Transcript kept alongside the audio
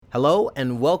Hello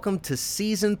and welcome to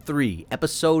Season 3,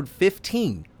 Episode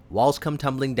 15, Walls Come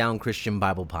Tumbling Down Christian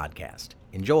Bible Podcast.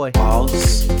 Enjoy.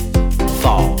 Walls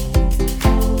fall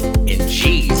in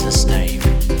Jesus' name.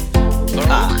 Blessed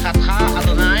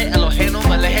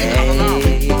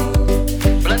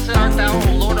art thou, O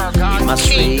Lord our God,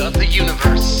 King of the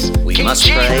universe. We King must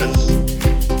Jesus. pray,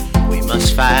 we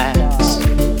must fast,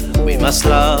 we must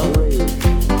love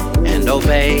and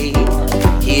obey.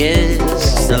 He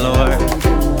is the Lord,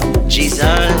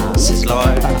 Jesus is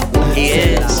Lord. He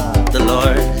is the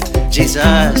Lord,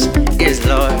 Jesus is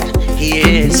Lord. He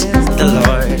is the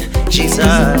Lord,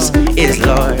 Jesus is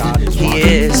Lord. He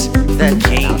is the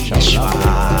King. Yeshua,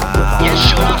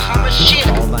 Yeshua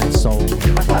HaMashiach.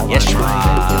 Yeshua.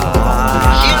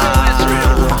 Hear, O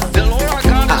Israel, the Lord our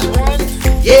God is one,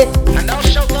 Yeah. and thou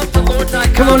shalt love the Lord thy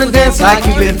God. Come on and dance like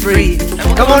you've been free.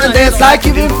 Come on and dance like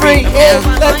you've been free. Yeah.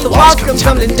 Let the walls come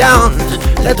tumbling down.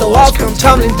 Let the walls come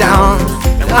tumbling down.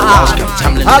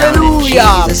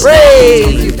 Hallelujah!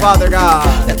 Praise you, Father God.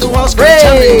 Let the walls come Praise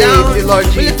tumbling down. you, Lord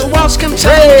Let Jesus. the walls come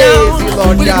tumbling down. Praise you,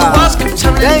 Lord Let the God. walls come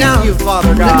tumbling Thank down. you,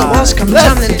 Father God. Let the walls come Bless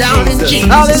tumbling you, down in Jesus'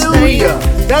 Hallelujah.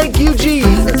 name. Thank you,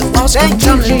 Jesus. walls come Thank you,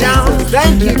 tumbling Jesus. down.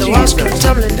 Thank you, Let the walls come Jesus.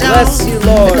 tumbling down. Bless you,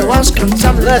 Lord. Let the walls come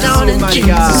tumbling Bless down you, in my Jesus'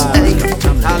 God. name.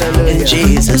 Hallelujah. In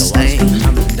Jesus' name.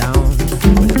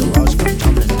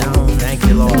 Thank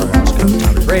you, Lord.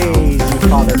 Praise you,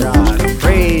 Father God.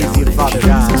 Praise you, Father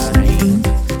God.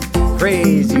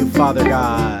 Praise you, Father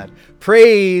God.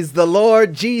 Praise the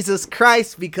Lord Jesus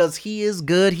Christ because he is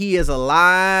good. He is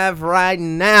alive right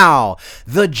now.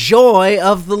 The joy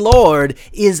of the Lord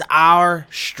is our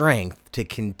strength to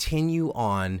continue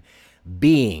on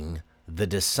being the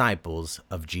disciples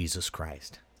of Jesus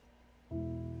Christ.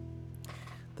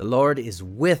 The Lord is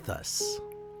with us.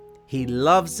 He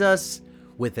loves us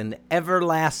with an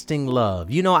everlasting love.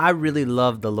 You know, I really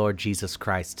love the Lord Jesus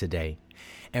Christ today.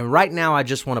 And right now, I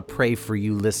just want to pray for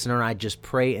you, listener. I just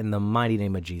pray in the mighty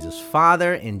name of Jesus.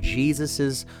 Father, in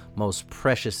Jesus' most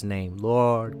precious name,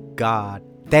 Lord God,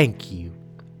 thank you.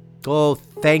 Oh,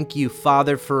 thank you,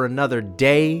 Father, for another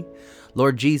day.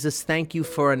 Lord Jesus, thank you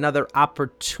for another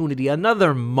opportunity,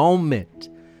 another moment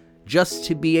just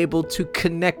to be able to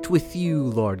connect with you,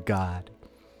 Lord God.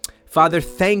 Father,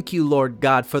 thank you, Lord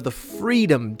God, for the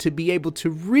freedom to be able to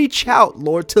reach out,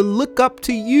 Lord, to look up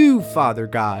to you, Father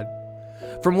God,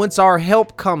 from whence our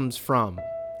help comes from.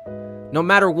 No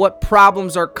matter what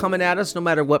problems are coming at us, no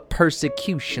matter what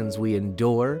persecutions we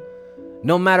endure,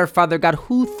 no matter, Father God,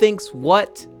 who thinks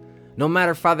what, no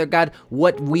matter, Father God,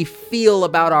 what we feel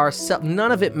about ourselves,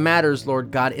 none of it matters,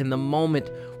 Lord God, in the moment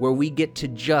where we get to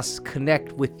just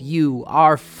connect with you,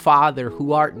 our Father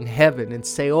who art in heaven, and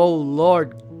say, oh,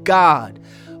 Lord God,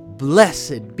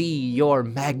 blessed be your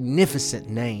magnificent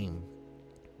name.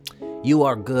 You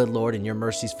are good, Lord, and your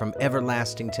mercies from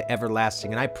everlasting to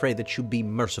everlasting. And I pray that you be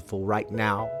merciful right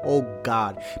now. Oh,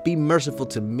 God, be merciful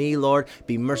to me, Lord.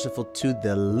 Be merciful to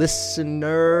the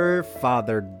listener.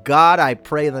 Father God, I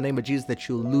pray in the name of Jesus that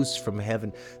you loose from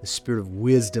heaven the spirit of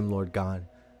wisdom, Lord God,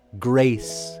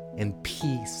 grace and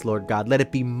peace, Lord God. Let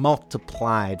it be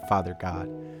multiplied, Father God.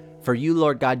 For you,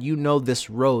 Lord God, you know this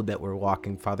road that we're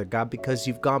walking, Father God, because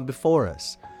you've gone before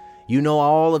us. You know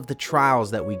all of the trials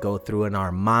that we go through in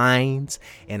our minds,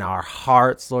 in our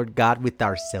hearts, Lord God, with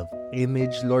our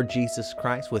self-image, Lord Jesus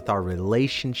Christ, with our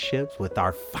relationships, with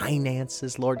our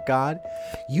finances, Lord God.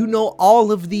 You know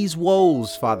all of these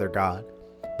woes, Father God,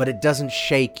 but it doesn't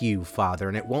shake you, Father,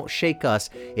 and it won't shake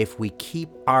us if we keep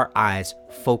our eyes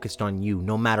focused on you,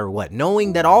 no matter what,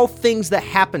 knowing that all things that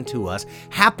happen to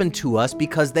us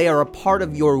because they are a part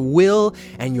of your will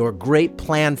and your great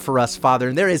plan for us, Father.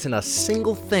 And there isn't a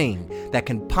single thing that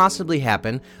can possibly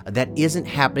happen that isn't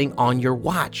happening on your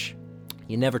watch.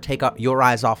 You never take your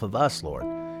eyes off of us, Lord.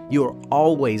 You are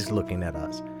always looking at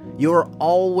us. You're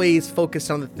always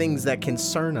focused on the things that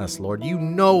concern us, Lord. You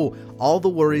know all the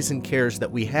worries and cares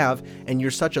that we have, and you're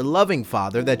such a loving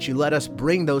Father that you let us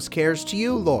bring those cares to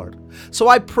you, Lord. So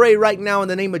I pray right now in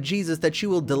the name of Jesus that you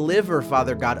will deliver,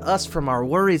 Father God, us from our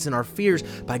worries and our fears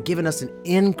by giving us an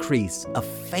increase of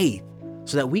faith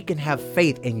so that we can have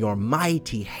faith in your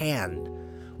mighty hand.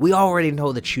 We already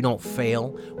know that you don't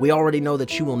fail. We already know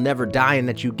that you will never die and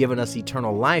that you've given us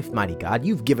eternal life, mighty God.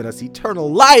 You've given us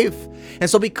eternal life. And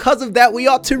so because of that, we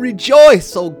ought to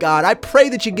rejoice, oh God. I pray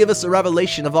that you give us a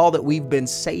revelation of all that we've been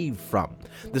saved from,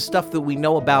 the stuff that we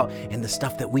know about and the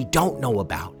stuff that we don't know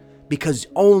about, because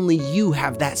only you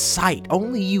have that sight.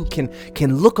 Only you can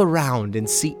look around and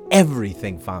see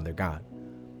everything, Father God.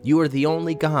 You are the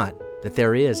only God that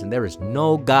there is, and there is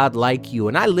no God like you.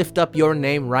 And I lift up your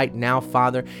name right now,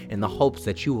 Father, in the hopes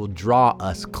that you will draw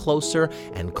us closer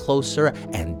and closer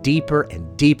and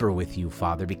deeper with you,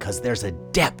 Father, because there's a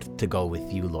depth to go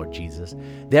with you, Lord Jesus.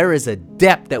 There is a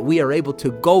depth that we are able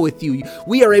to go with you.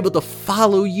 We are able to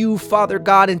follow you, Father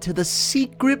God, into the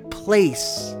secret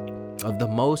place of the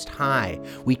Most High.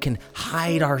 We can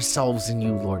hide ourselves in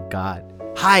you, Lord God.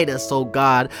 Hide us, oh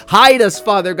God. Hide us,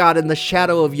 Father God, in the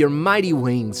shadow of your mighty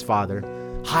wings, Father.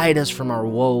 Hide us from our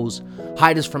woes.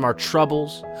 Hide us from our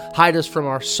troubles. Hide us from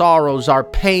our sorrows, our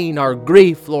pain, our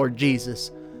grief, Lord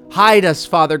Jesus. Hide us,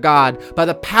 Father God, by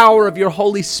the power of your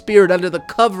Holy Spirit under the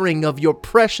covering of your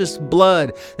precious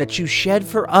blood that you shed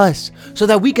for us so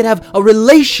that we could have a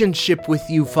relationship with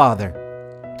you, Father.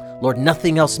 Lord,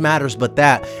 nothing else matters but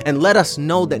that. And let us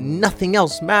know that nothing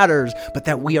else matters but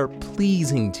that we are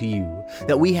pleasing to you,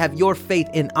 that we have your faith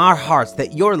in our hearts,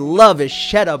 that your love is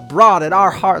shed abroad in our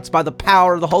hearts by the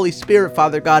power of the Holy Spirit,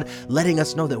 Father God, letting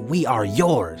us know that we are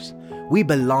yours. We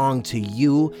belong to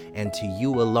you and to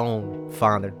you alone,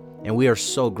 Father. And we are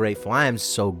so grateful. I am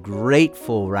so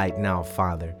grateful right now,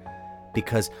 Father,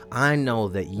 because I know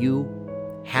that you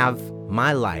have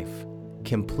my life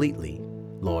completely,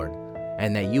 Lord,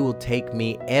 and that you will take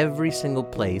me every single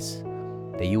place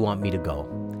that you want me to go.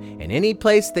 And any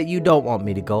place that you don't want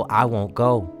me to go, I won't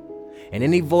go. And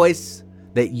any voice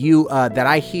that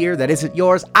I hear that isn't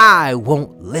yours, I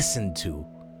won't listen to.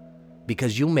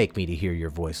 Because you make me to hear your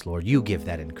voice, Lord. You give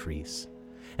that increase.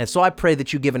 And so I pray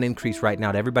that you give an increase right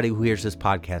now to everybody who hears this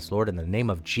podcast, Lord, in the name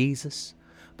of Jesus.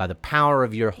 By the power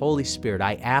of your Holy Spirit,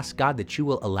 I ask, God, that you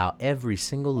will allow every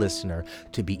single listener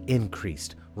to be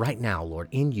increased right now, Lord,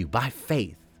 in you by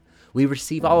faith. We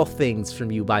receive all things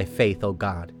from you by faith, oh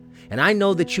God. And I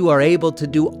know that you are able to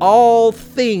do all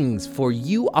things, for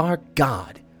you are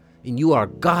God, and you are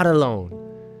God alone.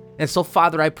 And so,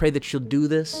 Father, I pray that you'll do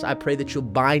this. I pray that you'll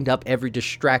bind up every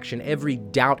distraction, every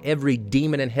doubt, every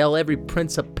demon in hell, every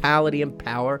principality and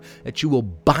power, that you will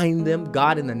bind them,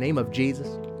 God, in the name of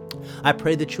Jesus. I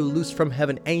pray that you loose from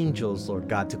heaven angels, Lord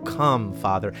God, to come,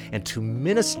 Father, and to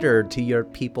minister to your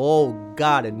people, oh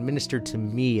God, and minister to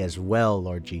me as well,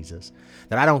 Lord Jesus.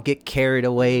 That I don't get carried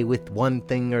away with one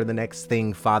thing or the next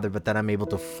thing, Father, but that I'm able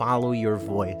to follow your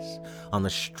voice on the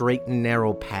straight and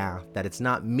narrow path, that it's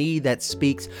not me that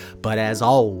speaks, but as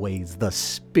always, the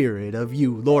Spirit of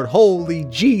you, Lord, Holy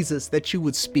Jesus, that you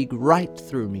would speak right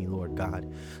through me, Lord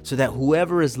God, so that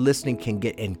whoever is listening can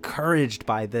get encouraged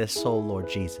by this, oh Lord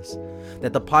Jesus,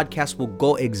 that the podcast will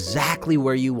go exactly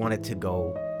where you want it to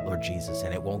go, Lord Jesus,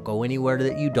 and it won't go anywhere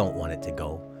that you don't want it to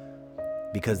go.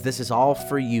 Because this is all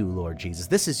for you, Lord Jesus.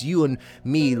 This is you and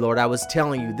me, Lord. I was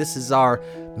telling you, this is our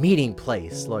meeting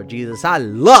place, Lord Jesus. I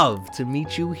love to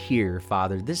meet you here,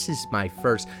 Father. This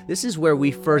is where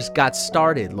we first got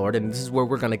started, Lord, and this is where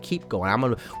we're going to keep going.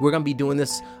 We're going to be doing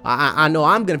this. I know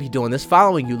I'm going to be doing this,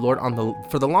 following you, Lord,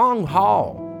 for the long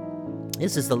haul.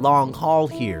 This is the long haul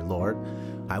here, Lord.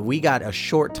 We got a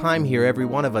short time here, every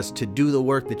one of us, to do the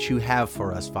work that you have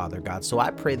for us, Father God. So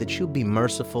I pray that you'll be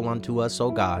merciful unto us,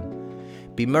 oh God.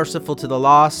 Be merciful to the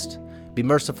lost. Be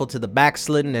merciful to the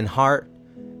backslidden in heart.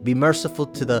 Be merciful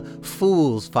to the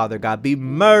fools, Father God. Be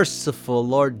merciful,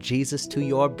 Lord Jesus, to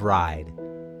your bride.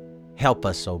 Help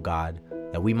us, oh God,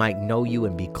 that we might know you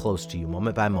and be close to you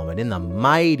moment by moment. In the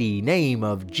mighty name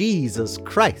of Jesus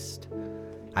Christ,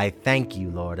 I thank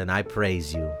you, Lord, and I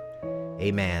praise you.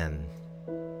 Amen.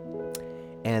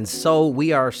 And so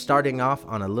we are starting off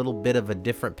on a little bit of a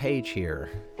different page here,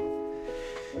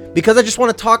 because I just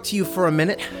want to talk to you for a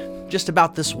minute just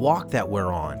about this walk that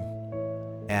we're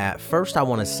on. At first, I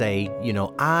want to say,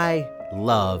 I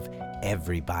love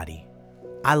everybody.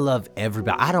 I love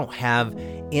everybody. I don't have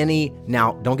any.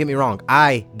 Now, don't get me wrong.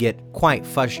 I get quite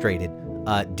frustrated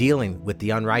dealing with the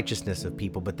unrighteousness of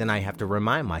people, but then I have to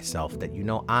remind myself that,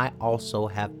 I also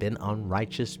have been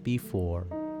unrighteous before.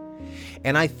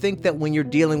 And I think that when you're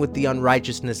dealing with the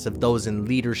unrighteousness of those in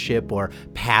leadership or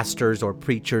pastors or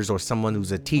preachers or someone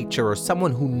who's a teacher or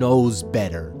someone who knows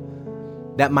better,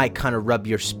 that might kind of rub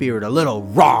your spirit a little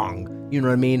wrong. You know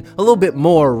what I mean? A little bit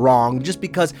more wrong just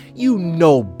because you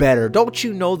know better. Don't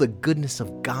you know the goodness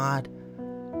of God?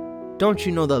 Don't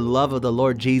you know the love of the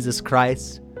Lord Jesus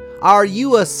Christ? Are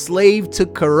you a slave to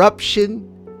corruption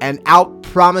and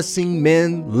out-promising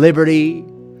men liberty?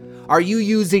 Are you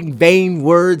using vain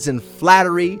words and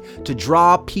flattery to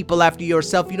draw people after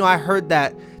yourself? I heard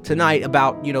that tonight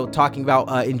about, talking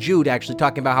about in Jude, actually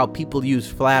talking about how people use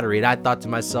flattery. And I thought to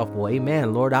myself, well,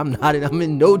 amen, Lord, I'm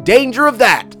in no danger of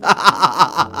that.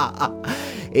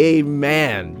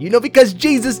 Amen. Because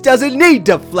Jesus doesn't need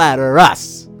to flatter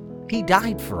us. He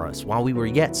died for us while we were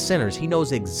yet sinners. He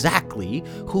knows exactly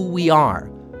who we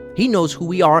are. He knows who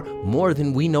we are more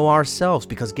than we know ourselves,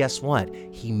 because guess what?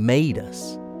 He made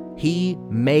us. He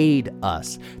made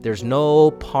us. There's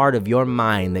no part of your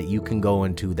mind that you can go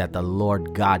into that the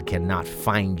Lord God cannot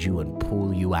find you and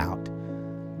pull you out.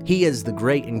 He is the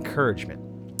great encouragement.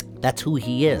 That's who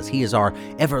he is. He is our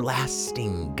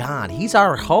everlasting God. He's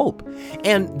our hope.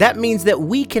 And that means that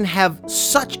we can have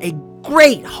such a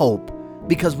great hope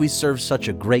because we serve such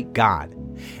a great God.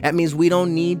 That means we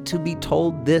don't need to be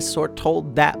told this or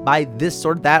told that by this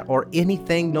or that or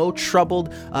anything. No troubling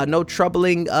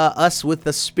us with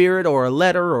a spirit or a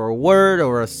letter or a word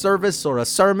or a service or a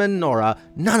sermon or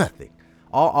nothing.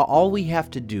 All we have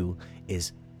to do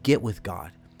is get with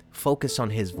God, focus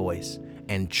on his voice,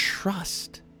 and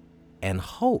trust and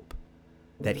hope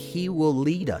that he will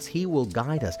lead us, he will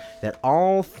guide us, that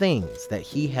all things that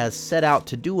he has set out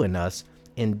to do in us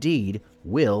indeed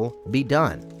will be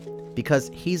done.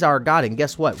 Because he's our God. And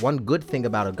guess what? One good thing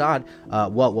about a God,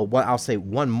 I'll say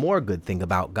one more good thing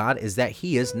about God is that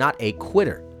he is not a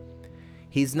quitter.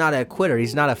 He's not a quitter.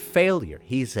 He's not a failure.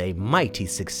 He's a mighty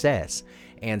success.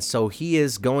 And so he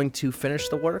is going to finish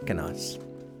the work in us.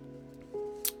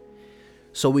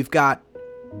 So we've got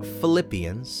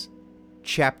Philippians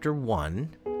chapter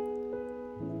 1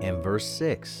 and verse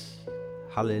 6.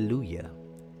 Hallelujah.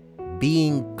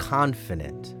 Being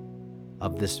confident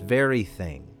of this very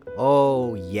thing.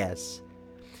 Oh, yes.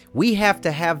 We have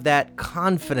to have that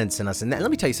confidence in us. And let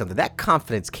me tell you something. That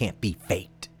confidence can't be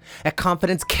faked. That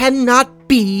confidence cannot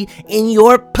be in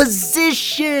your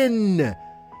position.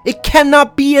 It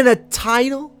cannot be in a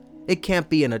title. It can't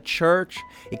be in a church.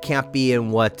 It can't be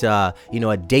in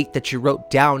a date that you wrote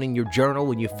down in your journal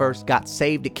when you first got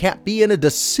saved. It can't be in a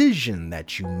decision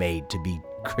that you made to be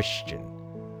Christian.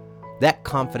 That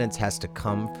confidence has to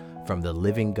come from the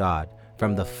living God,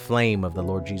 from the flame of the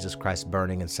Lord Jesus Christ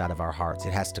burning inside of our hearts.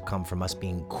 It has to come from us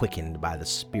being quickened by the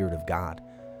Spirit of God.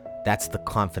 That's the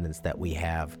confidence that we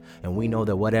have. And we know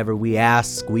that whatever we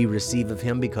ask, we receive of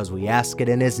him because we ask it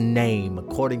in his name,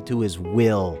 according to his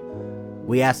will.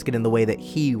 We ask it in the way that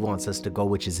he wants us to go,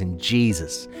 which is in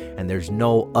Jesus. And there's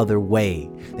no other way.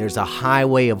 There's a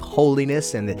highway of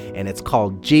holiness, and it's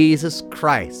called Jesus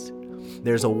Christ.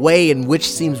 There's a way in which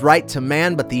seems right to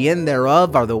man, but the end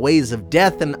thereof are the ways of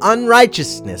death and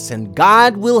unrighteousness, and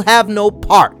God will have no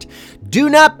part. Do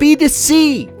not be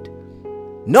deceived.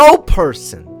 No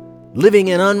person living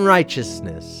in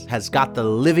unrighteousness has got the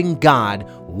living God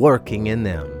working in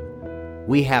them.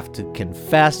 We have to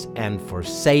confess and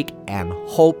forsake and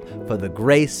hope for the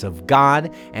grace of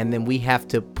God, and then we have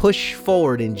to push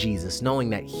forward in Jesus,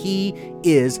 knowing that he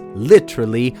is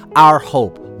literally our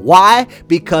hope. Why?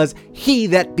 Because he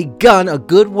that begun a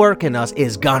good work in us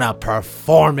is gonna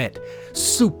perform it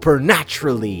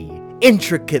supernaturally,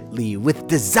 intricately, with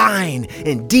design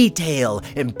and detail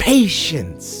and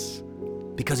patience,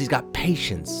 because he's got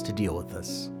patience to deal with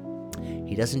us.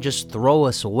 He doesn't just throw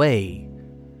us away.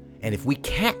 And if we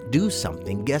can't do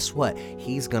something, guess what?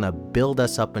 He's going to build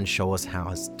us up and show us how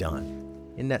it's done.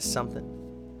 Isn't that something?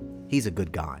 He's a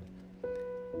good God.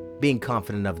 Being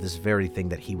confident of this very thing,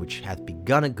 that he which hath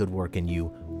begun a good work in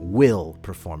you will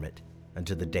perform it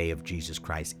unto the day of Jesus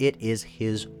Christ. It is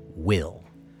his will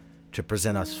to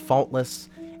present us faultless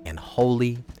and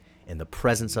holy in the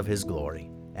presence of his glory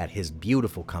at his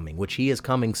beautiful coming, which he is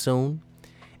coming soon.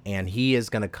 And he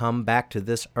is going to come back to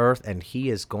this earth, and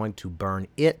he is going to burn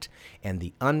it and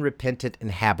the unrepentant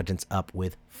inhabitants up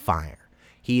with fire.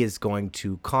 He is going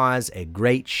to cause a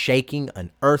great shaking,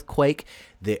 an earthquake.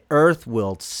 The earth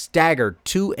will stagger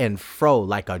to and fro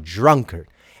like a drunkard.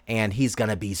 And he's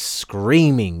going to be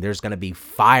screaming. There's going to be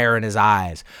fire in his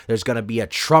eyes. There's going to be a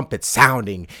trumpet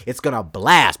sounding. It's going to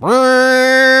blast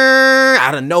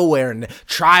out of nowhere, and the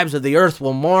tribes of the earth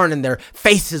will mourn, and their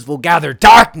faces will gather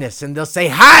darkness, and they'll say,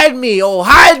 hide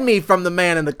me from the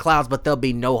man in the clouds. But there'll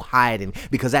be no hiding,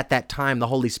 because at that time the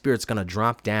Holy Spirit's going to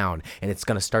drop down, and it's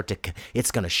going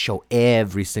to show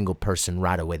every single person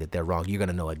right away that they're wrong. You're going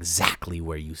to know exactly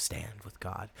where you stand with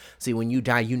God. See, when you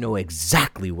die, you know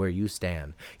exactly where you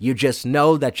stand. You just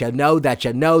know that you know that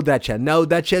you know that you know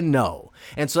that you know.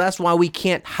 And so that's why we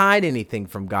can't hide anything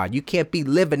from God. You can't be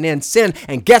living in sin.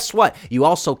 And guess what? You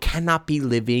also cannot be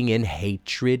living in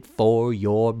hatred for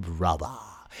your brother.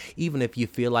 Even if you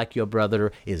feel like your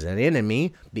brother is an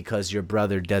enemy because your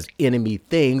brother does enemy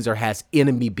things or has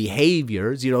enemy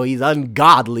behaviors, he's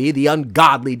ungodly, the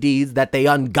ungodly deeds that they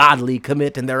ungodly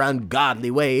commit in their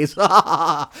ungodly ways.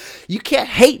 You can't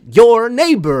hate your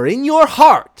neighbor in your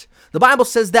heart. The Bible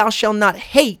says, thou shalt not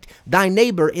hate thy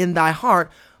neighbor in thy heart,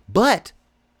 but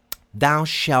thou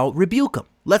shalt rebuke him.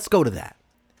 Let's go to that.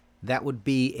 2 Timothy chapter 3 and verse 7. Hallelujah. Being confident of this very thing, that he which hath begun a good work in us is going to perform it unto the day of Jesus Christ. It is his will to present us faultless and holy in the presence of his glory at his beautiful coming, which he is coming soon. And he is going to come back to this earth, and he is going to That would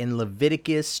be in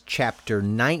Leviticus chapter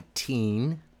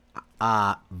 19,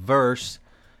 verse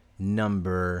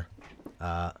number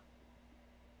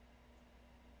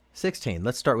 16.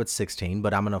 Let's start with 16,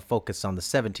 but I'm going to focus on the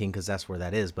 17 because that's where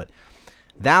that is. But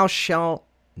thou shalt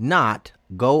not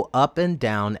go up and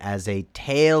down as a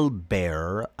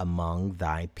talebearer among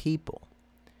thy people,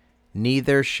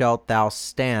 neither shalt thou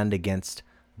stand against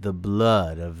the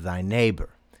blood of thy neighbor.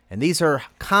 And these are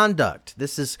conduct.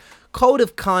 This is code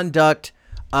of conduct,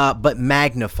 but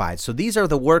magnified. So these are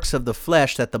the works of the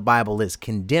flesh that the Bible is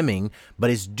condemning, but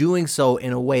is doing so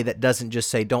in a way that doesn't just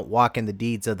say don't walk in the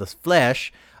deeds of the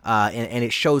flesh, and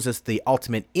it shows us the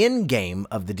ultimate end game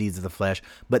of the deeds of the flesh.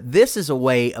 But this is a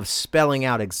way of spelling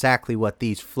out exactly what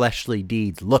these fleshly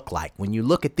deeds look like. When you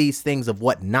look at these things of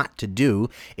what not to do,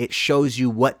 it shows you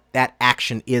what that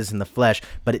action is in the flesh,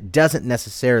 but it doesn't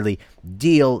necessarily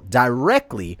deal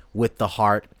directly with the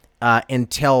heart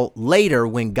until later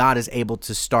when God is able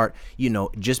to start,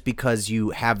 just because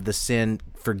you have the sin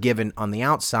forgiven on the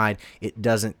outside, it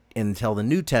doesn't until the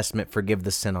New Testament forgive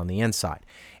the sin on the inside.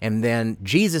 And then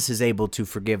Jesus is able to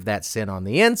forgive that sin on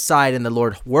the inside, and the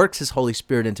Lord works his Holy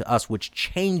Spirit into us, which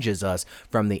changes us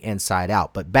from the inside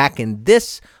out. But back in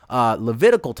this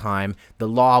Levitical time, the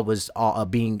law was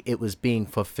being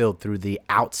fulfilled through the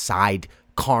outside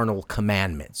carnal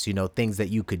commandments, things that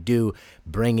you could do,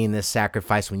 bringing this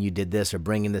sacrifice when you did this or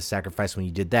bringing this sacrifice when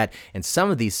you did that. And some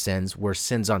of these sins were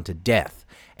sins unto death.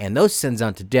 And those sins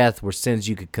unto death were sins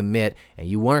you could commit, and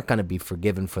you weren't going to be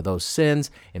forgiven for those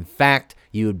sins. In fact,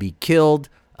 you would be killed,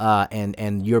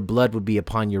 and your blood would be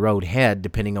upon your own head,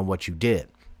 depending on what you did.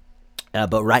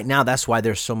 But right now, that's why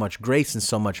there's so much grace and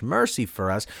so much mercy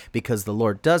for us, because the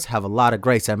Lord does have a lot of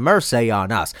grace and mercy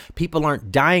on us. People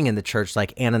aren't dying in the church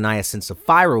like Ananias and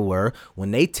Sapphira were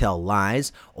when they tell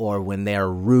lies, or when they're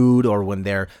rude, or when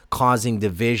they're causing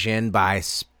division by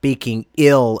speaking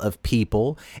ill of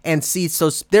people. And see, so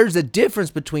there's a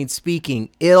difference between speaking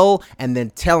ill and then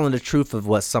telling the truth of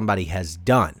what somebody has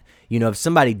done. If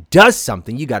somebody does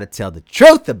something, you got to tell the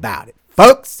truth about it,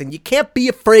 folks, and you can't be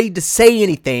afraid to say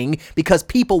anything, because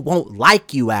people won't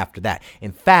like you after that.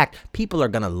 In fact, people are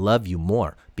going to love you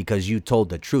more because you told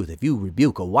the truth. If you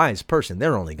rebuke a wise person,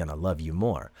 they're only going to love you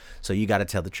more. So you got to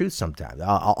tell the truth sometimes,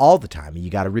 all the time. And you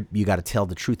got to tell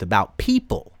the truth about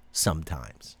people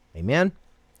sometimes. Amen.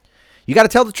 You got to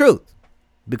tell the truth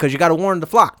because you got to warn the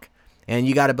flock. And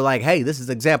you got to be like, hey, this is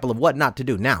an example of what not to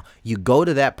do. Now, you go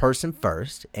to that person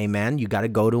first. Amen. You got to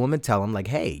go to them and tell them like,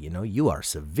 hey, you are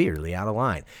severely out of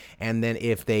line. And then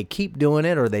if they keep doing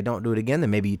it or they don't do it again, then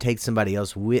maybe you take somebody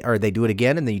else or they do it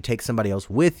again, and then you take somebody else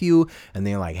with you. And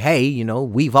they're like, hey,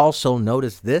 we've also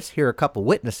noticed this. Here are a couple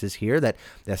witnesses here that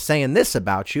they're saying this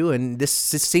about you. And this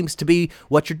seems to be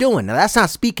what you're doing. Now, that's not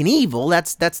speaking evil.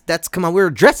 That's come on, we're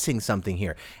addressing something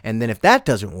here. And then if that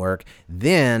doesn't work,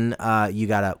 then you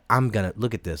got to,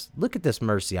 look at this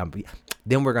mercy. I'm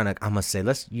gonna say,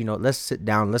 let's sit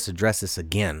down, let's address this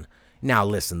again. Now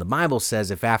listen, the Bible says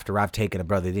if after I've taken a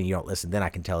brother, then you don't listen, then I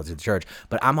can tell it to the church.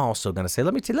 But I'm also gonna say, I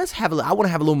want to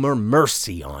have a little more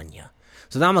mercy on you.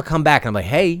 So then I'm gonna come back and I'm like,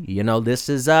 hey, this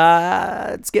is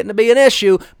it's getting to be an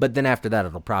issue. But then after that,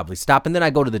 it'll probably stop. And then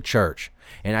I go to the church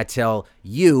and I tell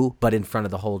you, but in front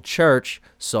of the whole church.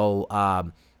 So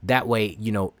that way,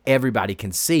 everybody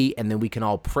can see, and then we can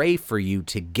all pray for you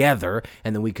together,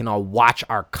 and then we can all watch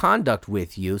our conduct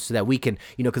with you so that we can,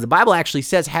 because the Bible actually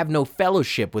says, have no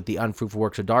fellowship with the unfruitful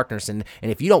works of darkness. And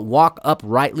if you don't walk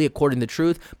uprightly according to the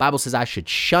truth, Bible says I should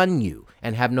shun you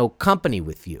and have no company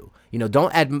with you.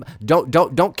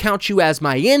 Don't count you as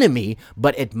my enemy,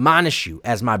 but admonish you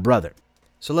as my brother.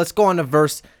 So let's go on to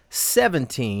verse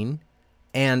 17,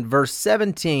 and verse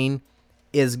 17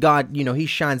 is God, he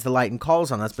shines the light and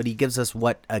calls on us, but he gives us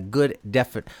what a good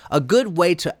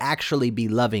way to actually be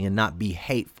loving and not be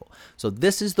hateful. So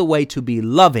this is the way to be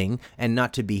loving and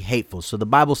not to be hateful. So the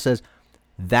Bible says,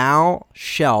 thou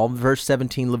shalt, verse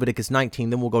 17, Leviticus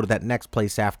 19, then we'll go to that next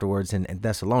place afterwards in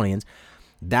Thessalonians,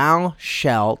 thou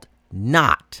shalt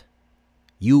not,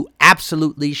 you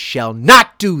absolutely shall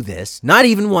not do this, not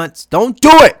even once, don't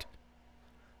do it.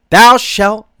 Thou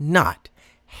shalt not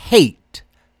hate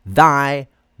thy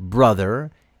brother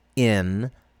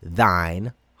in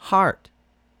thine heart.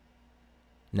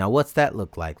 Now, what's that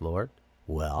look like, Lord?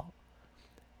 Well,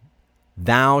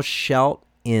 thou shalt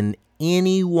in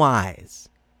any wise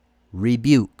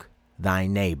rebuke thy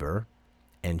neighbor,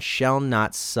 and shall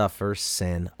not suffer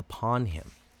sin upon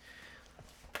him.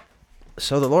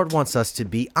 So the Lord wants us to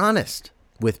be honest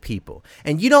with people.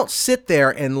 And you don't sit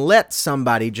there and let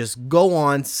somebody just go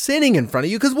on sinning in front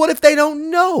of you, because what if they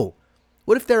don't know?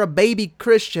 What if they're a baby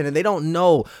Christian and they don't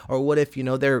know? Or what if,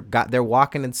 they're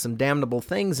walking in some damnable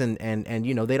things and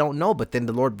they don't know, but then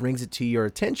the Lord brings it to your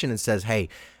attention and says, hey,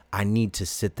 I need to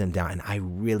sit them down and I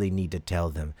really need to tell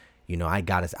them,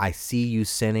 I see you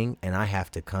sinning and I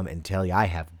have to come and tell you, I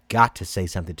have got to say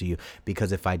something to you,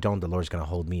 because if I don't, the Lord's going to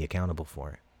hold me accountable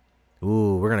for it.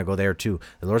 Ooh, we're going to go there too.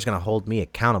 The Lord's going to hold me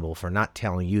accountable for not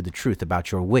telling you the truth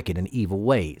about your wicked and evil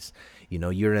ways.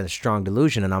 You're in a strong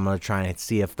delusion, and I'm going to try and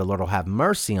see if the Lord will have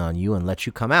mercy on you and let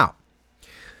you come out.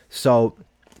 So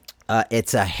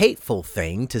it's a hateful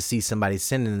thing to see somebody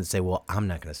sinning and say, well, I'm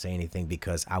not going to say anything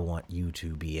because I want you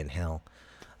to be in hell.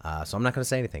 So I'm not going to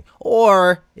say anything.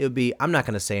 Or it would be, I'm not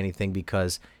going to say anything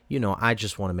because, I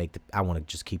just want to I want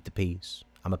to just keep the peace.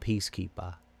 I'm a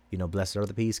peacekeeper. Blessed are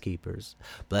the peacekeepers.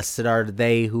 Blessed are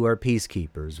they who are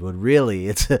peacekeepers. When really,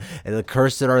 it's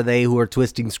cursed are they who are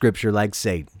twisting scripture like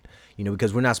Satan.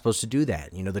 Because we're not supposed to do that.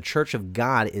 The church of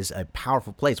God is a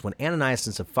powerful place. When Ananias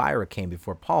and Sapphira came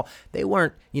before Paul, they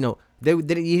weren't, he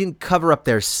didn't cover up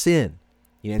their sin.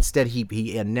 Instead,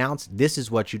 he announced, this is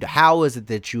what you do. How is it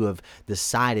that you have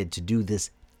decided to do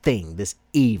this thing, this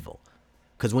evil?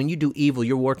 Because when you do evil,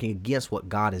 you're working against what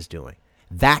God is doing.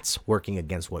 That's working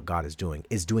against what God is doing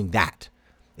that.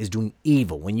 Is doing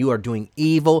evil. When you are doing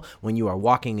evil, when you are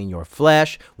walking in your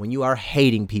flesh, when you are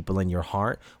hating people in your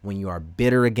heart, when you are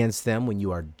bitter against them, when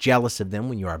you are jealous of them,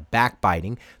 when you are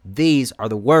backbiting, these are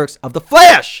the works of the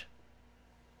flesh.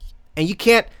 And you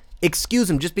can't excuse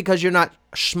them just because you're not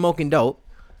smoking dope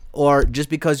or just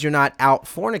because you're not out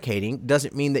fornicating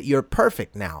doesn't mean that you're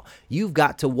perfect now. You've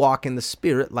got to walk in the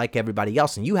Spirit like everybody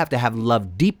else, and you have to have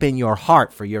love deep in your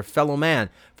heart for your fellow man,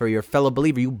 for your fellow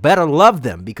believer. You better love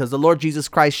them because the Lord Jesus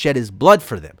Christ shed his blood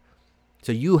for them.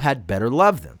 So you had better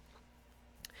love them.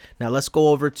 Now let's go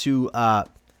over to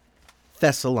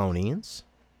Thessalonians,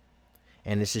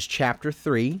 and this is chapter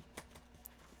 3,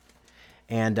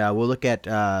 and we'll look at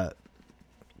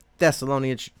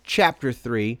Thessalonians chapter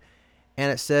 3, and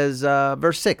it says,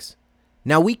 verse 6,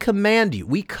 now we command you,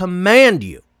 we're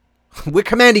commanding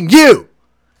you,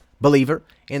 believer,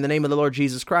 in the name of the Lord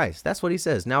Jesus Christ. That's what he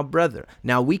says. Now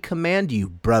we command you,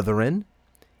 brethren,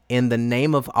 in the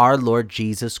name of our Lord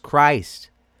Jesus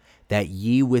Christ, that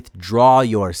ye withdraw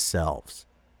yourselves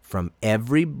from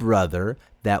every brother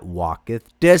that walketh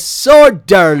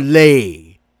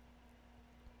disorderly,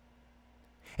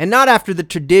 and not after the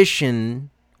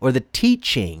tradition or the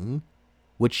teaching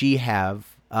which ye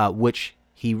have, which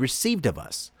he received of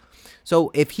us.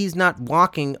 So if he's not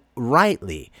walking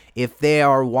rightly, if they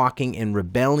are walking in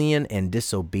rebellion and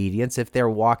disobedience, if they're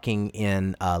walking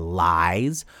in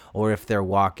lies, or if they're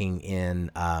walking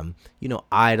in,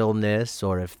 idleness,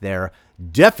 or if they're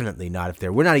definitely not,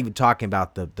 we're not even talking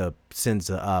about the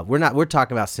sins, we're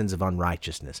talking about sins of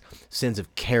unrighteousness, sins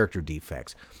of character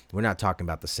defects. We're not talking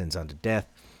about the sins unto death.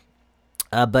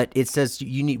 But it says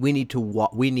we need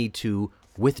to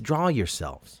withdraw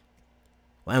yourselves.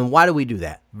 And why do we do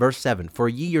that? Verse 7, for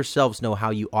ye yourselves know how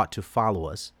you ought to follow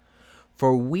us.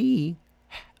 For we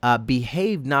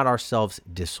behaved not ourselves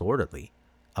disorderly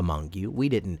among you. We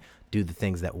didn't do the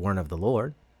things that weren't of the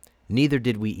Lord. Neither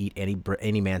did we eat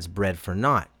any man's bread for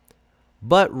naught,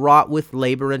 but wrought with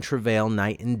labor and travail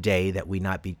night and day, that we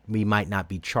might not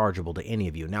be chargeable to any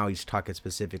of you. Now he's talking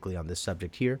specifically on this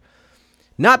subject here.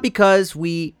 Not because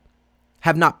we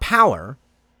have not power,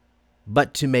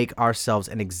 but to make ourselves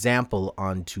an example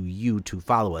unto you to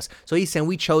follow us. So he's saying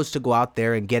we chose to go out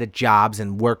there and get jobs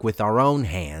and work with our own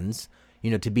hands,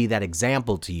 to be that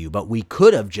example to you. But we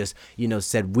could have just,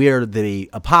 said we're the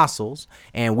apostles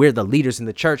and we're the leaders in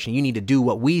the church and you need to do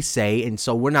what we say. And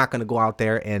so we're not going to go out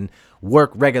there and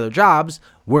work regular jobs.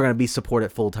 We're going to be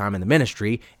supported full time in the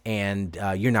ministry. And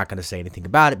you're not going to say anything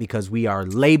about it because we are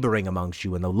laboring amongst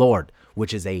you in the Lord,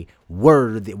 which is a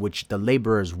word which the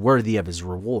laborer is worthy of his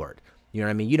reward. You know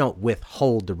what I mean? You don't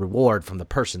withhold the reward from the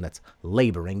person that's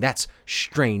laboring. That's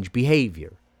strange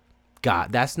behavior.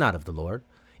 God, that's not of the Lord.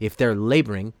 If they're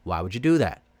laboring, why would you do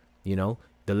that? The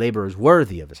laborer is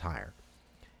worthy of his hire.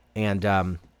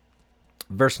 And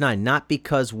verse 9, not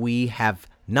because we have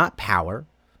not power,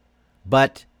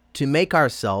 but to make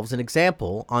ourselves an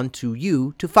example unto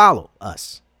you to follow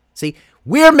us. See,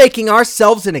 we're making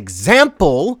ourselves an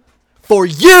example for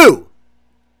you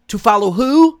to follow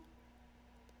who?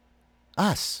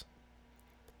 Us.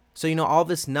 So, all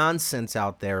this nonsense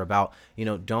out there about,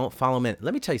 don't follow men.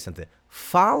 Let me tell you something.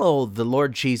 Follow the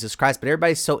Lord Jesus Christ, but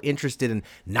everybody's so interested in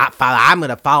not follow. I'm going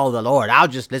to follow the Lord. I'll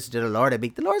just listen to the Lord.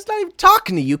 The Lord's not even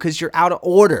talking to you because you're out of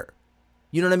order.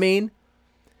 You know what I mean?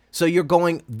 So you're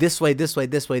going this way, this way,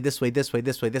 this way, this way,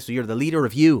 this way. You're the leader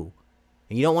of you.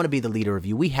 And you don't want to be the leader of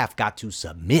you. We have got to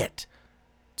submit.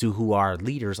 to who our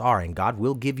leaders are. And God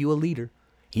will give you a leader.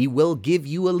 He will give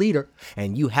you a leader,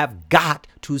 and you have got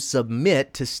to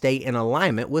submit to stay in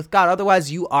alignment with God. Otherwise,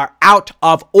 you are out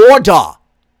of order.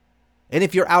 And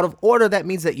if you're out of order, that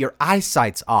means that your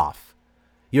eyesight's off.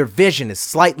 Your vision is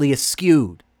slightly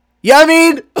askewed. You know what I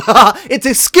mean? It's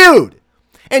askewed.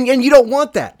 And you don't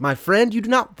want that, my friend. You do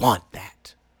not want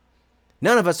that.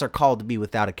 None of us are called to be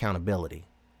without accountability.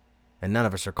 And none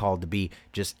of us are called to be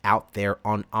just out there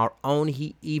on our own.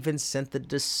 He even sent the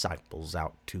disciples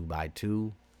out 2 by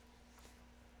 2.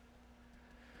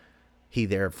 He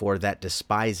therefore that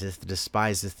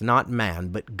despiseth not man,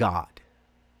 but God.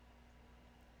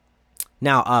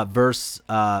 Now,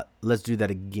 let's do that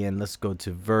again. Let's go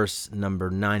to verse number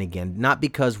 9 again. Not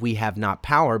because we have not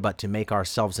power, but to make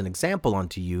ourselves an example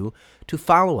unto you to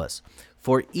follow us.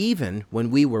 For even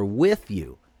when we were with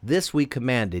you, this we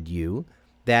commanded you,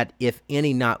 that if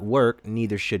any not work,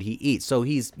 neither should he eat. So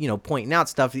he's, pointing out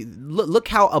stuff. Look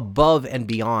how above and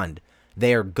beyond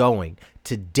they're going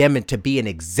to be an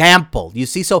example. You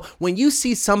see, so when you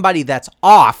see somebody that's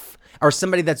off, or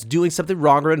somebody that's doing something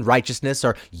wrong or in righteousness,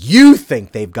 or you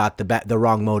think they've got the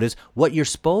wrong motives, what you're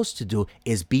supposed to do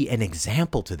is be an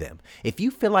example to them. If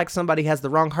you feel like somebody has the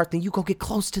wrong heart, then you go get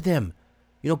close to them.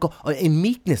 Go in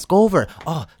meekness, go over,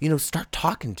 start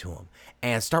talking to them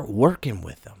and start working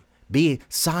with them. Be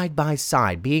side by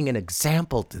side, being an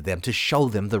example to them to show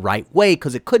them the right way,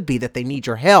 because it could be that they need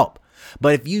your help.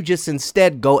 But if you just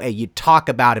instead go and you talk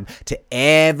about him to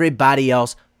everybody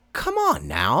else, come on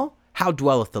now. How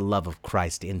dwelleth the love of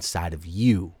Christ inside of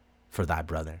you for thy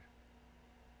brother?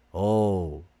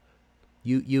 Oh,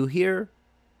 you hear?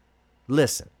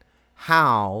 Listen,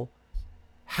 how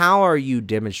are you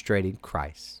demonstrating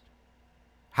Christ?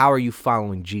 How are you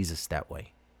following Jesus that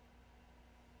way?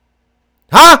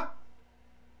 Huh?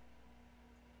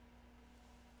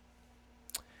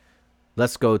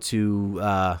 Let's go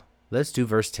to, let's do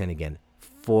verse 10 again.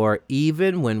 For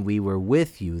even when we were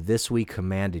with you, this we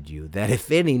commanded you, that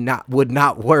if any would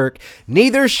not work,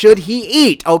 neither should he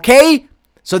eat, okay?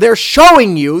 So they're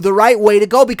showing you the right way to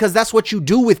go, because that's what you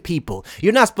do with people.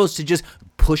 You're not supposed to just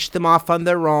push them off on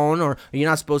their own, or you're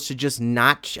not supposed to just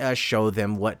not show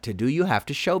them what to do. You have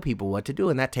to show people what to do,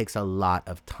 and that takes a lot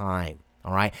of time.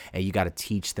 All right. And you got to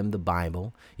teach them the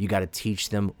Bible. You got to teach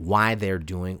them why they're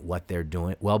doing what they're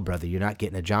doing. Well, brother, you're not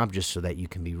getting a job just so that you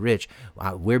can be rich.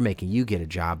 We're making you get a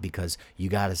job because you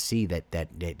got to see that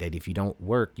if you don't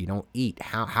work, you don't eat.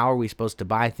 How are we supposed to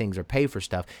buy things or pay for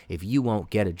stuff if you won't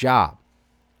get a job?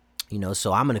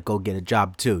 So I'm going to go get a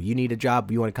job too. You need a job?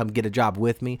 You want to come get a job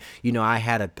with me? I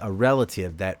had a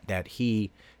relative that he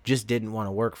just didn't want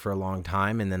to work for a long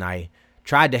time. And then I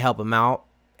tried to help him out.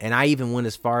 And I even went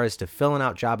as far as to filling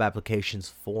out job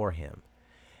applications for him.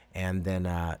 And then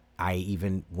I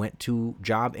even went to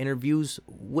job interviews.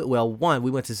 Well,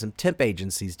 we went to some temp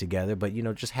agencies together, but,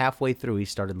 just halfway through, he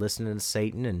started listening to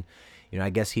Satan. And, I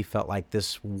guess he felt like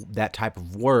that type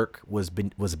of work was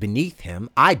beneath him.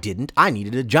 I didn't. I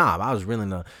needed a job. I was willing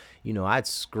to, I'd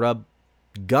scrub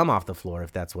gum off the floor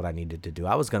if that's what I needed to do.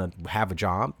 I was going to have a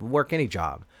job, work any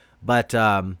job. But,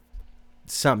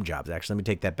 some jobs, actually. Let me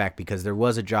take that back, because there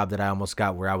was a job that I almost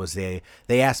got where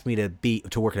they asked me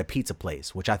to work at a pizza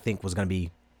place, which I think was going to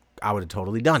be, I would have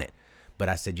totally done it. But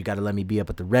I said, you got to let me be up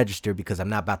at the register, because I'm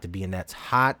not about to be in that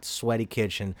hot, sweaty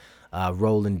kitchen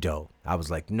rolling dough. I was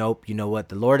like, nope. You know what?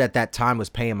 The Lord at that time was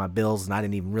paying my bills, and I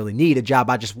didn't even really need a job.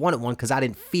 I just wanted one because I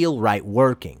didn't feel right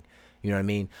working. You know what I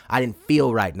mean? I didn't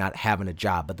feel right not having a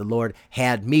job, but the Lord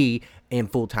had me in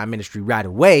full-time ministry right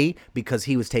away because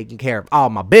he was taking care of all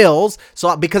my bills.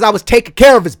 So because I was taking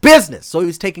care of his business, so he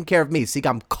was taking care of me. See,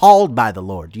 I'm called by the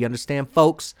Lord. Do you understand,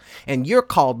 folks? And you're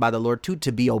called by the Lord too,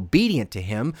 to be obedient to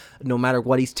him no matter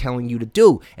what he's telling you to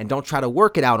do. And don't try to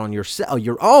work it out on your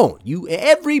own.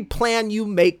 Every plan you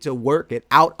make to work it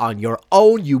out on your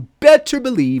own, you better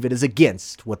believe it is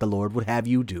against what the Lord would have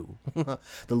you do. The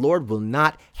Lord will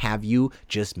not have you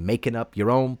just making up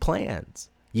your own plans.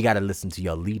 You got to listen to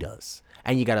your leaders,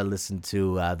 and you got to listen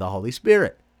to the Holy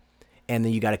Spirit. And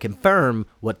then you got to confirm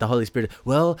what the Holy Spirit,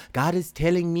 well, God is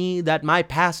telling me that my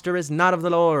pastor is not of the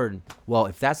Lord. Well,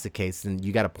 if that's the case, then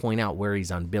you got to point out where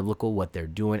he's unbiblical, what they're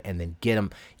doing, and then get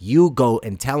them. You go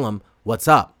and tell them what's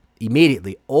up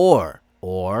immediately, or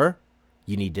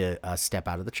you need to step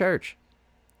out of the church,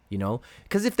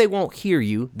 because if they won't hear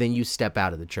you, then you step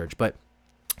out of the church. But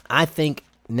I think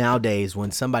nowadays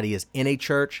when somebody is in a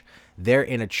church, they're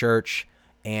in a church,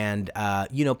 and,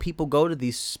 people go to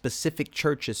these specific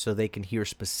churches so they can hear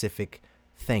specific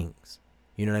things.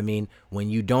 You know what I mean? When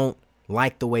you don't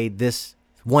like the way this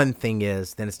one thing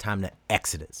is, then it's time to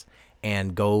exodus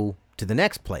and go to the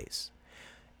next place.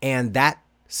 And that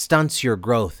stunts your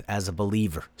growth as a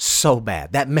believer so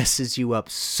bad. That messes you up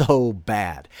so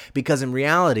bad. Because in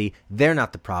reality, they're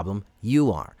not the problem.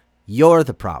 You are. You're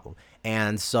the problem.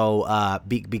 And so,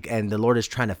 and the Lord is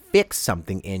trying to fix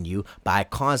something in you by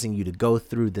causing you to go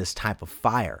through this type of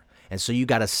fire. And so you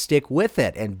got to stick with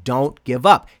it and don't give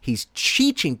up. He's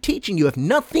teaching you, if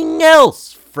nothing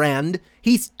else, friend,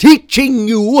 he's teaching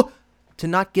you to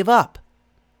not give up.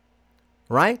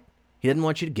 Right? He doesn't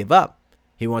want you to give up.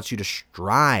 He wants you to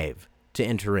strive to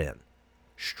enter in.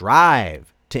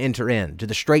 Strive to enter in to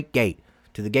the straight gate,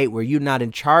 to the gate where you're not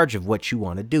in charge of what you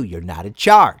want to do. You're not in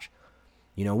charge.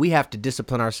 You know, we have to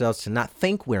discipline ourselves to not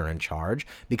think we're in charge,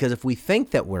 because if we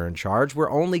think that we're in charge, we're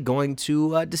only going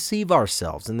to deceive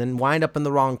ourselves and then wind up in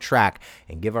the wrong track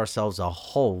and give ourselves a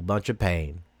whole bunch of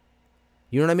pain.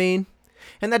 You know what I mean?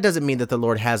 And that doesn't mean that the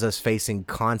Lord has us facing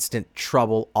constant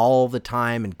trouble all the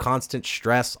time and constant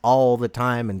stress all the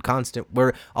time and constant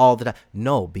worry all the time.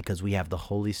 No, because we have the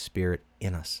Holy Spirit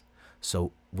in us.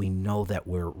 So we know that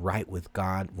we're right with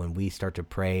God when we start to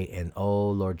pray and,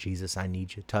 oh, Lord Jesus, I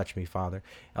need you. Touch me, Father.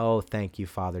 Oh, thank you,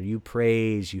 Father. You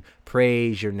praise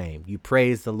your name. You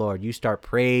praise the Lord. You start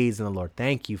praising the Lord.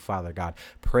 Thank you, Father God.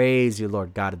 Praise you,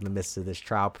 Lord God, in the midst of this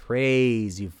trial.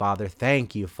 Praise you, Father.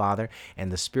 Thank you, Father.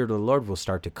 And the Spirit of the Lord will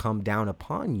start to come down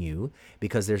upon you,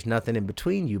 because there's nothing in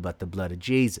between you but the blood of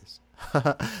Jesus.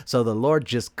 So the Lord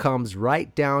just comes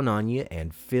right down on you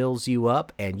and fills you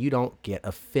up, and you don't get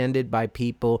offended by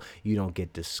people. You don't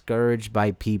get discouraged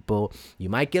by people. You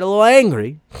might get a little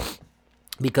angry,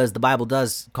 because the Bible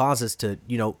does cause us to,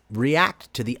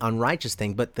 react to the unrighteous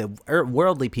thing, but the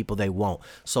worldly people, they won't.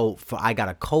 So I got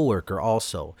a coworker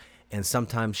also, and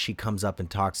sometimes she comes up and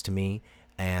talks to me,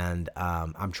 and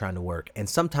I'm trying to work, and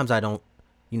sometimes I don't.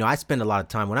 I spend a lot of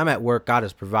time when I'm at work. God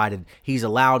has provided, he's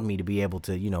allowed me to be able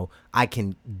to, I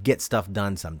can get stuff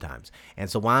done sometimes. And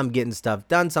so while I'm getting stuff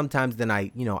done sometimes, then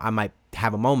I might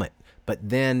have a moment. But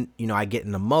then, I get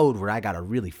in a mode where I got to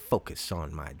really focus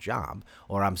on my job,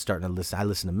 or I'm starting to listen. I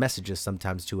listen to messages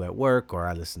sometimes too at work, or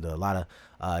I listen to a lot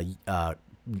of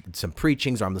some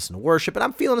preachings, or I'm listening to worship, and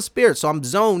I'm feeling the Spirit. So I'm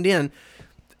zoned in,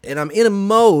 and I'm in a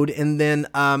mode, and then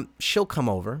she'll come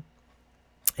over,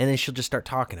 and then she'll just start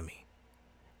talking to me.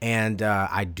 And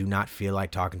I do not feel like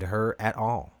talking to her at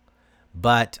all.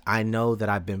 But I know that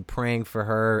I've been praying for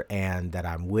her and that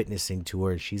I'm witnessing to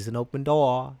her. She's an open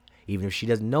door. Even if she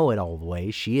doesn't know it all the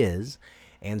way, she is.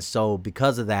 And so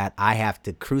because of that, I have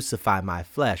to crucify my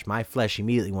flesh. My flesh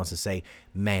immediately wants to say,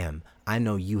 ma'am, I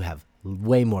know you have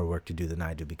way more work to do than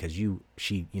I do, because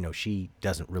she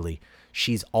doesn't really,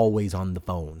 she's always on the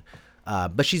phone.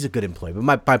 But she's a good employee.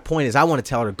 But my point is, I want to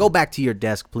tell her, go back to your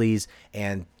desk, please,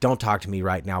 and don't talk to me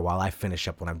right now while I finish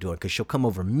up what I'm doing, because she'll come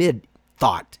over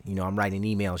mid-thought. I'm writing an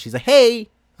email. She's like, hey.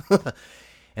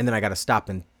 And then I got to stop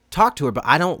and talk to her. But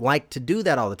I don't like to do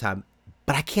that all the time.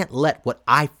 But I can't let what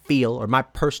I feel or my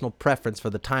personal preference for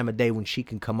the time of day when she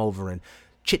can come over and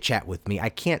chit-chat with me, I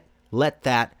can't let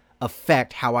that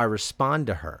affect how I respond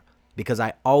to her, because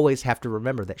I always have to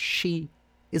remember that she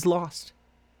is lost.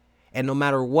 And no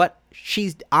matter what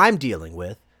I'm dealing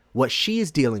with, what she's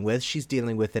dealing with, she's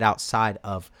dealing with it outside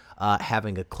of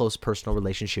having a close personal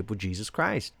relationship with Jesus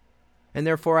Christ. And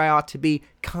therefore, I ought to be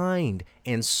kind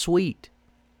and sweet,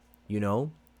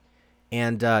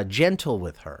 and gentle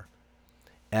with her,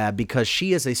 because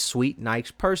she is a sweet,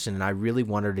 nice person, and I really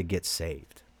want her to get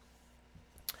saved.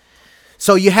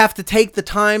 So you have to take the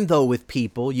time, though, with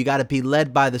people. You got to be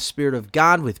led by the Spirit of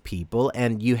God with people,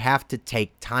 and you have to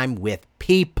take time with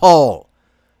people.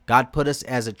 God put us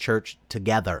as a church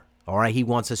together, all right? He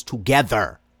wants us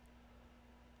together,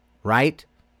 right?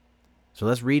 So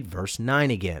let's read verse 9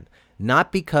 again.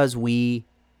 Not because we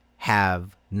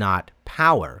have not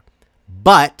power,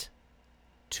 but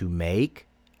to make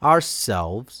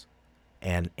ourselves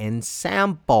an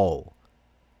ensample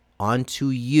unto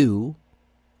you,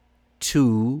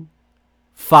 to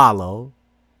follow,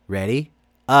 ready,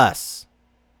 us.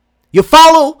 You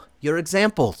follow your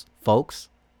examples, folks.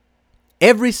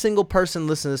 Every single person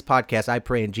listening to this podcast, I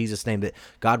pray in Jesus' name that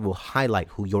God will highlight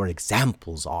who your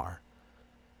examples are.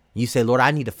 You say, Lord, I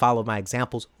need to follow my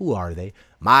examples. Who are they?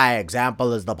 My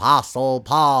example is the Apostle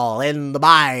Paul in the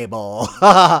Bible.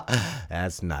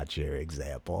 That's not your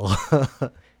example.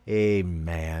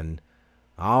 Amen.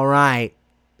 All right.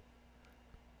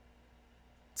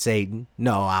 Satan,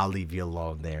 no, I'll leave you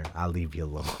alone there. I'll leave you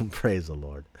alone. Praise the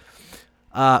Lord.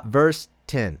 Verse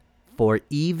 10, for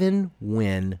even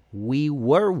when we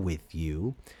were with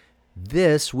you,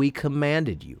 this we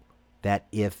commanded you, that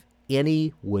if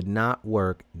any would not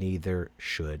work, neither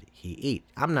should he eat.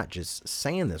 I'm not just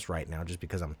saying this right now just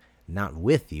because I'm not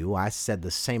with you. I said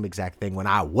the same exact thing when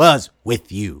I was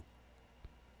with you.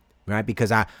 Right?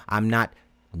 Because I'm not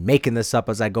making this up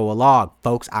as I go along,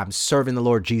 folks. I'm serving the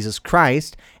Lord Jesus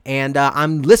Christ, and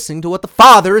I'm listening to what the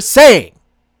Father is saying.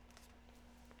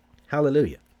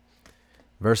 Hallelujah.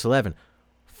 Verse 11,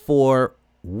 for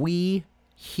we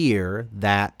hear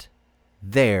that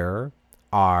there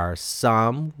are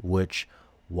some which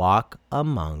walk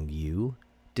among you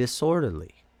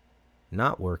disorderly,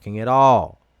 not working at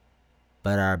all,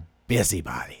 but are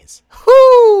busybodies.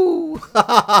 Whoo!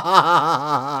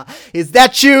 Is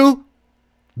that you?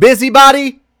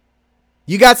 Busybody?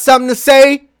 You got something to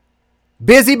say?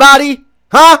 Busybody?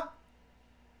 Huh?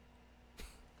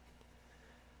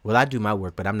 Well, I do my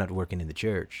work, but I'm not working in the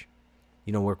church.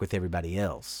 You don't work with everybody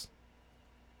else.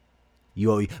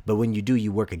 But when you do,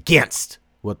 you work against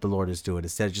what the Lord is doing.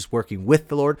 Instead of just working with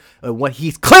the Lord, what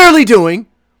he's clearly doing,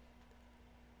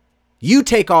 you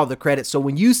take all the credit. So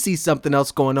when you see something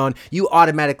else going on, you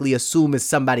automatically assume it's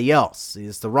somebody else.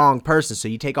 It's the wrong person. So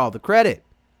you take all the credit.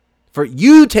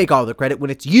 You take all the credit when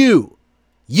it's you.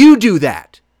 You do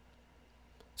that.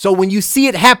 So when you see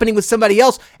it happening with somebody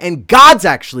else and God's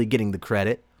actually getting the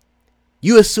credit,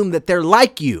 you assume that they're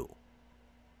like you.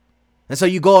 And so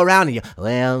you go around and you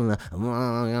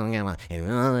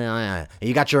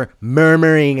got your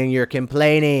murmuring and you're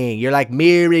complaining. You're like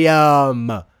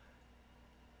Miriam.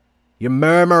 You're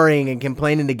murmuring and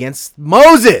complaining against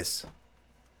Moses.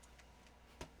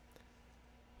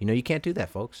 You can't do that,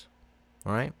 folks.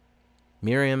 All right?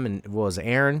 Miriam and was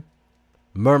Aaron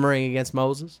murmuring against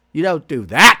Moses. You don't do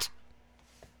that.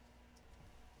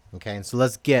 Okay, and so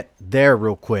let's get there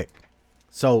real quick.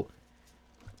 So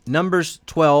Numbers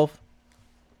 12,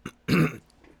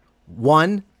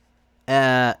 1.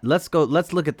 Let's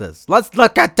look at this. Let's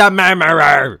look at the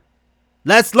murmurer.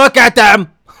 Let's look at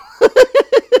them.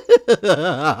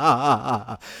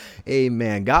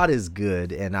 Amen. God is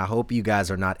good, and I hope you guys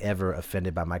are not ever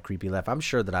offended by my creepy laugh. I'm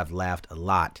sure that I've laughed a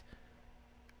lot.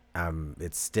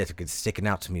 It's sticking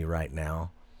out to me right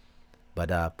now.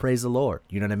 But praise the Lord.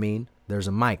 You know what I mean? There's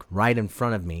a mic right in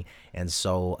front of me, and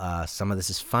so some of this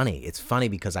is funny. It's funny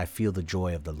because I feel the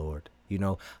joy of the Lord.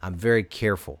 I'm very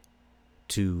careful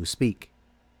to speak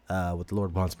what the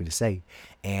Lord wants me to say.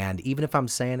 And even if I'm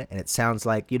saying it and it sounds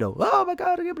like, oh my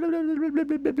God,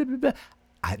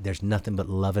 there's nothing but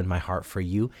love in my heart for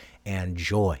you and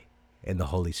joy in the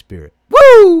Holy Spirit.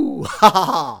 Woo!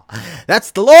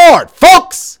 That's the Lord,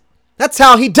 folks. That's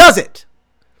how he does it.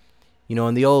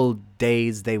 In the old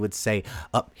days, they would say,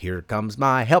 up here comes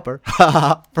my helper.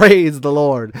 Praise the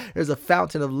Lord. There's a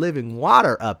fountain of living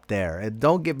water up there. And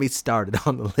don't get me started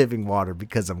on the living water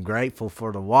because I'm grateful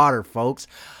for the water, folks.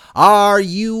 Are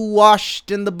you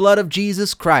washed in the blood of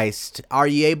Jesus Christ? Are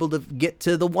you able to get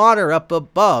to the water up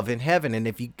above in heaven? And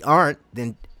if you aren't,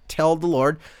 then tell the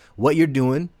Lord what you're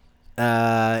doing.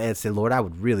 And say, Lord, I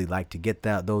would really like to get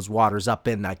those waters up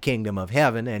in the kingdom of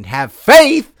heaven and have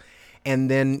faith.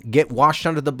 And then get washed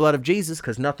under the blood of Jesus,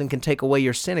 because nothing can take away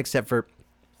your sin except for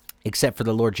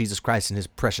the Lord Jesus Christ and his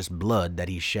precious blood that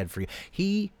he shed for you.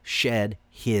 He shed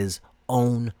his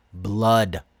own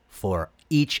blood for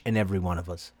each and every one of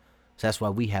us. So that's why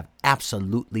we have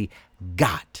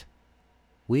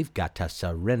we've got to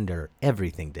surrender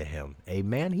everything to him.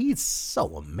 Amen. He's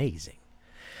so amazing.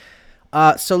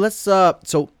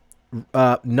 So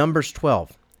Numbers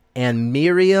 12. And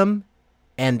Miriam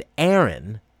and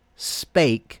Aaron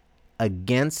spake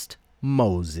against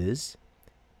Moses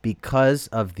because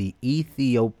of the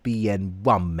Ethiopian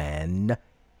woman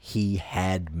he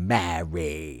had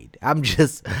married. I'm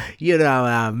just,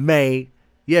 May,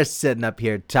 you're sitting up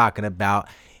here talking about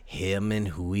him and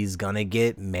who he's gonna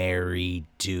get married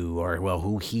to, or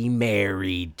who he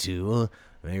married to.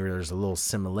 Maybe there's a little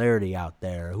similarity out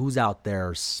there. Who's out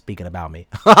there speaking about me?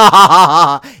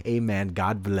 Amen.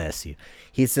 God bless you.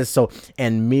 He says, so,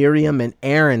 and Miriam and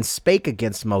Aaron spake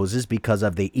against Moses because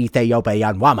of the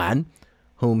Ethiopian woman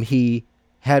whom he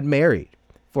had married.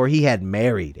 For he had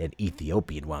married an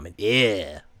Ethiopian woman.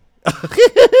 Yeah.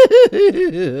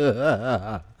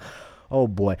 Oh,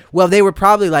 boy. Well, they were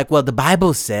probably like, well, the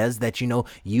Bible says that,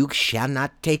 you shall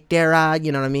not take their,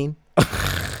 you know what I mean?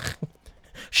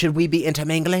 Should we be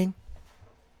intermingling?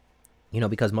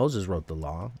 Because Moses wrote the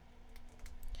law.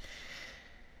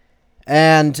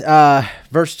 And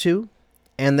verse 2,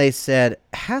 and they said,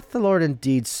 hath the Lord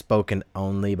indeed spoken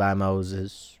only by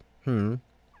Moses?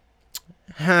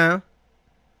 Huh?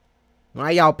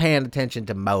 Why y'all paying attention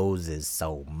to Moses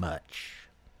so much?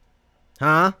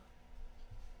 Huh?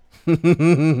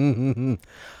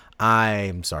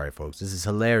 I'm sorry, folks. This is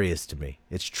hilarious to me.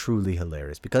 It's truly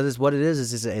hilarious because it's what it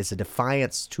is. It's a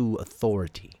defiance to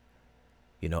authority.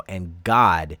 and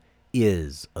God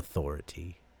is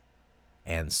authority.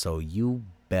 And so you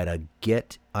better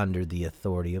get under the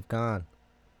authority of God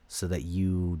so that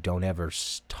you don't ever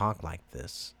talk like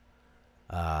this.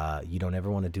 You don't ever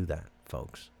want to do that,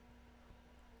 folks.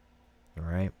 All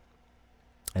right?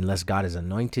 Unless God has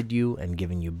anointed you and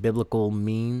given you biblical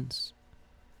means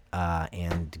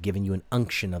and given you an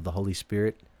unction of the Holy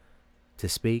Spirit to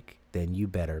speak, then you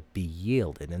better be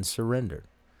yielded and surrendered.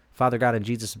 Father God, in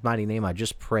Jesus' mighty name, I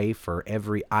just pray for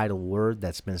every idle word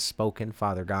that's been spoken,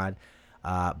 Father God,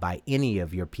 by any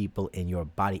of your people in your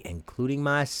body, including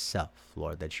myself,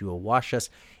 Lord, that you will wash us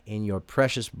in your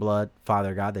precious blood,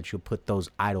 Father God, that you'll put those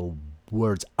idle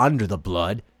words under the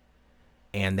blood,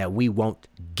 and that we won't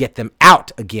get them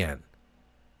out again,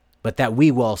 but that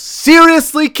we will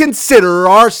seriously consider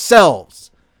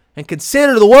ourselves and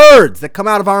consider the words that come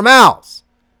out of our mouths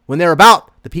when they're about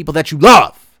the people that you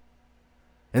love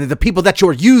and the people that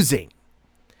you're using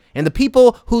and the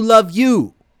people who love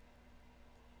you.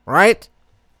 Right?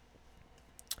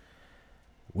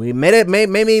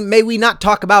 May we not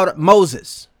talk about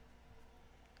Moses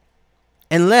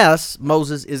unless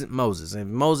Moses isn't Moses. If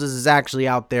Moses is actually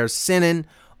out there sinning,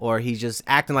 or he's just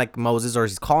acting like Moses, or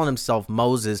he's calling himself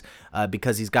Moses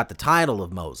because he's got the title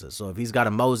of Moses. So if he's got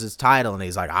a Moses title and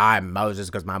he's like, I'm Moses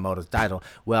because my Moses title,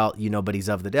 well, but he's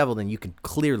of the devil, then you can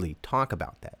clearly talk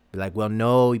about that. Be like, well,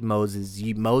 no, Moses,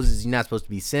 you're not supposed to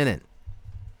be sinning.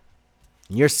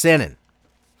 You're sinning,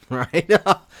 right?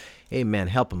 Amen.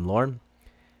 Help him, Lord.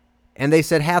 And they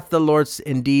said, hath the Lord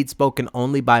indeed spoken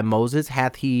only by Moses?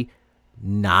 Hath he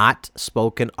not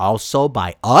spoken also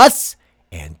by us?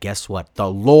 And guess what? The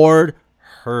Lord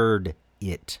heard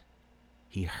it.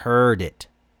 He heard it.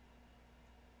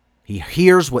 He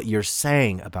hears what you're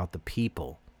saying about the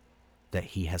people that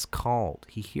he has called.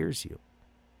 He hears you.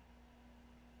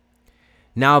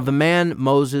 Now the man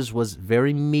Moses was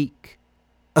very meek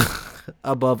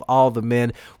above all the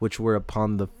men which were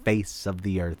upon the face of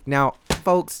the earth. Now,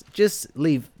 folks, just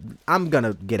leave. I'm going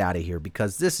to get out of here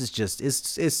because this is just,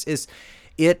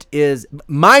 it is,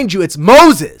 mind you, it's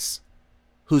Moses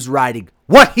who's writing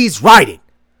what he's writing.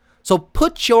 So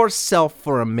put yourself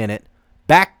for a minute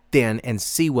back then and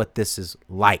see what this is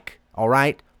like. All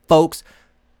right, folks,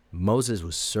 Moses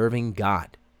was serving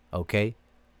God. Okay.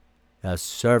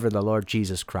 Serving the Lord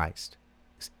Jesus Christ.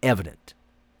 It's evident.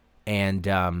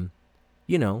 And,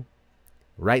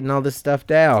 writing all this stuff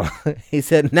down. He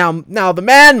said, now the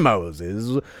man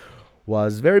Moses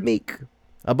was very meek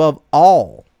above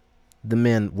all the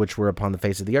men which were upon the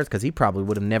face of the earth, because he probably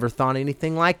would have never thought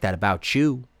anything like that about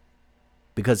you,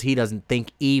 because he doesn't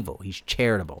think evil. He's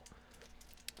charitable.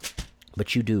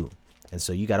 But you do. And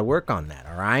so you got to work on that,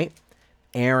 all right?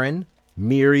 Aaron,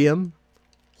 Miriam,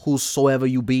 whosoever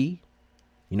you be,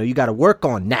 you got to work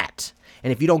on that.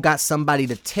 And if you don't got somebody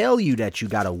to tell you that you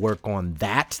got to work on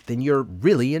that, then you're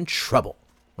really in trouble,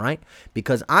 right?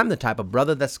 Because I'm the type of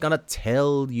brother that's going to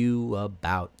tell you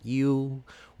about you.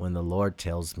 When the Lord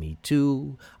tells me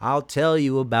to, I'll tell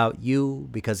you about you,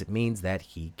 because it means that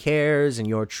he cares and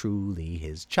you're truly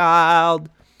his child.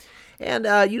 And,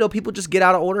 people just get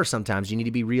out of order sometimes. You need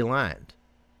to be realigned.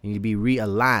 You need to be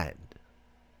realigned.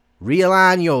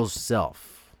 Realign yourself.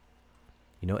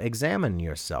 Examine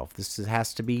yourself. This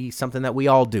has to be something that we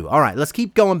all do. All right, let's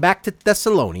keep going back to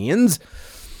Thessalonians.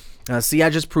 See, I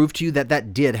just proved to you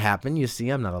that did happen. You see,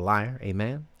 I'm not a liar.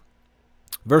 Amen.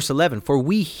 Verse 11, for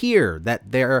we hear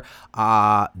that there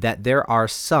are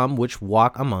some which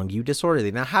walk among you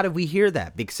disorderly. Now, how did we hear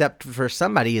that? Except for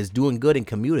somebody is doing good and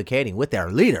communicating with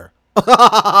their leader.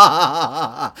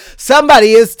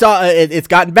 Somebody is, it's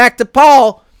gotten back to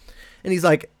Paul. And he's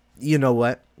like, you know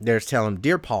what? They're telling him,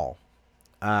 dear Paul,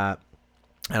 I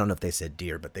don't know if they said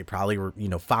dear, but they probably were,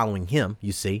 following him,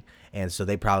 you see. And so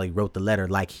they probably wrote the letter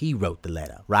like he wrote the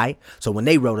letter, right? So when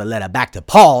they wrote a letter back to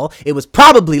Paul, it was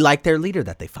probably like their leader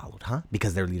that they followed,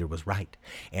 because their leader was right.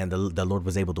 And the Lord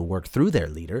was able to work through their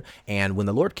leader. And when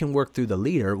the Lord can work through the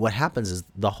leader, what happens is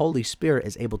the Holy Spirit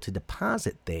is able to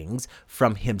deposit things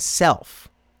from himself,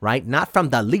 right? Not from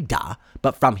the leader,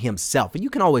 but from himself. And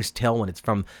you can always tell when it's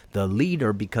from the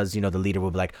leader because, the leader will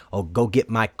be like, oh, go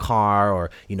get my car, or,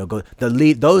 go.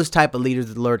 Those type of leaders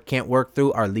that the Lord can't work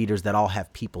through are leaders that all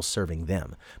have people serving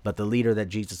them. But the leader that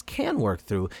Jesus can work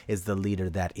through is the leader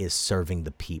that is serving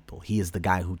the people. He is the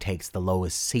guy who takes the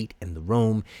lowest seat in the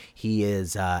room. He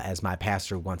is, as my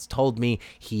pastor once told me,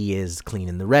 he is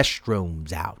cleaning the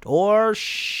restrooms out. Or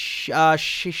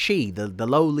the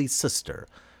lowly sister.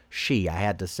 I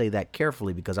had to say that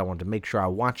carefully because I wanted to make sure I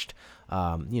watched,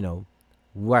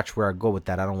 watch where I go with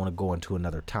that. I don't want to go into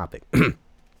another topic.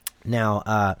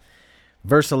 Now,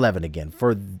 Verse 11 again,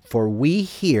 for we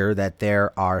hear that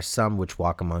there are some which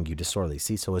walk among you disorderly.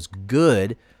 See, so it's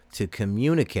good to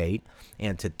communicate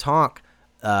and to talk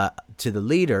to the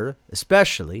leader,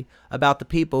 especially about the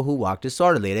people who walk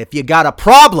disorderly. And if you got a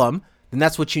problem, then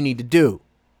that's what you need to do.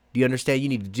 Do you understand? You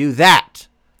need to do that.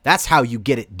 That's how you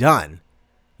get it done.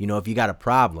 If you got a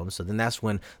problem, so then that's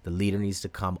when the leader needs to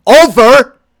come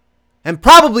over and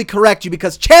probably correct you,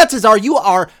 because chances are you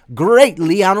are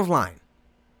greatly out of line.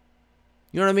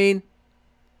 You know what I mean?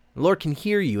 The Lord can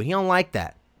hear you. He don't like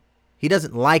that. He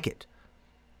doesn't like it.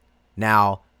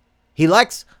 Now, he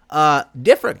likes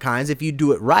different kinds if you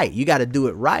do it right. You got to do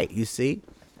it right, you see.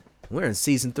 We're in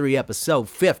season 3, episode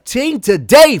 15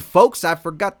 today, folks. I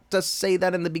forgot to say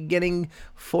that in the beginning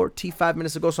 45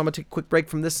 minutes ago, so I'm going to take a quick break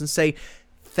from this and say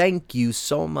thank you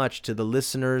so much to the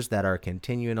listeners that are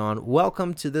continuing on.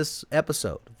 Welcome to this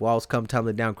episode of Walls Come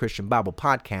Tumbling Down Christian Bible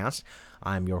Podcast.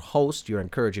 I'm your host, your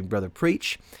encouraging brother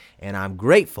Preach, and I'm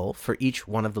grateful for each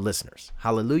one of the listeners.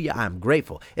 Hallelujah, I'm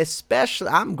grateful. Especially,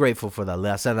 I'm grateful for the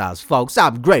listeners, folks.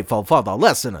 I'm grateful for the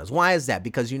listeners. Why is that?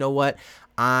 Because you know what?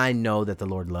 I know that the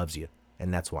Lord loves you,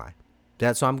 and that's why.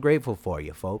 That's why I'm grateful for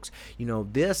you, folks.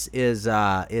 This is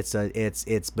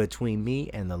it's between me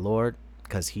and the Lord,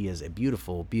 because He is a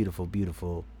beautiful, beautiful,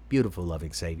 beautiful, beautiful,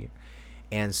 loving Savior.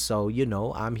 And so,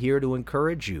 I'm here to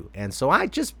encourage you. And so I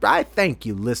thank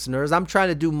you, listeners. I'm trying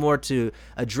to do more to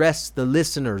address the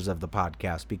listeners of the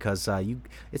podcast, because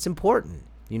it's important.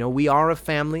 We are a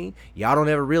family. Y'all don't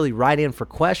ever really write in for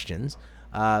questions.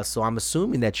 So I'm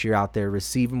assuming that you're out there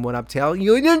receiving what I'm telling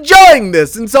you and enjoying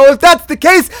this. And so if that's the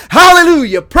case,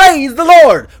 hallelujah, praise the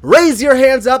Lord. Raise your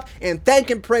hands up and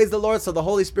thank and praise the Lord, so the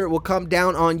Holy Spirit will come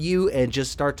down on you and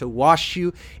just start to wash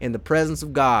you in the presence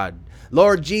of God.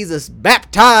 Lord Jesus,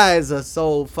 baptize us,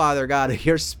 oh Father God, of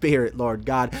your Spirit, Lord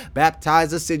God.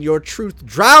 Baptize us in your truth.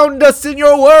 Drown us in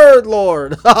your word,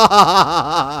 Lord.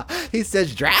 He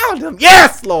says, drown them.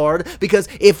 Yes, Lord. Because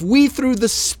if we, through the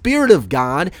Spirit of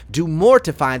God, do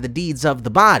mortify the deeds of the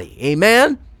body,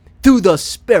 amen? Through the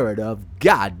Spirit of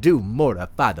God, do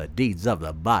mortify the deeds of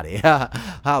the body.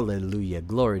 Hallelujah.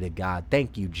 Glory to God.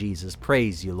 Thank you, Jesus.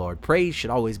 Praise you, Lord. Praise should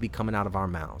always be coming out of our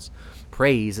mouths.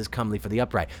 Praise is comely for the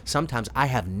upright. Sometimes I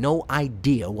have no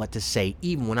idea what to say,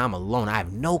 even when I'm alone. I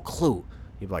have no clue.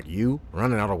 You're like, you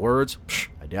running out of words? Psh,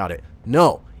 I doubt it.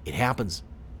 No, it happens,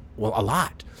 well, a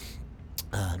lot.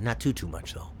 Not too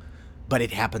much, though. But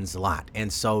it happens a lot.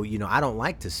 And so, I don't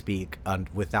like to speak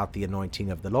without the anointing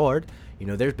of the Lord.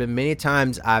 There's been many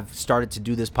times I've started to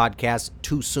do this podcast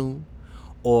too soon.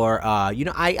 Or,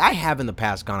 I have in the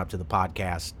past gone up to the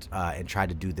podcast and tried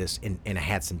to do this and I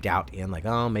had some doubt in, like,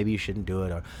 oh, maybe you shouldn't do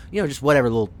it. Or, just whatever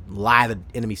little lie the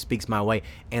enemy speaks my way.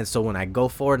 And so when I go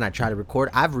forward and I try to record,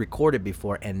 I've recorded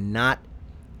before and not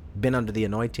been under the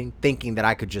anointing, thinking that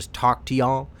I could just talk to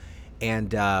y'all.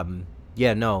 And,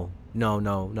 no,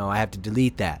 I have to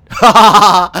delete that.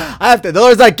 The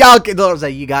Lord's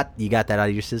like, you got that out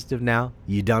of your system now?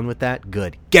 You done with that?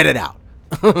 Good. Get it out.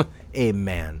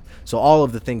 Amen. So all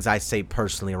of the things I say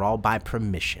personally are all by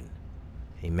permission.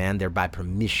 Amen. They're by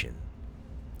permission.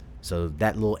 So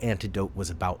that little antidote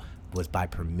was by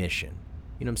permission.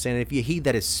 You know what I'm saying? If you heed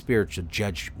that is spiritual,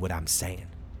 judge what I'm saying.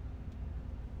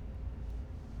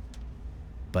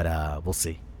 But we'll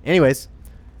see. Anyways,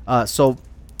 so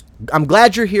I'm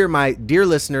glad you're here, my dear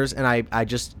listeners, and I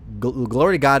just,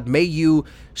 glory to God, may you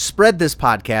spread this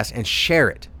podcast and share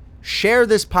it. Share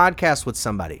this podcast with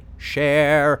somebody.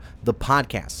 Share the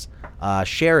podcast.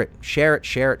 Share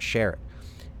it.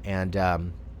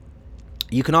 And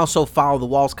you can also follow the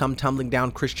Walls Come Tumbling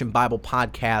Down Christian Bible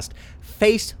Podcast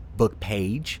Facebook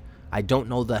page. I don't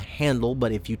know the handle,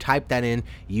 but if you type that in,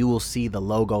 you will see the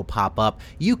logo pop up.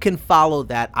 You can follow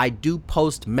that. I do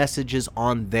post messages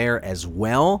on there as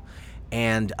well.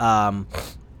 And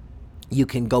you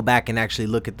can go back and actually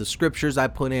look at the scriptures I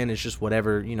put in. It's just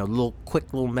whatever,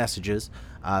 quick little messages.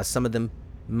 Some of them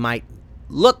might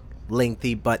look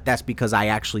lengthy, but that's because I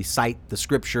actually cite the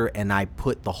scripture and I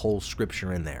put the whole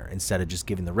scripture in there instead of just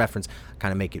giving the reference.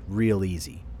 Kind of make it real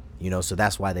easy, so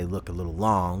that's why they look a little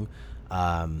long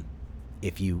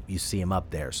if you see them up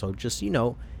there. So just,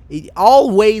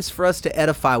 all ways for us to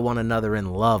edify one another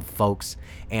in love, folks.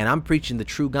 And I'm preaching the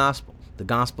true gospel, the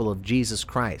gospel of Jesus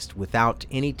Christ, without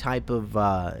any type of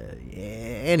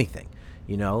anything,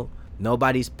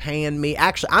 Nobody's paying me.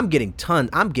 Actually, I'm getting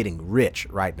rich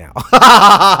right now.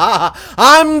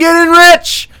 I'm getting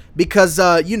rich because,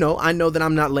 I know that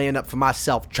I'm not laying up for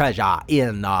myself treasure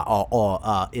in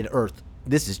earth.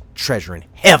 This is treasure in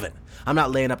heaven. I'm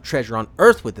not laying up treasure on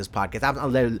earth with this podcast.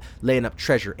 I'm laying up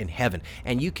treasure in heaven.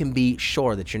 And you can be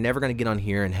sure that you're never going to get on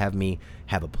here and have me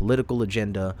have a political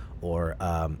agenda or,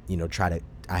 try to,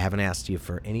 I haven't asked you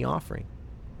for any offering.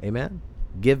 Amen.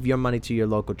 Give your money to your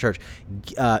local church.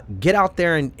 Get out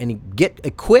there and get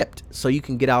equipped so you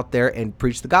can get out there and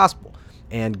preach the gospel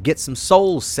and get some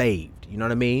souls saved. You know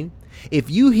what I mean? If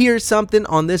you hear something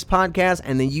on this podcast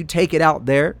and then you take it out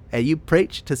there and you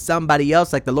preach to somebody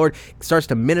else, like the Lord starts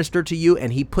to minister to you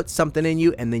and he puts something in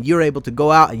you and then you're able to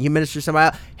go out and you minister to somebody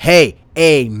else, hey,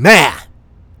 amen.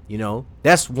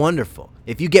 That's wonderful.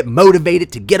 If you get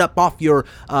motivated to get up off your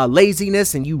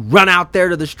laziness and you run out there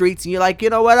to the streets and you're like, you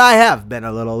know what, I have been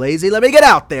a little lazy. Let me get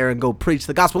out there and go preach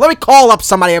the gospel. Let me call up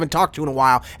somebody I haven't talked to in a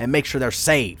while and make sure they're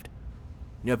saved.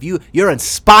 If you're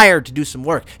inspired to do some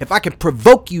work, if I can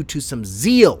provoke you to some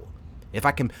zeal, if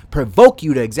I can provoke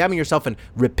you to examine yourself and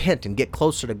repent and get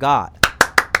closer to God,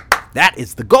 that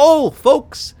is the goal,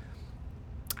 folks.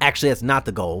 Actually, that's not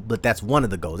the goal, but that's one of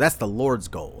the goals. That's the Lord's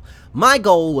goal. My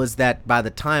goal was that by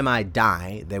the time I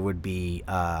die, there would be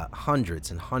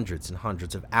hundreds and hundreds and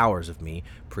hundreds of hours of me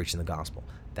preaching the gospel.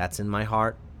 That's in my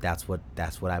heart. That's what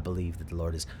I believe that the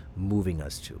Lord is moving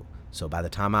us to. So by the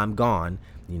time I'm gone,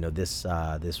 this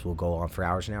will go on for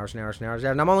hours and hours and hours and hours.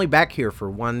 And I'm only back here for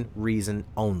one reason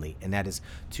only, and that is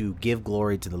to give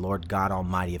glory to the Lord God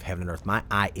Almighty of heaven and earth. My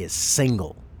eye is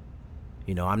single.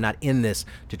 I'm not in this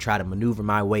to try to maneuver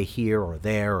my way here or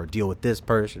there or deal with this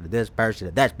person or this person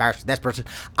or this person, this person.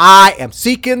 I am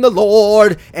seeking the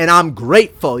Lord and I'm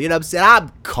grateful. You know what I'm saying? I'm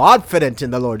confident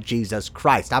in the Lord Jesus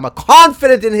Christ. I'm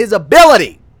confident in his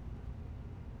ability.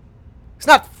 It's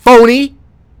not phony,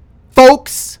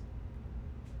 folks.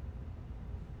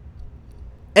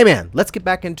 Amen. Let's get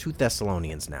back into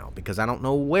Thessalonians now because I don't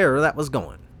know where that was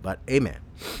going, but amen.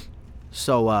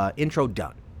 So, intro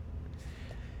done.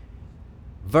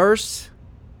 Verse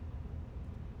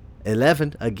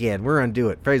 11, again, we're going to do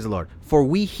it. Praise the Lord. For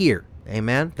we hear,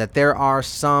 amen, that there are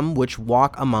some which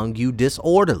walk among you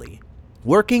disorderly,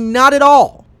 working not at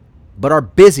all, but are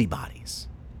busybodies.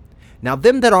 Now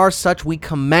them that are such we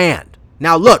command.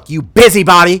 Now look, you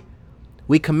busybody,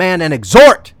 we command and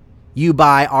exhort you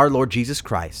by our Lord Jesus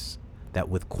Christ, that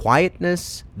with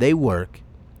quietness they work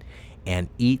and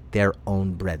eat their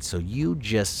own bread. So you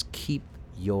just keep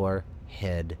your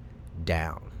head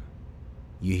down.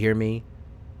 You hear me?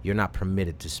 You're not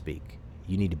permitted to speak.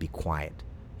 You need to be quiet.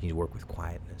 You need to work with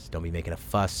quietness. Don't be making a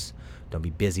fuss. Don't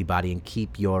be busybody, and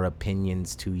keep your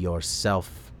opinions to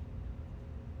yourself.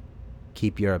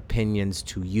 Keep your opinions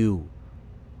to you.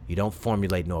 You don't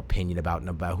formulate no opinion about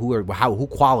who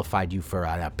qualified you for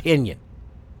an opinion.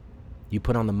 You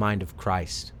put on the mind of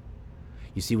Christ.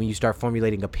 You see, when you start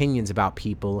formulating opinions about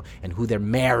people and who they're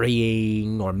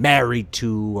marrying or married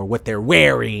to or what they're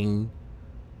wearing,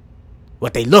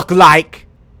 what they look like,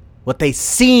 what they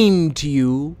seem to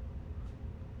you,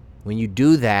 when you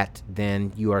do that,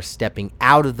 then you are stepping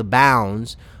out of the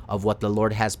bounds of what the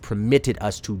Lord has permitted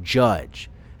us to judge.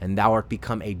 And thou art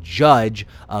become a judge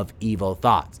of evil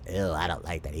thoughts. Ew, I don't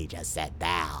like that he just said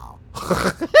thou.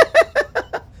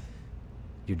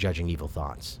 You're judging evil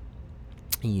thoughts.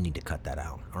 You need to cut that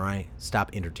out, all right?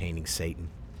 Stop entertaining Satan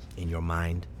in your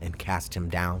mind and cast him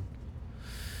down.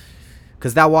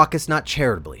 Because thou walkest not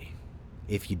charitably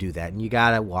if you do that. And you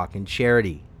got to walk in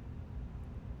charity.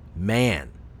 Man,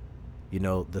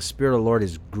 the Spirit of the Lord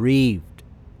is grieved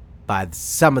by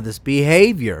some of this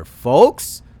behavior,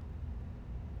 folks.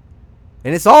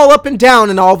 And it's all up and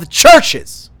down in all the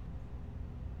churches.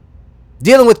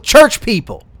 Dealing with church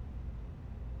people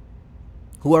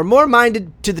who are more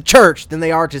minded to the church than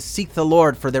they are to seek the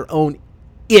Lord for their own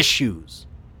issues.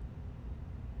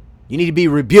 You need to be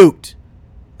rebuked.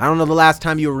 I don't know the last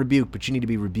time you were rebuked, but you need to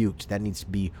be rebuked. That needs to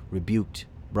be rebuked,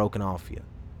 broken off you.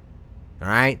 All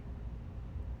right?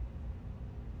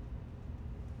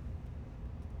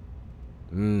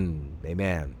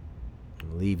 Amen.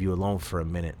 I'll leave you alone for a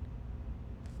minute.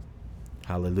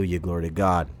 Hallelujah. Glory to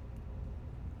God.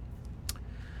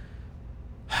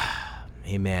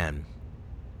 Amen.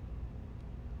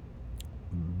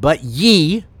 But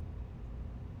ye,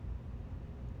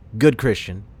 good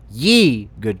Christian,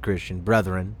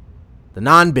 brethren, the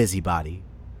non-busybody,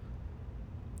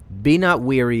 be not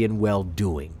weary in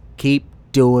well-doing. Keep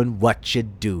doing what you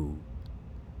do.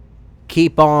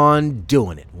 Keep on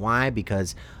doing it. Why?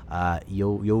 Because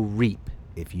you'll reap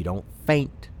if you don't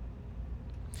faint.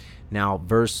 Now,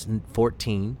 verse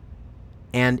 14,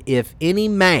 and if any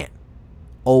man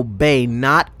obey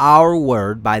not our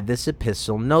word by this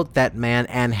epistle, note that man,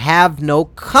 and have no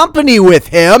company with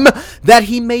him, that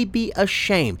he may be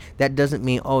ashamed. That doesn't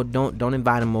mean, oh, don't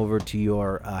invite him over to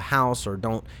your house, or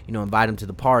don't, invite him to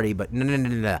the party. But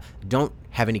no. Don't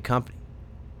have any company.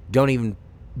 Don't even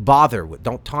bother with.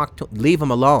 Don't talk to. Leave him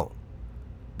alone,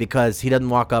 because he doesn't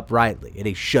walk uprightly, and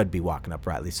he should be walking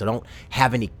uprightly. So don't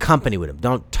have any company with him.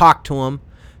 Don't talk to him.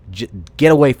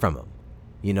 Get away from him.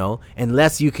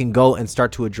 Unless you can go and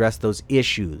start to address those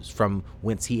issues from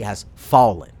whence he has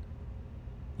fallen.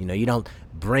 You don't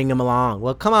bring him along.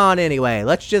 Well, come on anyway.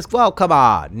 Come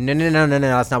on. No.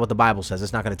 That's not what the Bible says.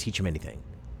 It's not going to teach him anything.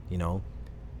 You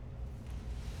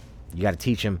got to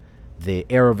teach him the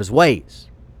error of his ways.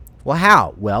 Well,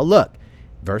 how? Well, look,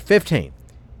 verse 15.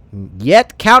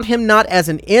 Yet count him not as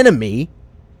an enemy.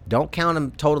 Don't count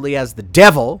him totally as the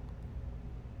devil,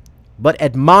 but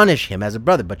admonish him as a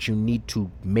brother. But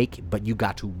you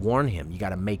got to warn him. You got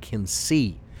to make him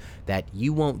see that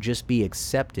you won't just be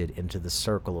accepted into the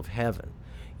circle of heaven.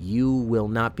 You will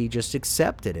not be just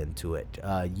accepted into it.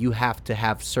 You have to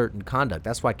have certain conduct.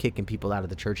 That's why kicking people out of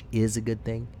the church is a good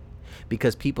thing,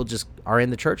 because people just are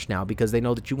in the church now because they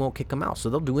know that you won't kick them out. So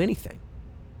they'll do anything.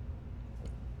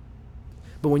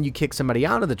 But when you kick somebody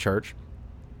out of the church,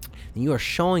 you are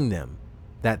showing them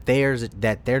that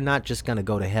they're not just going to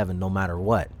go to heaven no matter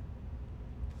what.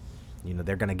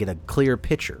 They're going to get a clear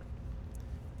picture.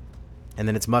 And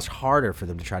then it's much harder for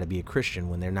them to try to be a Christian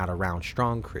when they're not around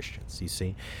strong Christians. You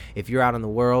see, if you're out in the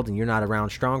world and you're not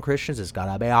around strong Christians, it's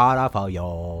got to be harder for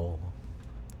you.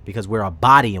 Because we're a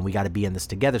body and we got to be in this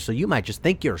together. So you might just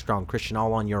think you're a strong Christian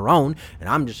all on your own, and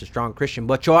I'm just a strong Christian,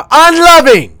 but you're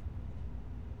unloving.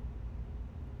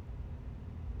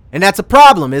 And that's a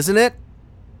problem, isn't it?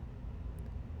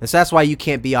 And so that's why you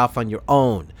can't be off on your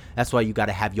own. That's why you got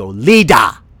to have your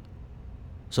leader,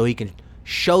 so he can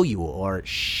show you, or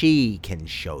she can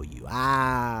show you.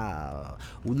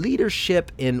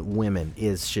 Leadership in women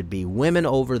should be women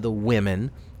over the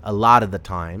women a lot of the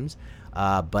times,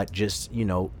 but just,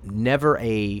 never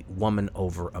a woman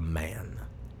over a man.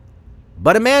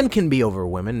 But a man can be over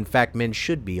women. In fact, men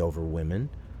should be over women.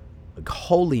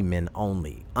 Holy men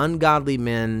only. Ungodly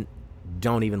men,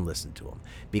 don't even listen to them.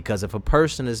 Because if a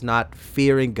person is not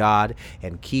fearing God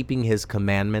and keeping his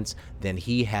commandments, then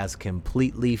he has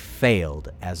completely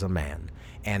failed as a man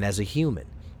and as a human.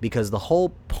 Because the whole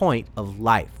point of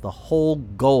life, the whole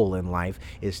goal in life,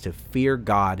 is to fear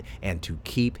God and to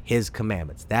keep his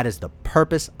commandments. That is the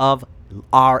purpose of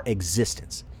our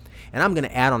existence. And I'm going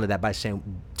to add on to that by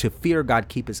saying to fear God,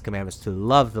 keep his commandments, to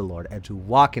love the Lord, and to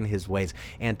walk in his ways,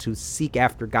 and to seek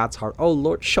after God's heart. Oh,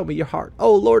 Lord, show me your heart.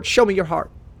 Oh, Lord, show me your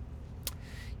heart.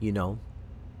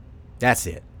 That's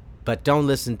it. But don't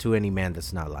listen to any man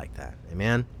that's not like that.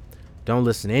 Amen? Don't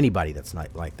listen to anybody that's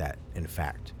not like that, in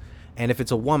fact. And if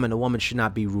it's a woman should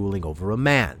not be ruling over a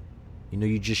man.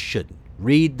 You just shouldn't.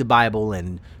 Read the Bible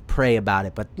and pray about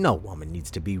it, but no woman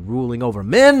needs to be ruling over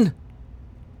men.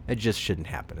 It just shouldn't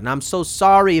happen. And I'm so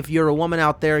sorry if you're a woman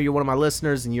out there, you're one of my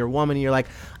listeners, and you're a woman, and you're like,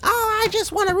 oh, I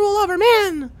just want to rule over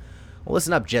men. Well,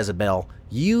 listen up, Jezebel.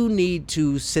 You need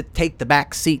to take the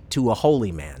back seat to a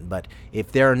holy man. But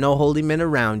if there are no holy men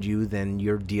around you, then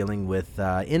you're dealing with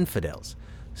infidels.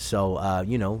 So,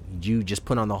 you just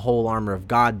put on the whole armor of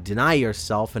God, deny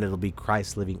yourself, and it'll be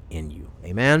Christ living in you.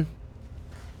 Amen?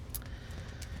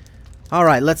 All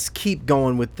right, let's keep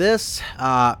going with this.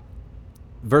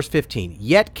 Verse 15,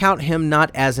 yet count him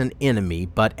not as an enemy,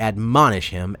 but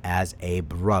admonish him as a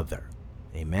brother.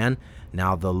 Amen.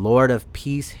 Now the Lord of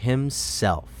peace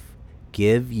himself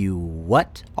give you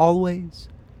what always?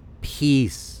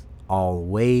 Peace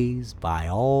always by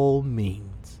all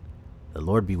means. The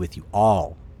Lord be with you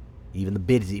all, even the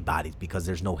busybodies, because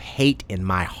there's no hate in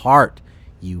my heart,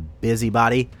 you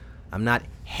busybody. I'm not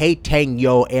hating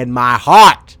you in my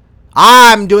heart.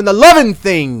 I'm doing the loving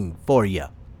thing for you.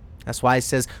 That's why it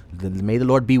says, may the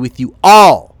Lord be with you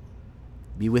all.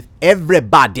 Be with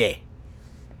everybody.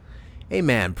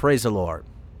 Amen. Praise the Lord.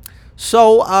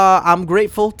 So I'm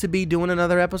grateful to be doing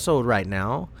another episode right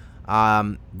now.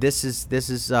 This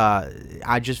is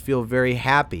I just feel very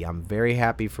happy. I'm very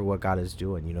happy for what God is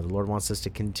doing. The Lord wants us to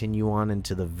continue on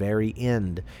into the very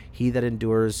end. He that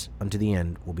endures unto the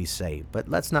end will be saved. But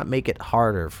let's not make it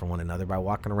harder for one another by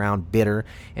walking around bitter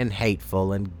and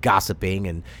hateful and gossiping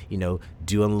and,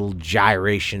 doing little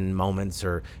gyration moments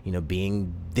or,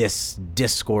 being this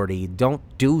discordy. Don't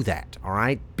do that. All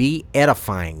right. Be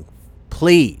edifying,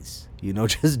 please.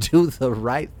 Just do the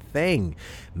right thing.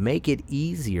 Make it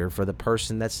easier for the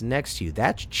person that's next to you.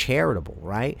 That's charitable,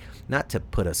 right? Not to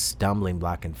put a stumbling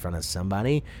block in front of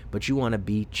somebody, but you want to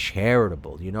be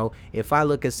charitable. If I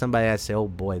look at somebody, I say, oh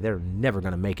boy, they're never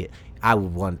going to make it. I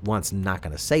would once not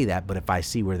going to say that, but if I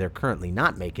see where they're currently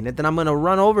not making it, then I'm going to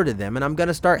run over to them and I'm going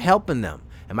to start helping them.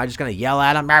 Am I just going to yell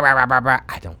at them?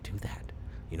 I don't do that.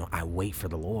 I wait for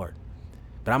the Lord.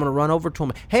 But I'm going to run over to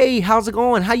him. Hey, how's it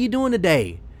going? How you doing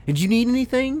today? Did you need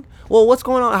anything? Well, what's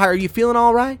going on? Are you feeling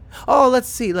all right? Oh, let's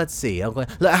see. Okay.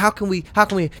 How can we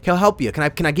help you?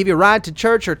 Can I give you a ride to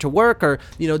church or to work, or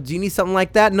do you need something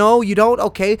like that? No, you don't?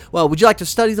 Okay. Well, would you like to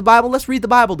study the Bible? Let's read the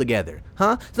Bible together.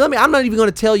 Huh? So I'm not even going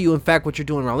to tell you, in fact, what you're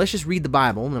doing wrong. Let's just read the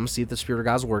Bible, and I'm going to see if the Spirit of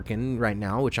God's working right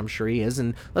now, which I'm sure he is,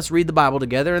 and let's read the Bible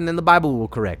together, and then the Bible will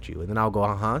correct you. And then I'll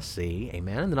go, see,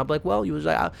 amen. And then I'll be like, well,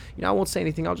 I won't say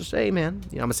anything. I'll just say amen.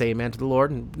 I'm going to say amen to the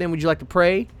Lord, and then would you like to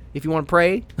pray? If you want to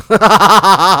pray,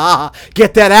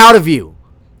 get that out of you.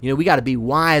 We got to be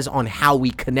wise on how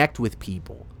we connect with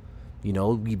people,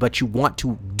 but you want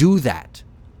to do that.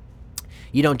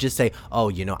 You don't just say,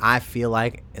 oh, I feel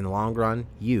like in the long run,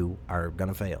 you are going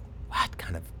to fail. What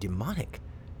kind of demonic,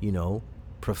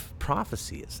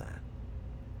 prophecy is that?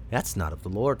 That's not of the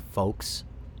Lord, folks.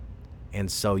 And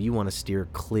so you want to steer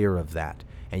clear of that.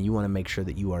 And you want to make sure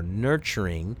that you are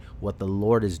nurturing what the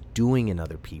Lord is doing in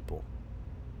other people.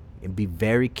 And be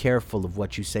very careful of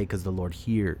what you say, because the Lord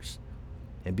hears.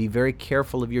 And be very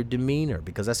careful of your demeanor,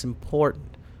 because that's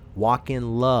important. Walk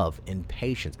in love and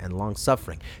patience and long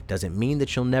suffering. Does it mean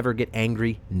that you'll never get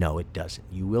angry? No, it doesn't.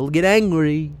 You will get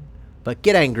angry, but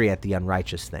get angry at the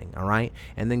unrighteous thing, all right?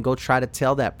 And then go try to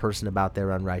tell that person about their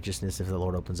unrighteousness if the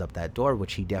Lord opens up that door,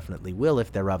 which he definitely will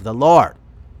if they're of the Lord.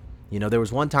 There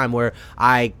was one time where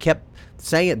I kept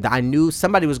saying that I knew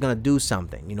somebody was going to do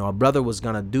something. A brother was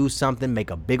going to do something, make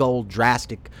a big old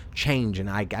drastic change. And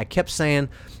I kept saying,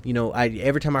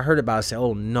 every time I heard about it, I said,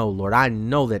 oh, no, Lord, I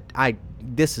know that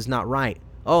this is not right.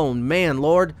 Oh, man,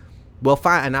 Lord. Well,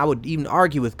 fine. And I would even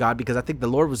argue with God, because I think the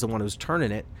Lord was the one who was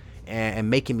turning it and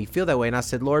making me feel that way. And I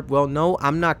said, Lord, well, no,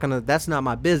 I'm not going to. That's not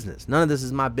my business. None of this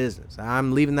is my business.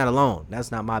 I'm leaving that alone.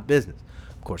 That's not my business.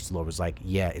 Of course, the Lord was like,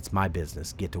 yeah, it's my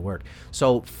business. Get to work.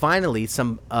 So finally,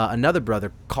 another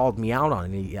brother called me out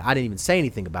on it. I didn't even say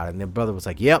anything about it. And the brother was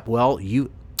like, yep, well, he's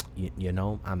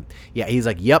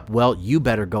like, yep, well, you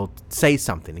better go say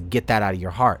something and get that out of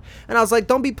your heart. And I was like,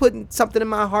 don't be putting something in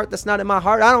my heart that's not in my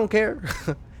heart. I don't care.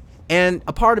 And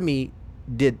a part of me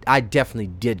I definitely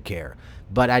did care.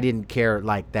 But I didn't care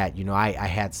like that. I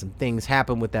had some things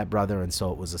happen with that brother, and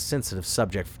so it was a sensitive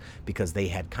subject because they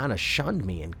had kind of shunned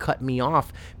me and cut me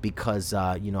off because,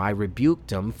 I rebuked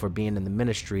them for being in the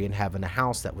ministry and having a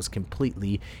house that was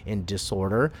completely in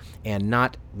disorder and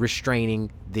not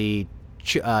restraining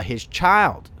his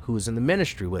child who was in the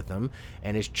ministry with him.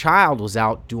 And his child was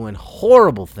out doing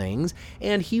horrible things,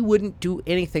 and he wouldn't do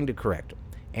anything to correct him.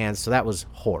 And so that was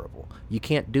horrible. You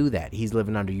can't do that. He's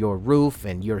living under your roof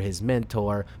and you're his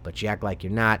mentor, but you act like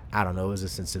you're not. I don't know. It was a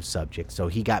sensitive subject. So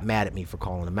he got mad at me for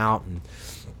calling him out. And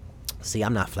see,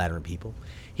 I'm not flattering people.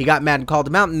 He got mad and called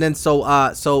him out. And then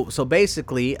so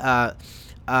basically, I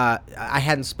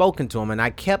hadn't spoken to him, and I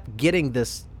kept getting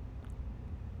this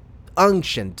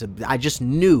unction I just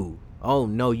knew, oh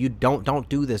no, you don't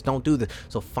do this.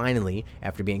 So finally,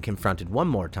 after being confronted one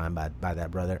more time by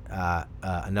that brother,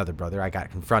 another brother, I got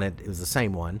confronted. It was the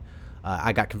same one.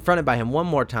 I got confronted by him one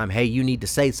more time. Hey, you need to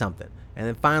say something. And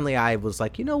then finally I was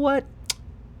like, you know what,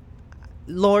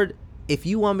 Lord, if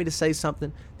you want me to say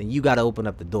something, then you got to open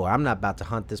up the door. I'm not about to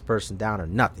hunt this person down or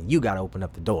nothing. You got to open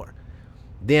up the door.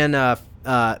 Then I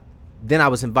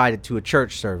was invited to a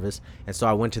church service, and so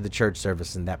I went to the church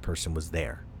service, and that person was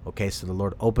there. Okay, so the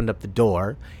Lord opened up the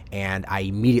door, and I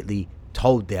immediately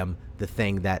told them the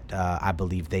thing that I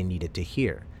believed they needed to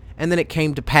hear. And then it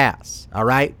came to pass, all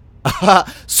right?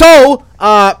 So,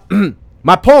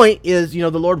 my point is, the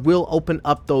Lord will open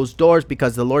up those doors,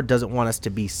 because the Lord doesn't want us to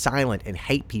be silent and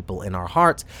hate people in our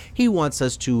hearts. He wants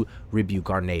us to rebuke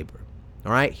our neighbor.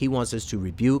 All right. He wants us to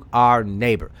rebuke our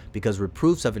neighbor, because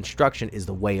reproofs of instruction is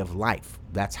the way of life.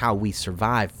 That's how we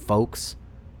survive, folks.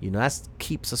 That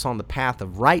keeps us on the path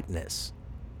of rightness.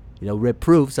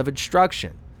 Reproofs of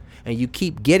instruction. And you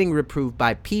keep getting reproved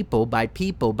by people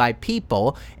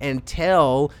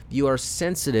until you are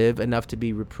sensitive enough to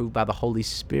be reproved by the Holy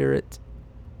Spirit.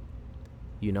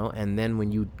 And then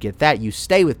when you get that, you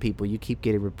stay with people. You keep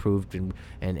getting reproved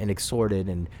and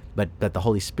exhorted, but the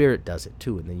Holy Spirit does it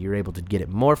too. And then you're able to get it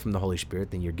more from the Holy Spirit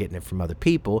than you're getting it from other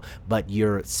people. But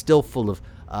you're still full of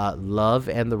love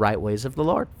and the right ways of the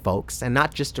Lord, folks. And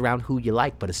not just around who you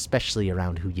like, but especially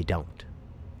around who you don't.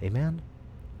 Amen?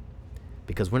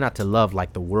 because we're not to love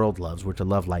like the world loves. We're to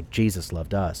love like Jesus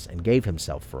loved us and gave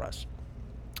himself for us.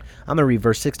 I'm going to read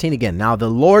verse 16 again. Now the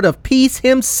Lord of peace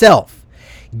himself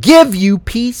give you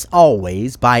peace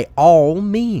always by all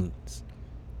means.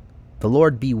 The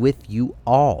Lord be with you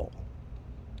all.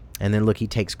 And then look, he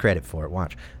takes credit for it.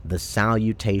 Watch. The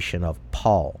salutation of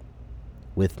Paul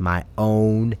with my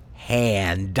own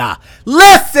hand.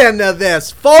 Listen to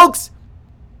this, folks.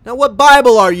 Now, what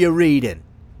Bible are you reading?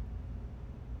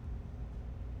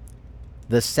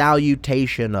 The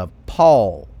salutation of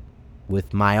Paul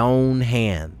with my own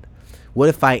hand. What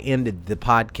if I ended the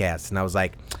podcast and I was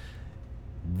like,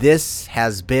 this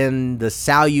has been the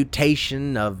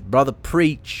salutation of Brother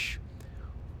Preach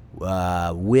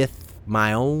with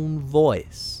my own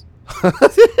voice.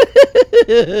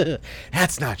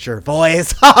 That's not your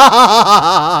voice.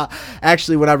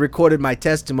 Actually, when I recorded my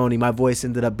testimony, my voice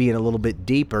ended up being a little bit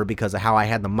deeper because of how I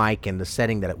had the mic and the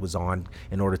setting that it was on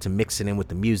in order to mix it in with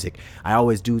the music. I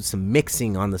always do some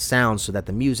mixing on the sound so that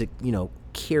the music,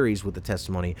 carries with the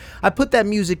testimony. I put that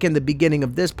music in the beginning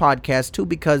of this podcast too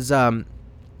because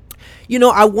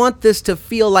I want this to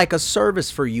feel like a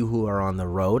service for you who are on the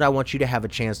road. I want you to have a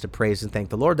chance to praise and thank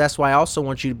the Lord. That's why I also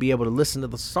want you to be able to listen to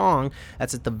the song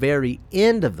that's at the very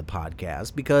end of the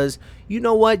podcast, because you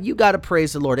know what? You got to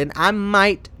praise the Lord. And I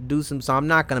might do some song. I'm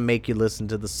not going to make you listen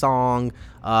to the song,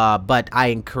 but I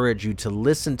encourage you to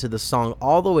listen to the song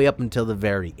all the way up until the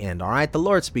very end. All right. The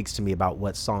Lord speaks to me about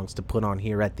what songs to put on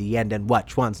here at the end and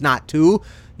which ones not to.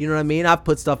 You know what I mean? I've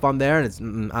put stuff on there and it's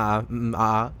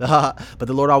but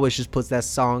the Lord always just puts that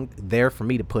song there for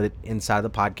me to put it inside the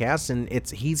podcast, and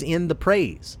he's in the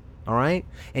praise. All right.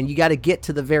 And you got to get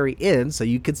to the very end so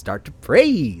you can start to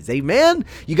praise. Amen.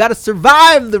 You got to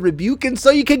survive the rebuke, and so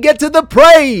you can get to the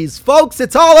praise. Folks,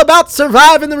 it's all about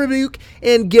surviving the rebuke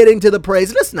and getting to the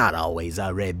praise. And it's not always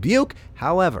a rebuke.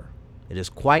 However, it is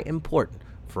quite important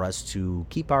for us to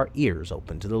keep our ears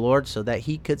open to the Lord so that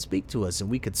he could speak to us and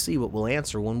we could see what we'll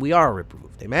answer when we are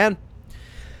reproved. Amen.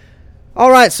 All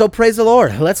right, so praise the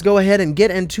Lord. Let's go ahead and get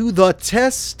into the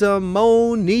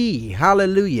testimony.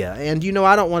 Hallelujah. And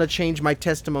I don't want to change my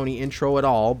testimony intro at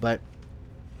all, but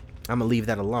I'm going to leave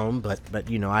that alone. But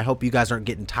I hope you guys aren't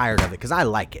getting tired of it because I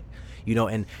like it.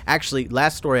 And actually,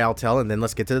 last story I'll tell, and then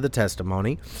let's get to the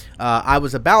testimony. I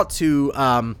was about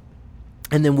to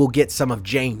and then we'll get some of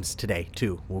James today,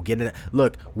 too. We'll get it.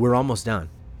 Look, we're almost done.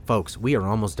 Folks, we are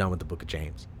almost done with the book of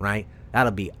James, right?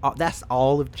 That's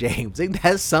all of James. Ain't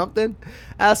that something?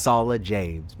 That's all of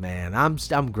James, man. I'm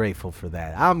grateful for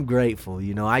that. I'm grateful.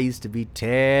 I used to be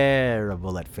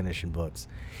terrible at finishing books.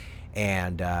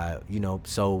 And,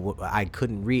 so I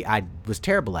couldn't read. I was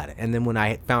terrible at it. And then when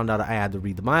I found out I had to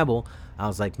read the Bible, I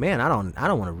was like, man, I don't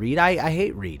want to read. I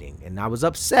hate reading. And I was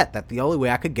upset that the only way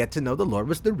I could get to know the Lord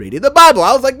was through reading the Bible.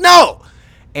 I was like, no.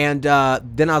 And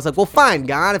then I was like, well, fine,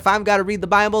 God. If I've got to read the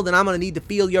Bible, then I'm going to need to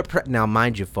feel your Now,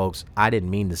 mind you, folks, I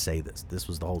didn't mean to say this. This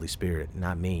was the Holy Spirit,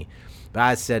 not me. But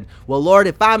I said, well, Lord,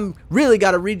 if I'm really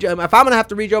got to read, if I'm going to have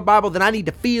to read your Bible, then I need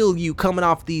to feel you coming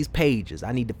off these pages.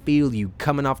 I need to feel you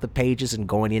coming off the pages and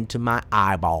going into my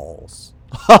eyeballs.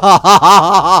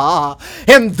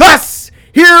 And thus,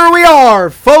 here we are,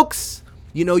 folks.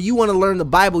 You want to learn the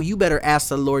Bible, you better ask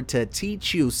the Lord to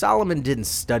teach you. Solomon didn't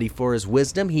study for his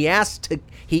wisdom. He asked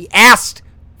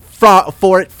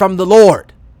for it from the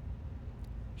Lord.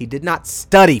 He did not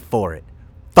study for it,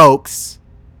 folks.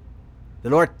 The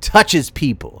Lord touches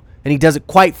people, and he does it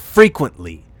quite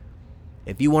frequently.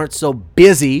 If you weren't so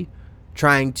busy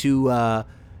trying to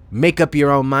make up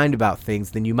your own mind about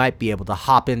things, then you might be able to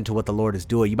hop into what the Lord is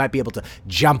doing. You might be able to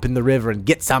jump in the river and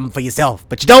get something for yourself,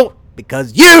 but you don't,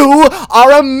 because you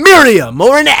are a Miriam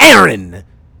or an Aaron.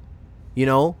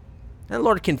 And the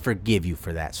Lord can forgive you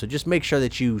for that. So just make sure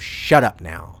that you shut up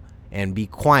now and be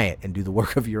quiet and do the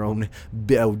work of your own.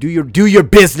 Do your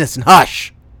business and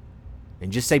hush.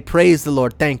 And just say, praise the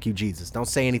Lord. Thank you, Jesus. Don't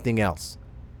say anything else.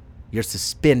 You're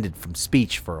suspended from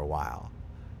speech for a while.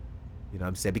 You know what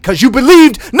I'm saying? Because you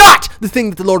believed not the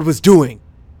thing that the Lord was doing.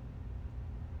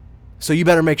 So you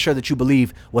better make sure that you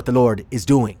believe what the Lord is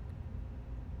doing.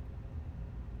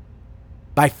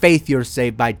 By faith you're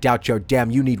saved. By doubt you're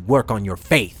damned. You need work on your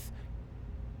faith.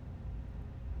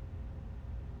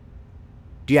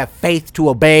 Do you have faith to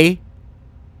obey?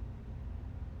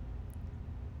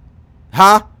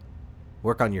 Huh?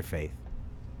 Work on your faith.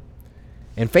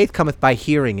 And faith cometh by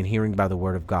hearing, and hearing by the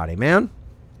word of God. Amen?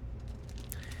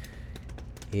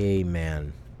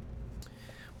 Amen.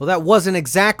 Well, that wasn't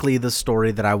exactly the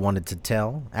story that I wanted to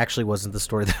tell. Actually, wasn't the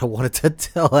story that I wanted to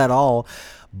tell at all.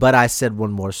 But I said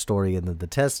one more story in the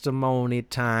testimony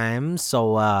time.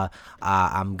 So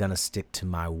I'm going to stick to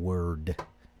my word.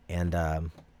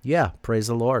 And Yeah, praise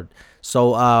the Lord.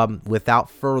 So without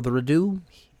further ado,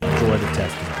 enjoy the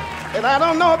testimony. And I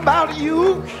don't know about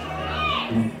you,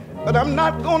 but I'm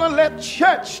not going to let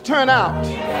church turn out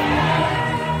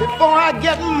before I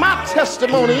get my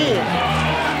testimony in.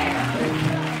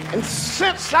 And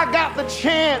since I got the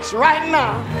chance right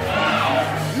now,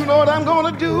 you know what I'm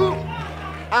going to do?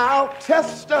 I'll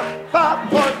testify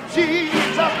for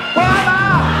Jesus. While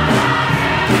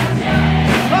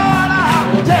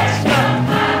I'll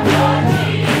testify for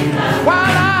Jesus.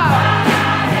 While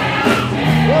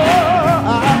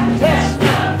I'll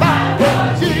testify for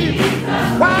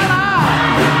Jesus. While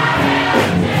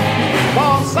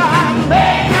cause I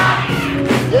may not,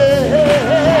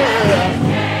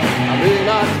 I may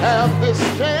not have this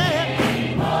chance.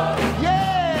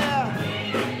 Yeah,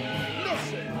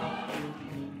 listen.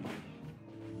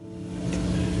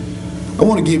 I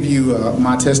want to give you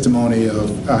my testimony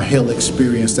of a hell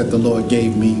experience that the Lord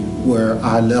gave me where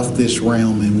I left this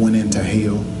realm and went into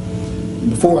hell.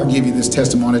 Before I give you this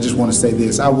testimony, I just want to say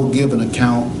this. I will give an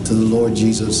account to the Lord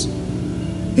Jesus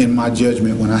in my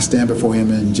judgment when I stand before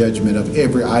him in judgment of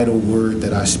every idle word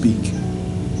that I speak.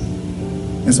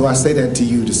 And so I say that to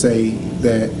you to say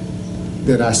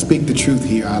that I speak the truth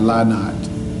here, I lie not.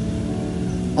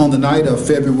 On the night of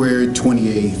February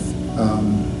 28th,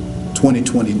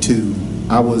 2022,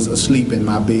 I was asleep in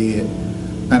my bed.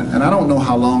 And I don't know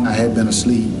how long I had been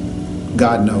asleep.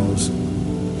 God knows.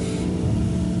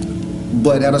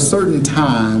 But at a certain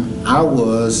time, I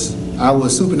was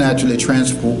supernaturally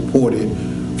transported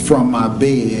from my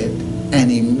bed,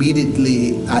 and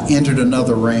immediately I entered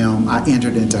another realm. I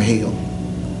entered into hell.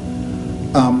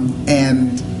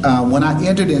 When I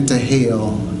entered into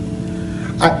hell,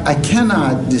 I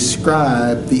cannot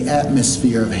describe the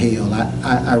atmosphere of hell.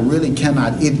 I really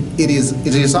cannot. It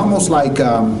is almost like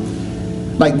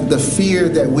the fear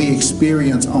that we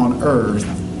experience on earth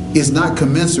is not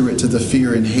commensurate to the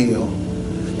fear in hell.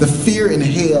 The fear in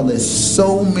hell is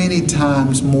so many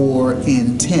times more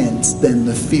intense than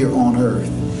the fear on earth.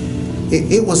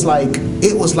 It was like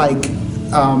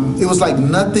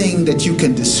nothing that you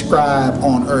can describe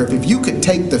on earth. If you could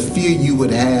take the fear you would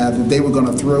have if they were going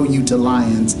to throw you to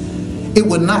lions, it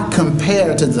would not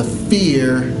compare to the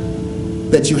fear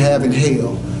that you have in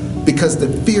hell, because the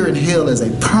fear in hell is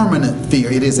a permanent fear.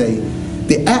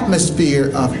 The atmosphere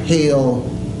of hell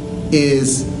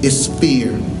is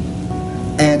fear.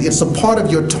 And it's a part of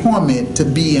your torment to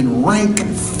be in rank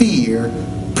fear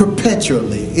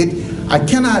perpetually. I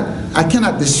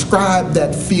cannot describe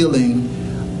that feeling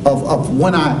of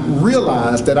when I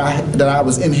realized that I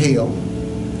was in hell.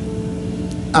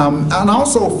 And I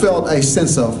also felt a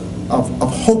sense of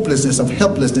hopelessness, of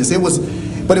helplessness.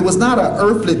 But it was not an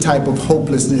earthly type of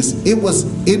hopelessness. It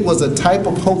was a type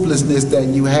of hopelessness that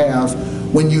you have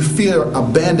when you feel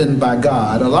abandoned by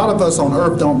God. A lot of us on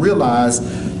earth don't realize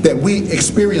that we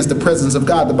experience the presence of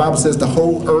God. The Bible says the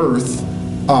whole earth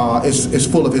is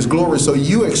full of his glory. So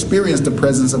you experience the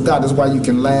presence of God. That's why you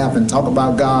can laugh and talk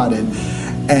about God, and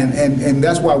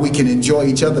that's why we can enjoy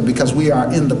each other, because we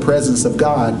are in the presence of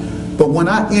God. But when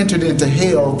I entered into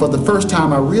hell, for the first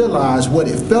time I realized what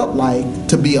it felt like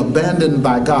to be abandoned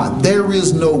by God. There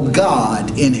is no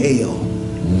God in hell.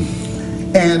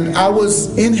 And I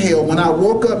was in hell. When I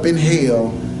woke up in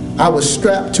hell, I was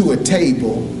strapped to a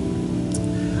table.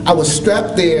 I was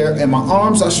strapped there, and my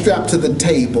arms are strapped to the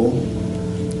table.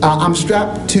 I'm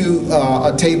strapped to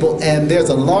a table, and there's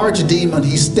a large demon.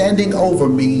 He's standing over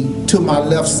me to my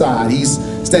left side. He's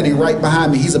standing right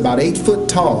behind me. He's about 8 foot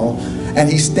tall, and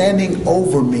he's standing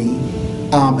over me,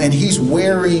 and he's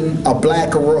wearing a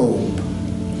black robe.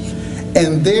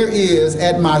 And there is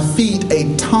at my feet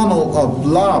a tunnel of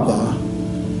lava,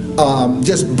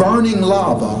 just burning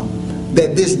lava,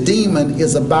 that this demon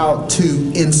is about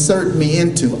to insert me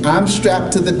into. I'm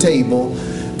strapped to the table.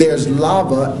 There's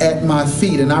lava at my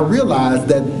feet, and I realized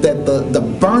that the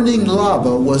burning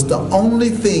lava was the only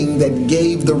thing that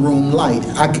gave the room light.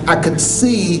 I could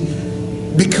see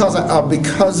because of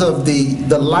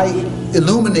the light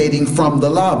illuminating from the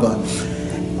lava.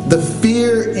 The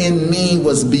fear in me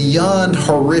was beyond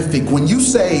horrific. When you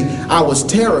say I was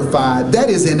terrified, that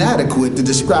is inadequate to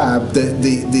describe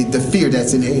the fear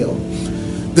that's in hell.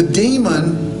 The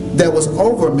demon that was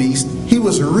over me, he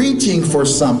was reaching for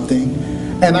something,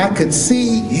 and I could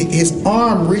see his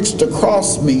arm reached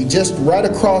across me, just right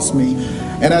across me.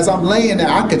 And as I'm laying there,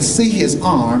 I could see his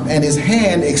arm and his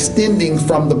hand extending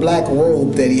from the black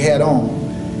robe that he had on.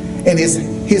 And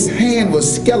his hand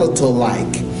was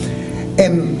skeletal-like.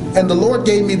 And the Lord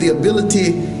gave me the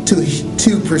ability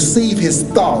to perceive his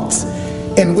thoughts.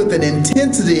 And with an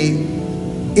intensity,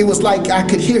 it was like I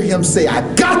could hear him say, "I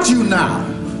got you now."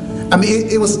 I mean,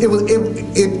 it was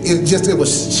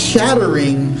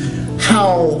shattering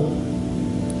how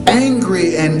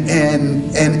angry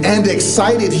and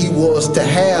excited he was to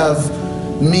have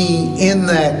me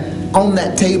on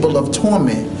that table of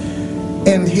torment.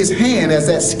 And his hand, as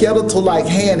that skeletal-like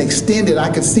hand extended,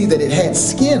 I could see that it had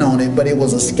skin on it, but it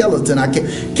was a skeleton. I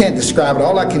can't describe it.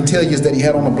 All I can tell you is that he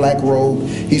had on a black robe.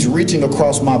 He's reaching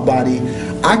across my body.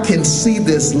 I can see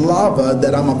this lava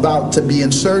that I'm about to be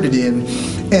inserted in.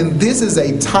 And this is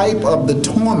a type of the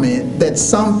torment that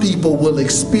some people will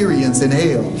experience in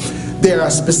hell. There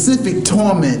are specific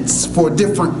torments for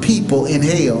different people in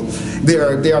hell.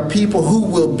 There are people who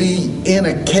will be in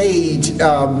a cage, in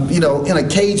a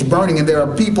cage burning, and there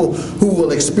are people who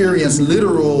will experience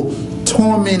literal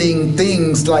tormenting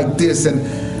things like this.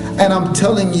 And I'm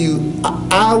telling you,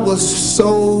 I was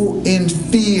so in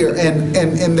fear, and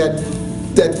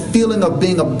that feeling of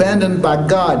being abandoned by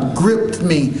God gripped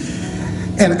me.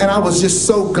 And I was just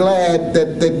so glad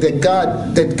that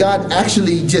God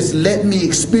actually just let me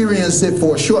experience it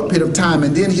for a short period of time,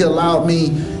 and then he allowed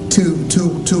me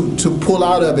to pull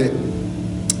out of it.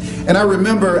 And I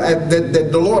remember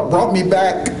that the Lord brought me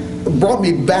back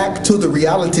to the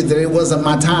reality that it wasn't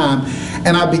my time.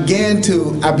 And I began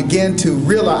to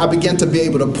realize, I began to be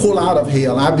able to pull out of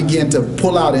hell. I began to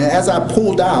pull out, and as I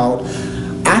pulled out,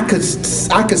 I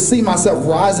could see myself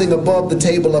rising above the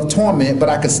table of torment, but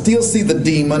I could still see the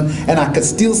demon, and I could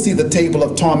still see the table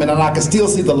of torment, and I could still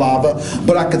see the lava,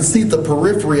 but I could see the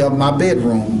periphery of my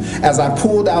bedroom. As I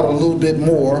pulled out a little bit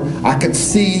more, I could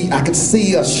see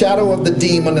a shadow of the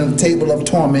demon and the table of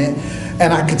torment,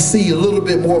 and I could see a little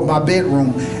bit more of my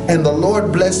bedroom. And the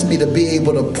Lord blessed me to be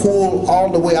able to pull all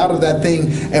the way out of that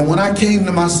thing. And when I came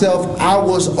to myself, I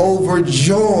was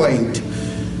overjoyed.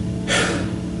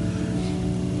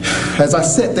 As I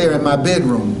sat there in my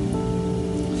bedroom,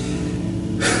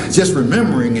 just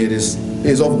remembering it is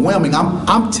overwhelming.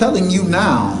 I'm telling you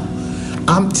now,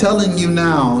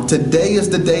 today is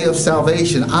the day of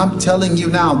salvation. I'm telling you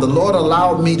now, the Lord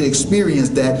allowed me to experience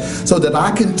that so that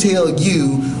I can tell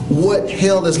you what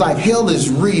hell is like. Hell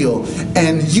is real,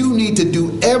 and you need to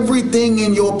do everything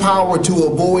in your power to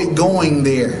avoid going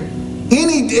there.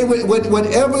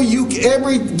 Whatever you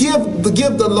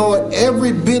give the Lord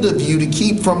every bit of you to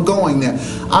keep from going there.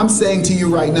 I'm saying to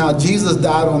you right now, Jesus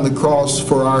died on the cross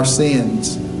for our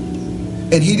sins,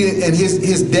 and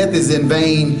his death is in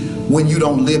vain when you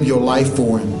don't live your life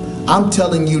for him. I'm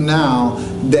telling you now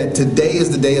that today is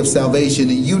the day of salvation,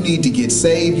 and you need to get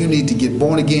saved. You need to get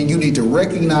born again. You need to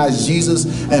recognize Jesus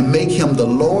and make him the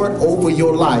Lord over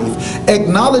your life.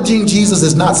 Acknowledging Jesus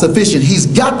is not sufficient. He's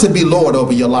got to be Lord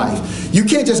over your life. You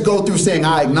can't just go through saying,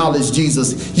 I acknowledge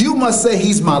Jesus. You must say,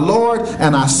 he's my Lord,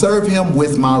 and I serve him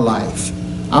with my life.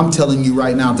 I'm telling you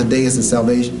right now, today is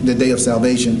the day of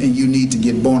salvation, and you need to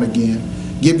get born again.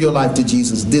 Give your life to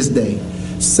Jesus this day.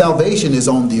 Salvation is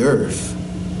on the earth.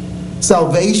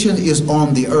 Salvation is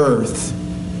on the earth.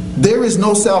 There is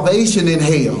no salvation in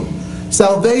hell.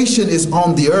 Salvation is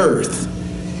on the earth.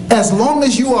 As long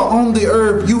as you are on the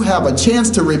earth, you have a chance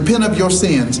to repent of your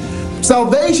sins.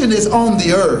 Salvation is on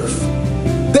the earth.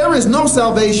 There is no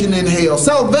salvation in hell.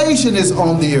 Salvation is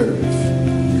on the earth.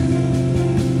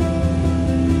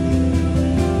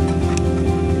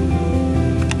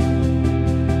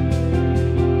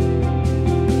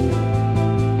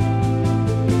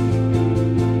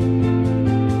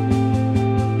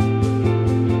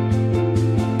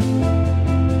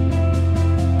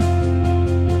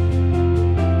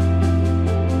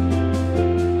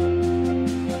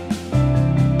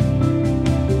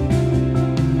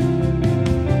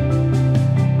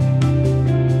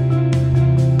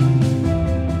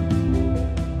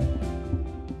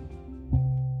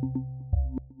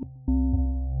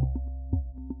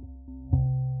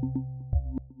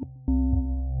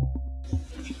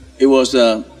 It was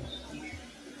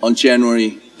on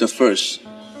January the 1st,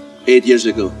 8 years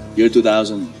ago, year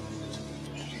 2000.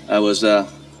 I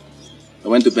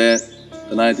went to bed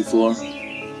the night before.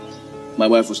 My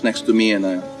wife was next to me,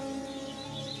 and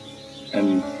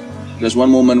there's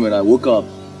one moment when I woke up,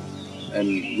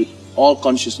 and with all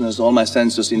consciousness, all my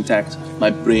senses intact, my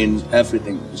brain,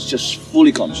 everything, was just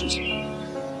fully conscious.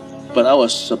 But I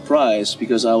was surprised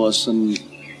because I wasn't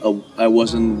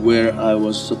where I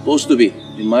was supposed to be,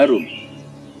 in my room.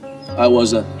 I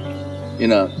was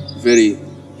in a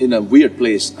weird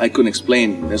place. I couldn't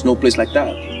explain. There's no place like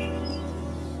that.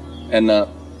 And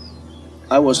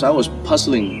I was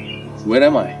puzzling. Where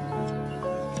am I?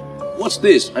 What's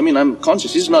this? I mean, I'm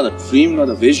conscious. It's not a dream, not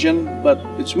a vision, but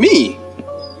it's me.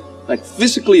 Like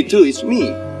physically too, it's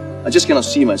me. I just cannot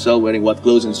see myself wearing what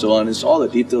clothes and so on. It's all the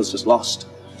details just lost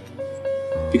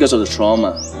because of the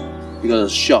trauma.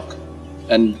 because of shock.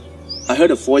 And I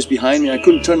heard a voice behind me. I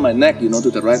couldn't turn my neck,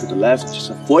 to the right or the left. Just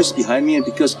a voice behind me, and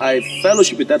because I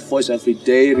fellowship with that voice every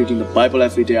day, reading the Bible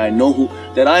every day, I know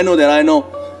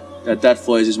that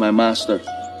voice is my Master,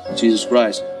 Jesus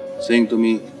Christ, saying to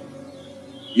me,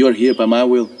 "You're here by my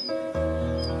will.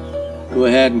 Go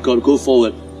ahead and go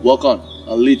forward. Walk on.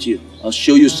 I'll lead you. I'll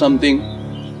show you something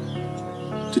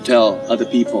to tell other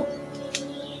people.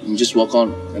 And just walk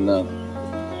on." And a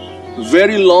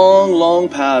very long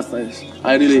path.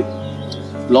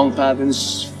 Long path, and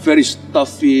it's very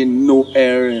stuffy, no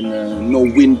air and no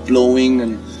wind blowing,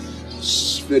 and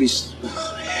it's very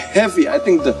heavy. I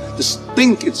think the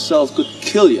stink itself could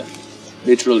kill you,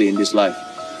 literally, in this life.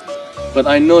 But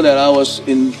I know that I was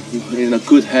in a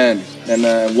good hand, and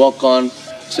I walk on.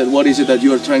 Said, "What is it that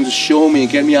you are trying to show me?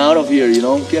 Get me out of here,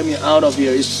 get me out of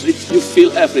here." You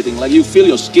feel everything, like you feel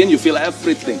your skin, you feel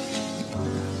everything.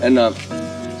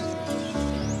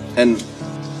 And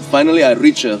finally I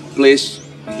reach a place.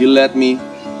 He led me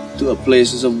to a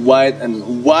place. It's a wide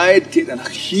gate, and a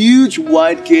huge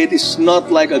wide gate. It's not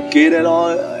like a gate at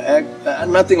all,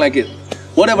 nothing like it.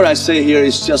 Whatever I say here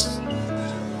is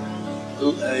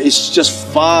just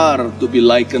far to be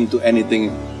likened to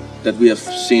anything that we have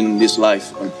seen in this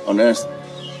life on earth.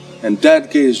 And that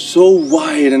gate is so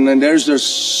wide, and then there's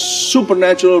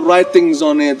supernatural writings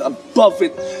on it. Above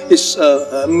it, it's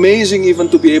amazing even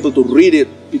to be able to read it,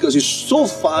 because it's so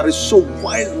far, it's so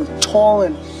wide and tall,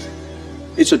 and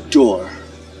it's a door.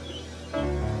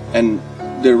 And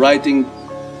the writing,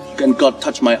 and God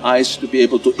touched my eyes to be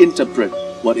able to interpret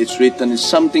what it's written. It's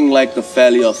something like the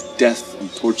valley of death and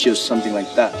torture, something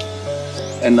like that.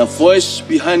 And a voice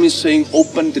behind me saying,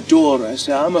 "Open the door." I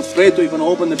said, "I'm afraid to even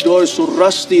open the door. It's so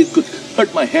rusty, it could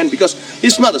hurt my hand," because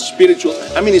it's not a spiritual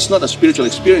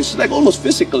experience. It's like almost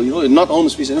physical, not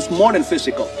almost physical. It's more than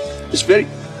physical.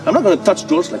 I'm not going to touch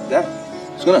doors like that.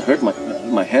 It's going to hurt my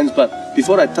hands. But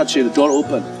before I touch it, the door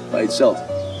opened by itself.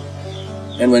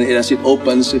 And as it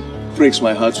opens, it breaks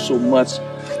my heart so much.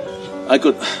 I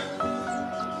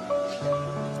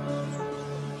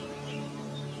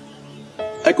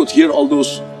could hear all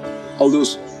those.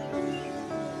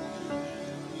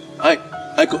 I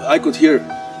could hear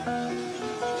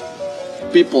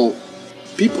people,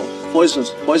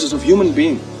 voices of human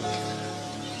beings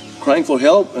crying for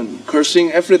help and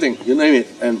cursing, everything, you name it.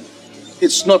 And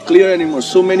it's not clear anymore.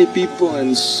 So many people,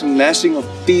 and some gnashing of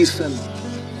teeth, and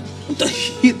the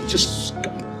heat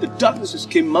the darkness just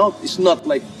came out. It's not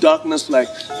like darkness, like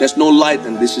there's no light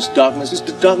and this is darkness.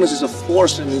 The darkness is a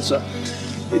force, and it's a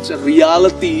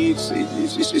reality. It's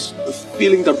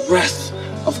feeling the wrath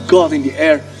of God in the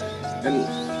air.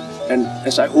 And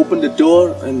as I opened the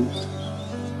door, and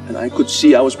I could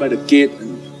see, I was by the gate,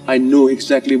 and I knew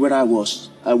exactly where I was.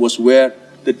 I was where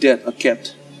the dead are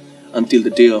kept until the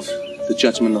day of the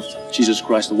judgment of Jesus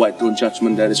Christ, the white throne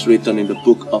judgment that is written in the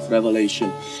book of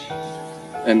Revelation.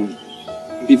 And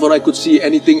before I could see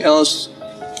anything else,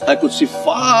 I could see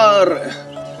far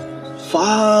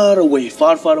away.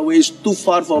 It's too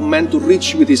far for man to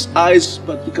reach with his eyes,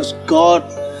 but because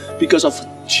of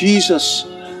Jesus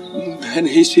and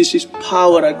his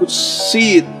power, I could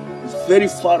see it very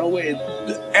far away.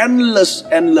 The endless.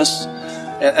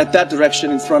 At that direction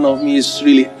in front of me is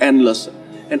really endless.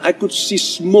 And I could see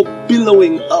smoke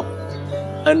billowing up.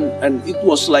 And it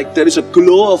was like there is a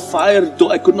glow of fire, though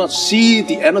I could not see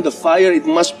the end of the fire.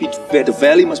 The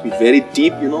valley must be very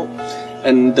deep,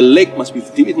 and the lake must be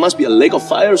deep. It must be a lake of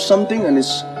fire or something, and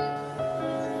it's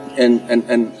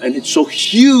so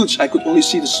huge. I could only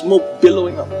see the smoke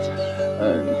billowing up,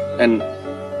 and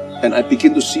I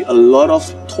begin to see a lot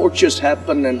of tortures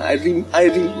happen. And I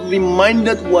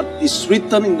reminded what is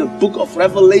written in the book of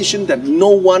Revelation, that no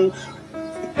one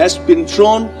has been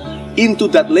thrown into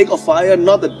that lake of fire,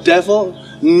 not the devil,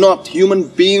 not human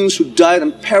beings who died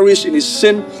and perished in his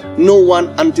sin, no one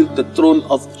until the throne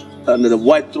of the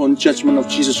white throne judgment of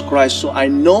Jesus Christ. So I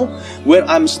know where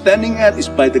I'm standing at is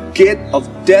by the gate of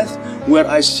death, where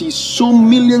I see so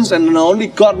millions, and only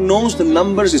God knows the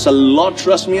numbers. It's a lot,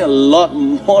 trust me, a lot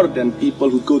more than people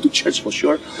who go to church for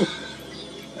sure.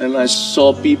 And I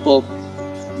saw people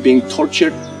being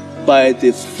tortured by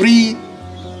the free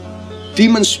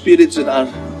demon spirits that are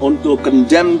although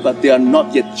condemned, but they are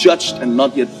not yet judged and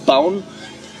not yet bound,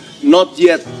 not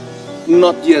yet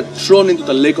thrown into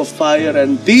the lake of fire.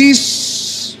 And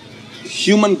these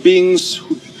human beings,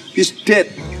 these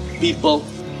dead people,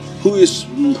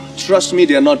 trust me,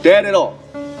 they are not dead at all.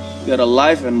 They are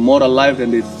alive, and more alive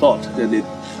than they thought,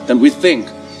 than we think.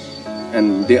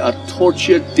 And they are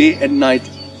tortured day and night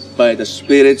by the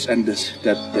spirits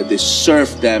that they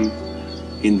serve them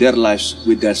in their lives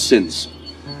with their sins.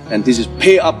 And this is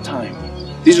pay up time.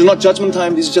 This is not judgment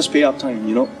time, this is just pay up time,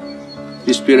 you know.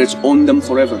 These spirits own them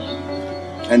forever.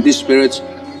 And these spirits,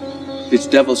 these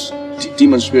devils,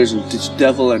 demon spirits, and this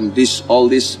devil and all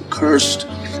these cursed,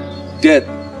 dead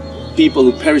people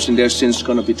who perish in their sins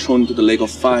gonna be thrown into the lake of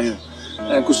fire.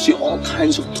 And I could see all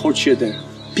kinds of torture there.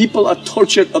 People are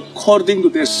tortured according to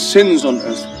their sins on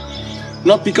earth.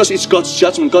 Not because it's God's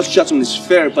judgment. God's judgment is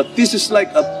fair, but this is like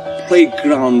a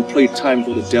playtime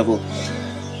for the devil.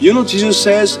 You know, Jesus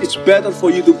says it's better for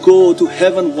you to go to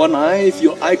heaven one eye. If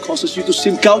your eye causes you to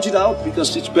sin, gouge it out,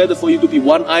 because it's better for you to be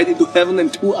one-eyed into heaven than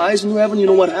two eyes into heaven. You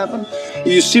know what happened? If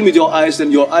you sin with your eyes,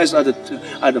 then your eyes are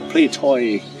the play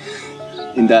toy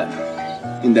in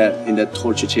that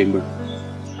torture chamber.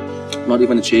 Not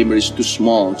even a chamber, it's too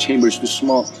small. Chamber is too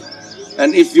small.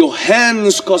 And if your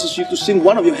hands causes you to sin,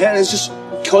 one of your hands just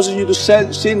causes you to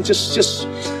sin, just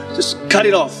cut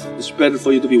it off. It's better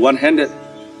for you to be one-handed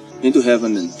into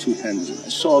heaven than two-handed. I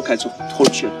saw all kinds of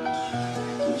torture.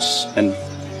 And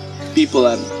people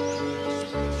are...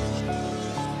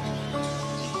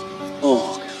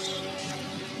 Oh,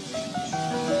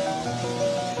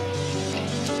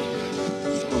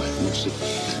 have mercy.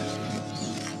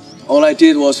 All I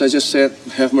did was I just said,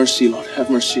 have mercy, Lord,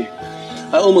 have mercy.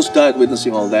 I almost died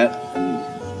witnessing all that.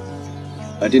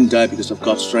 I didn't die because of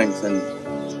God's strength. And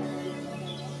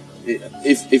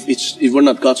if it were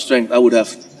not God's strength, I would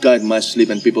have died in my sleep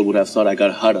and people would have thought I got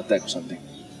a heart attack or something.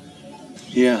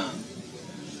 Yeah.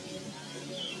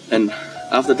 And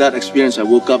after that experience, I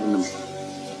woke up in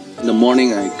the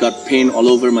morning. I got pain all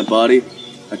over my body.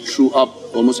 I threw up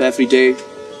almost every day.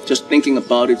 Just thinking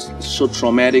about it, it's so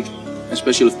traumatic.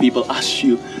 Especially if people ask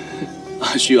you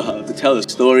how to tell a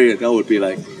story, that would be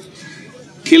like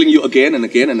killing you again and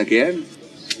again and again.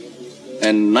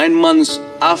 And 9 months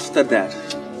after that,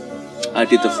 I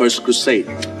did the first crusade.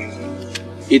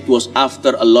 It was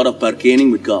after a lot of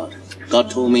bargaining with God. God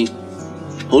told me,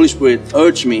 Holy Spirit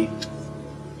urged me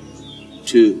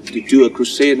to do a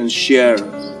crusade and share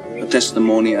a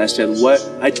testimony. I said, what?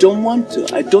 I don't want to.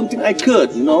 I don't think I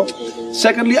could, you know.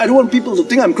 Secondly, I don't want people to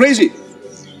think I'm crazy.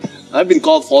 I've been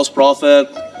called false prophet.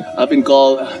 I've been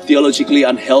called theologically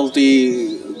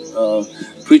unhealthy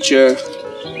preacher,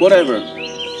 whatever.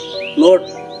 Lord,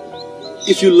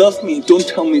 if you love me, don't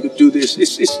tell me to do this.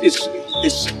 It's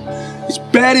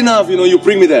bad enough, you know, you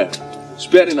bring me there. It's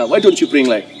bad enough. Why don't you bring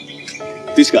like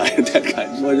this guy and that guy?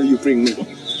 Why don't you bring me?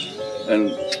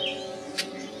 And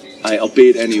I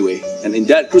obeyed anyway. And in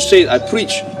that crusade, I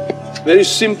preached very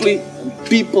simply.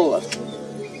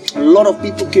 A lot of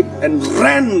people came and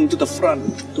ran to the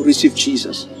front to receive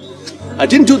Jesus. I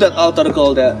didn't do that altar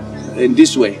call that in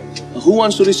this way. Who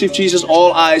wants to receive Jesus?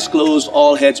 All eyes closed,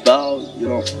 all heads bowed. You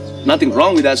know, nothing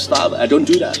wrong with that style. I don't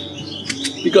do that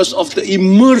because of the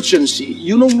emergency.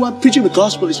 You know what? Preaching the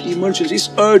gospel is emergency. It's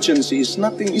urgency. It's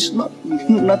nothing. It's not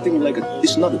nothing like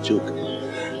it's not a joke.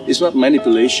 It's not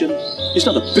manipulation. It's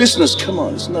not a business. Come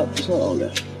on, it's not all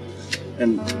that.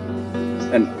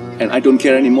 And I don't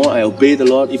care anymore. I obey the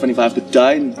Lord, even if I have to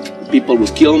die. People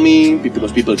will kill me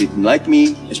because people didn't like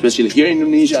me, especially here in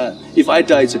Indonesia. If I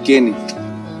die, it's a gain.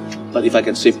 But if I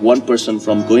can save one person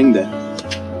from going there,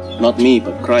 not me,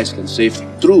 but Christ can save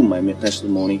through my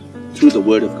testimony, through the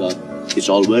Word of God, it's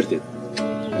all worth it.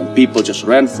 And people just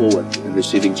ran forward in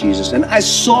receiving Jesus. And I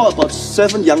saw about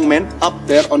 7 young men up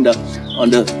there on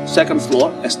the second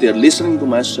floor as they're listening to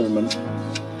my sermon.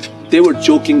 They were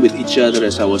joking with each other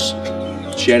as I was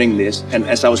sharing this. And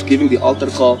as I was giving the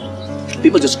altar call,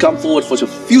 people just come forward for a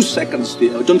few seconds. They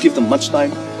don't give them much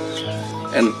time.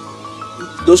 And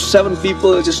those 7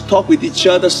 people just talk with each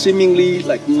other, seemingly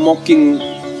like mocking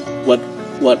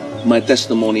what my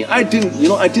testimony. I don't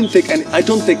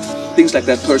take things like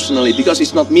that personally, because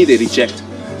it's not me they reject.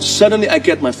 Suddenly I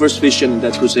get my first vision in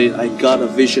that crusade. I got a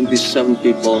vision, these 7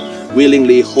 people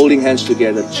willingly holding hands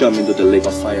together jump into the lake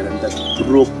of fire, and that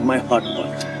broke my heart.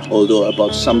 Although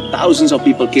about some thousands of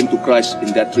people came to Christ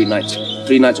in that 3 nights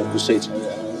of crusades,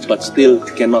 but still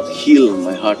cannot heal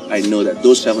my heart. I know that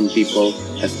those 7 people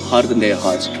have hardened their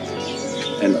hearts.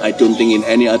 And I don't think in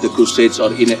any other crusades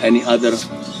or in any other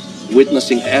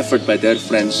witnessing effort by their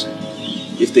friends,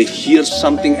 if they hear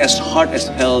something as hard as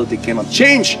hell, they cannot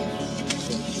change.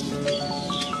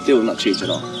 They will not change at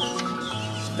all.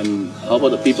 And how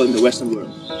about the people in the Western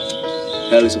world?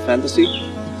 Hell is a fantasy.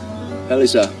 Hell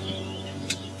is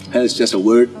just a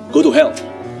word. Go to hell.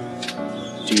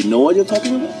 Do you know what you're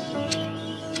talking about?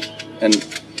 And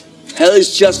hell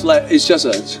is just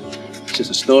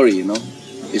a story, you know.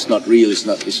 It's not real. It's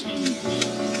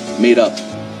made up.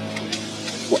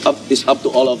 It's up to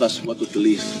all of us what to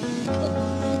believe.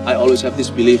 I always have this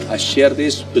belief. I share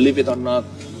this, believe it or not.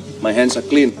 My hands are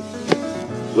clean.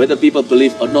 Whether people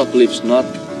believe or not believe is not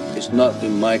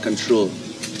in my control.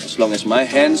 As long as my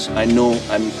hands, I know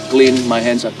I'm clean, my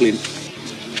hands are clean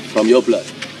from your blood.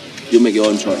 You make your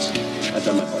own choice. I've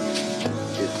done my part.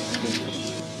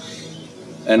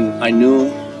 And I knew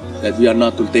that we are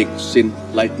not to take sin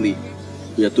lightly.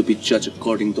 We are to be judged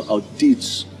according to our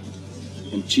deeds.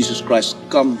 And Jesus Christ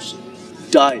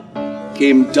died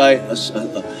as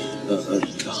a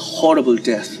horrible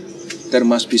death. There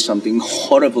must be something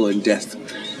horrible in death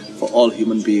for all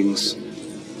human beings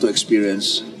to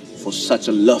experience, for such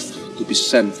a love to be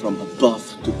sent from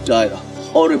above to die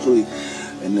horribly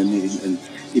and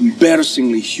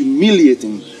embarrassingly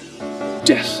humiliating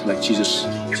death like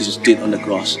Jesus did on the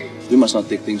cross. We must not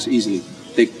take things easily,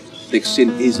 take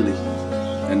sin easily.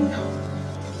 And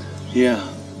yeah.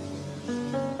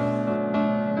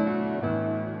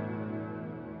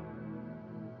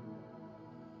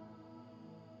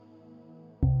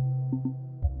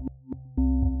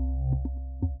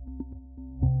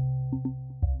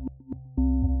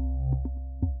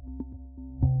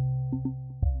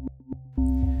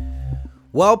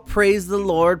 Well, praise the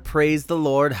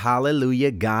Lord,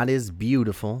 hallelujah. God is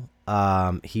beautiful.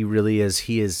 He really is.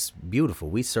 He is beautiful.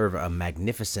 We serve a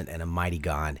magnificent and a mighty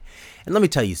God. And let me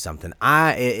tell you something.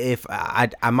 I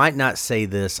might not say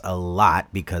this a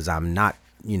lot because I'm not,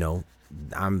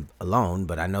 I'm alone,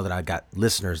 but I know that I got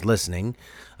listeners listening,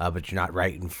 but you're not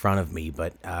right in front of me.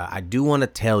 But I do want to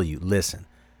tell you, listen,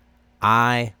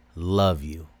 I love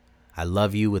you. I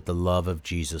love you with the love of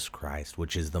Jesus Christ,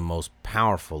 which is the most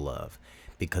powerful love,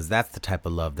 because that's the type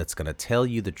of love that's going to tell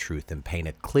you the truth and paint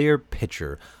a clear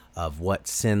picture of what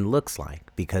sin looks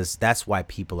like, because that's why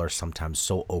people are sometimes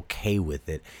so okay with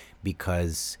it,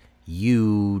 because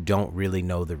you don't really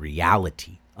know the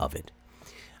reality of it.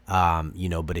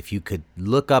 But if you could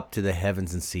look up to the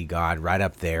heavens and see God right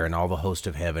up there and all the host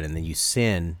of heaven, and then you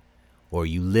sin or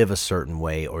you live a certain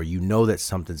way, or you know that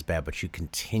something's bad, but you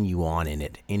continue on in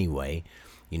it anyway,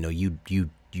 you'd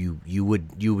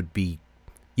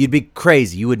be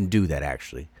crazy. You wouldn't do that,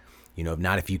 actually.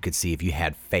 Not if you could see, if you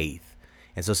had faith.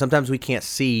 And so sometimes we can't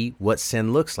see what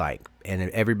sin looks like, and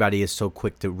everybody is so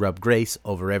quick to rub grace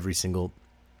over every single,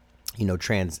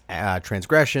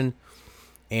 transgression.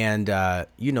 And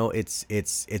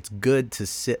it's good to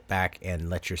sit back and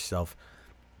let yourself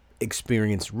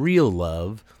experience real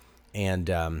love.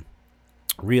 And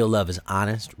real love is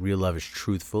honest, real love is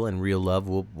truthful, and real love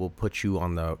will put you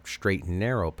on the straight and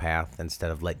narrow path instead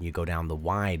of letting you go down the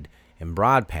wide and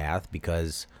broad path,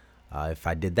 because if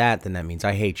I did that, then that means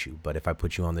I hate you. But if I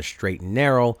put you on the straight and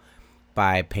narrow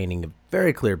by painting a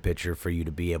very clear picture for you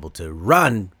to be able to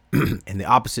run in the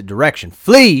opposite direction,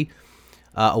 flee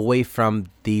away from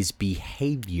these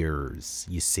behaviors,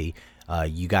 you see.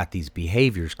 You got these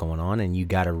behaviors going on, and you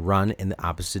got to run in the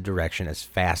opposite direction as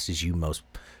fast as you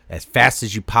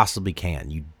possibly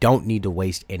can. You don't need to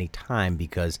waste any time,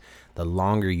 because the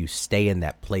longer you stay in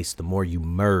that place, the more you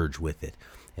merge with it.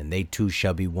 And they two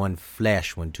shall be one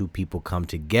flesh when two people come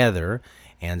together.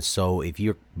 And so if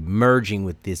you're merging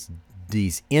with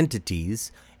these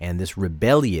entities and this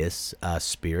rebellious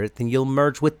spirit, then you'll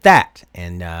merge with that,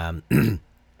 and and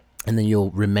then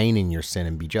you'll remain in your sin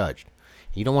and be judged.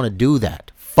 You don't want to do that,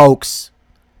 folks,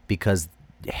 because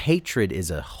hatred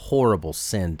is a horrible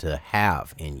sin to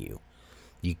have in you.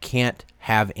 You can't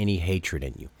have any hatred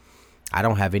in you. I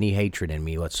don't have any hatred in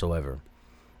me whatsoever.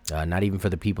 Not even for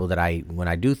the people that when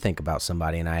I do think about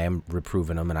somebody and I am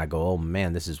reproving them and I go, oh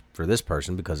man, this is for this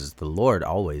person, because it's the Lord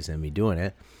always in me doing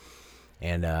it.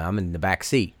 And I'm in the back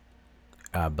seat.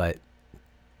 But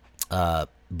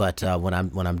when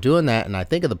I'm doing that and I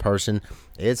think of the person,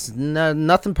 it's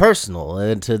nothing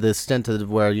personal, to the extent of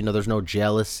where there's no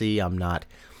jealousy. I'm not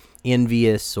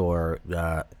envious or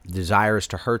desirous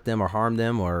to hurt them or harm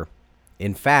them. Or,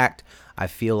 in fact, I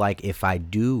feel like if they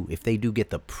do get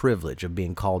the privilege of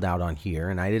being called out on here,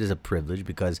 and it is a privilege,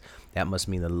 because that must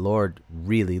mean the Lord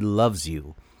really loves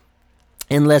you,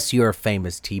 unless you're a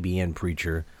famous TBN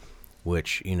preacher,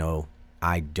 which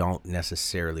I don't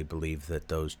necessarily believe that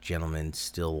those gentlemen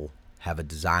still have a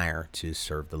desire to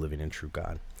serve the living and true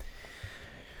God.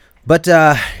 But,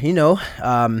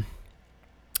 and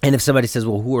if somebody says,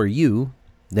 well, who are you?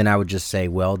 Then I would just say,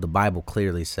 well, the Bible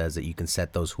clearly says that you can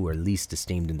set those who are least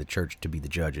esteemed in the church to be the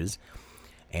judges.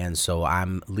 And so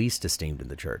I'm least esteemed in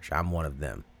the church. I'm one of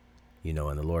them, and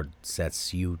the Lord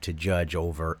sets you to judge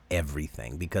over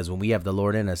everything. Because when we have the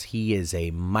Lord in us, he is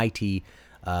a mighty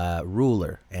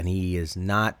ruler, and he is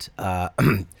not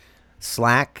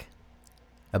slack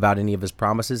about any of his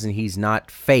promises, and he's not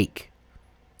fake.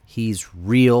 He's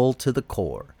real to the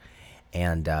core.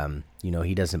 And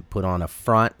he doesn't put on a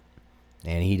front.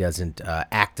 And he doesn't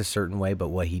act a certain way, but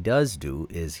what he does do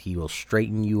is he will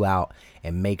straighten you out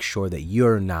and make sure that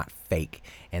you're not fake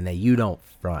and that you don't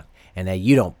front and that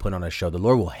you don't put on a show. The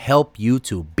Lord will help you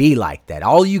to be like that.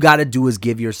 All you got to do is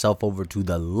give yourself over to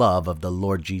the love of the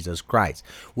Lord Jesus Christ,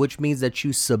 which means that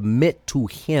you submit to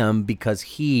him because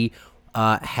he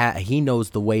knows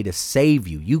the way to save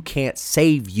you. You can't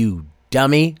save you,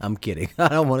 dummy. I'm kidding. I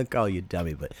don't want to call you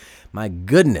dummy, but my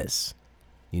goodness.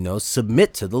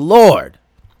 Submit to the Lord.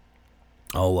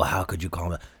 Oh, well, how could you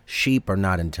call them? Sheep are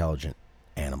not intelligent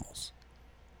animals.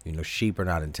 Sheep are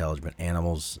not intelligent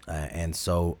animals. And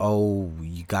so,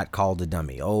 you got called a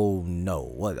dummy. Oh, no.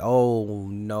 What? Oh,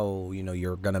 no.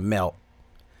 You're going to melt.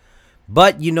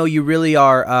 But, you really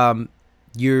are.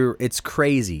 It's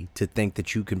crazy to think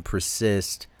that you can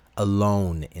persist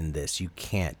alone in this. You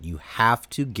can't. You have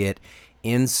to get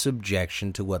in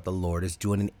subjection to what the Lord is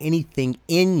doing, and anything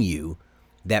in you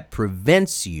that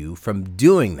prevents you from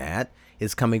doing that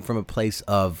is coming from a place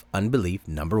of unbelief,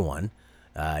 number one.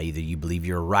 Either you believe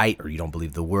you're right or you don't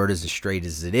believe the word is as straight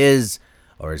as it is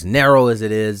or as narrow as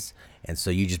it is, and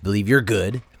so you just believe you're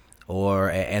good,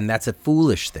 and that's a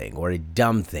foolish thing or a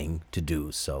dumb thing to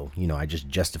do. So, I just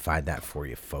justified that for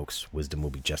you, folks. Wisdom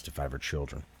will be justified for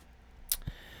children.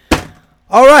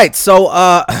 All right, so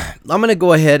I'm going to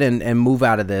go ahead and move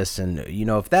out of this. And,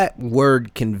 if that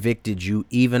word convicted you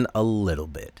even a little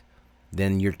bit,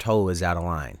 then your toe is out of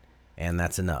line, and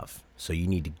that's enough. So you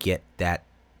need to get that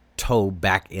toe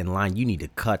back in line. You need to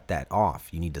cut that off.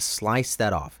 You need to slice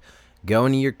that off. Go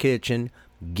into your kitchen,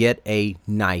 get a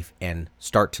knife, and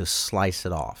start to slice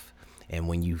it off. And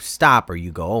when you stop or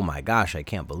you go, oh, my gosh, I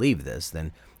can't believe this,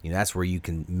 then that's where you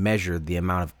can measure the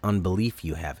amount of unbelief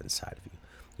you have inside of you.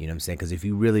 You know what I'm saying? Because if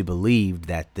you really believed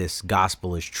that this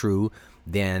gospel is true,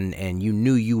 then, and you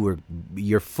knew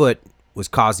your foot was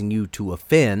causing you to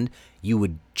offend, you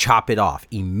would chop it off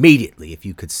immediately if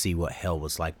you could see what hell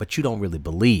was like. But you don't really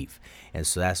believe. And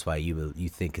so that's why you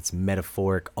think it's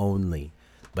metaphoric only.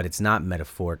 But it's not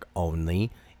metaphoric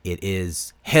only. It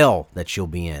is hell that you'll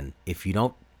be in if you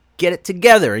don't get it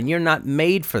together. And you're not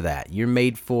made for that. You're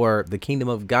made for the kingdom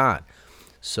of God.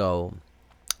 So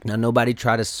now nobody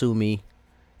try to sue me.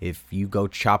 If you go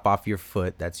chop off your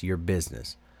foot, that's your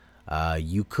business.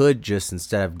 You could just,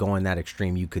 instead of going that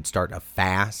extreme, you could start a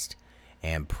fast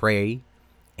and pray,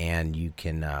 and you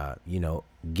can,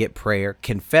 get prayer.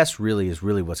 Confess really is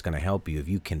really what's going to help you if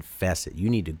you confess it.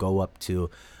 You need to go up to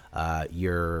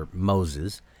your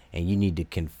Moses, and you need to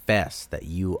confess that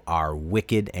you are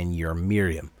wicked and you're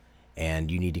Miriam.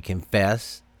 And you need to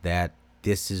confess that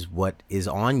this is what is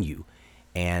on you.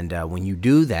 And when you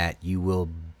do that, you'll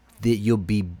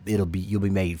be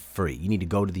made free. You need to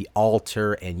go to the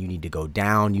altar, and you need to go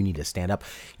down. You need to stand up.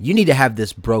 You need to have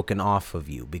this broken off of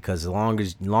you, because the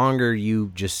longer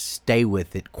you just stay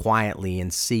with it quietly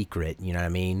in secret, you know what I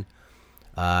mean?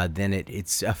 Then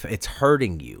it's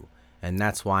hurting you, and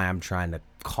that's why I'm trying to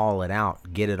call it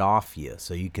out, get it off you,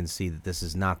 so you can see that this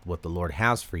is not what the Lord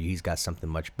has for you. He's got something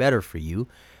much better for you,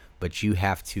 but you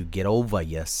have to get over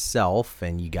yourself,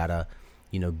 and you gotta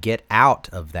get out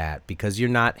of that, because you're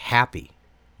not happy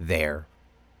there.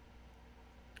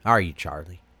 Are you,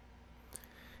 Charlie?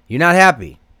 You're not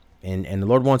happy. And the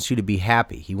Lord wants you to be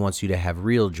happy. He wants you to have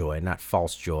real joy, not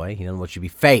false joy. He doesn't want you to be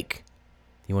fake.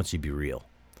 He wants you to be real.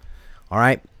 All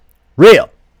right? Real.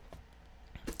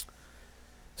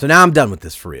 So now I'm done with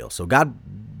this for real. So God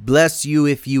bless you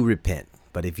if you repent.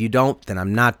 But if you don't, then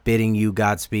I'm not bidding you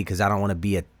Godspeed, because I don't want to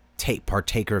be a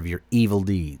partaker of your evil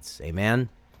deeds. Amen?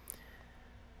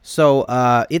 So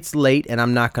it's late, and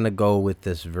I'm not going to go with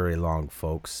this very long,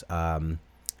 folks. Amen.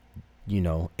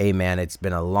 It's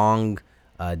been a long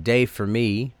day for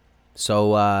me.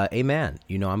 So amen.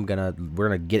 We're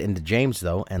gonna get into James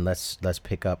though, and let's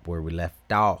pick up where we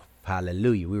left off.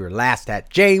 Hallelujah. We were last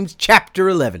at James chapter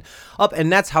 11.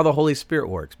 And that's how the Holy Spirit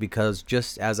works, because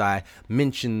just as I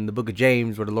mentioned the book of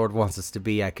James, where the Lord wants us to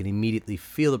be, I can immediately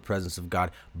feel the presence of God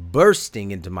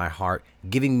bursting into my heart,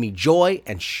 giving me joy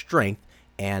and strength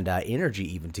and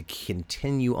energy even to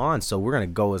continue on. So we're going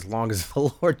to go as long as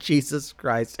the Lord Jesus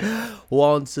Christ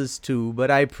wants us to. But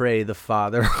I pray the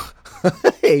Father,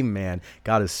 amen.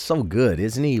 God is so good,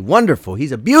 isn't he? Wonderful.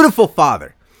 He's a beautiful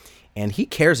Father. And he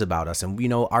cares about us.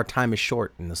 And, our time is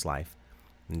short in this life.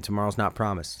 And tomorrow's not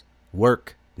promised.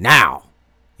 Work now.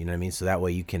 You know what I mean? So that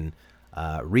way you can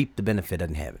reap the benefit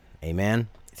in heaven. Amen?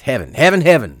 It's heaven. Heaven,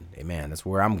 heaven. Amen. That's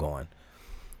where I'm going.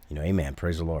 Amen.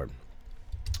 Praise the Lord.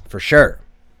 For sure.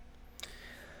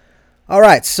 All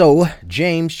right, so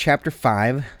James chapter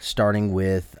 5, starting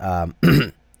with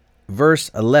verse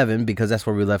 11, because that's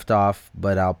where we left off,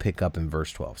 but I'll pick up in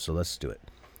verse 12. So let's do it.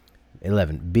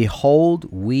 11.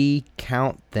 Behold, we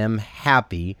count them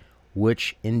happy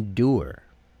which endure.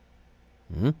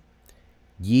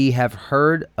 Ye have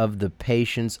heard of the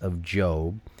patience of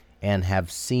Job, and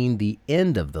have seen the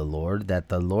end of the Lord, that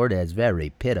the Lord is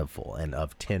very pitiful and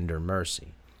of tender mercy.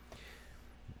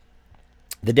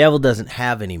 The devil doesn't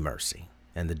have any mercy,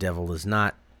 and the devil is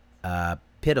not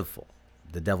pitiful.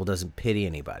 The devil doesn't pity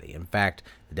anybody. In fact,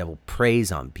 the devil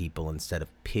preys on people instead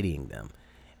of pitying them.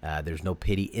 There's no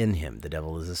pity in him. The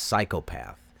devil is a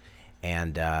psychopath.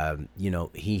 And,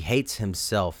 he hates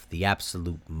himself the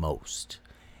absolute most.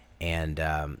 And,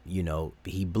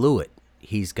 he blew it.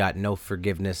 He's got no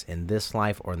forgiveness in this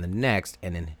life or in the next.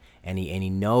 And he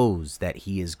knows that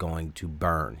he is going to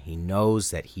burn. He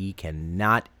knows that he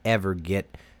cannot ever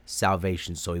get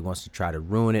salvation. So he wants to try to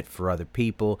ruin it for other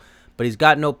people. But he's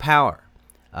got no power.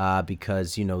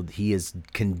 Because, he is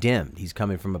condemned. He's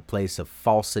coming from a place of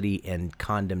falsity and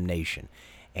condemnation.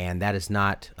 And that is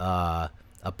not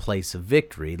a place of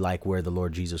victory like where the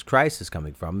Lord Jesus Christ is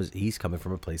coming from. He's coming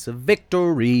from a place of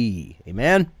victory.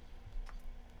 Amen?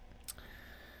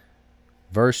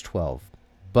 Verse 12.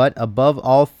 But above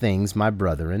all things, my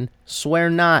brethren, swear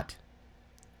not.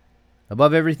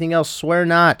 Above everything else, swear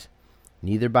not.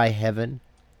 Neither by heaven,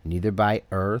 neither by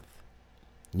earth,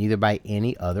 neither by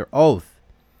any other oath.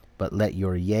 But let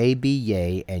your yea be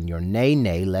yea, and your nay,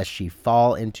 nay, lest ye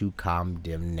fall into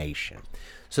condemnation.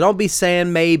 So don't be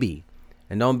saying maybe.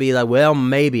 And don't be like, well,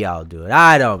 maybe I'll do it.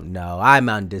 I don't know. I'm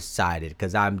undecided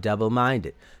because I'm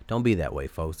double-minded. Don't be that way,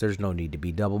 folks. There's no need to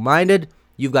be double-minded.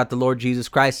 You've got the Lord Jesus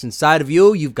Christ inside of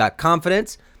you. You've got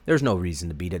confidence. There's no reason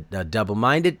to be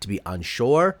double-minded, to be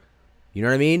unsure. You know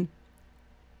what I mean?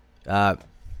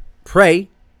 Pray.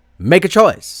 Make a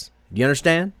choice. Do you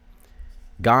understand?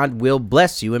 God will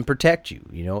bless you and protect you,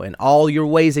 in all your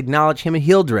ways acknowledge him and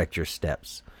he'll direct your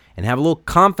steps. And have a little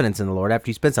confidence in the Lord after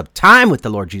you spend some time with the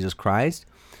Lord Jesus Christ.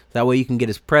 That way you can get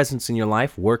his presence in your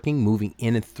life, working, moving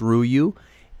in and through you.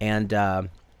 And then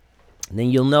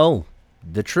you'll know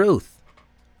the truth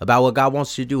about what God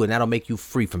wants you to do, and that'll make you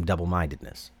free from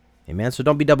double-mindedness. Amen? So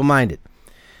don't be double-minded.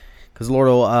 Because the Lord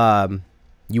will,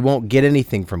 you won't get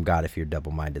anything from God if you're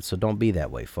double-minded. So don't be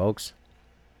that way, folks.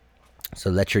 So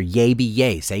let your yea be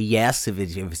yea. Say yes. If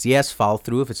it's yes, follow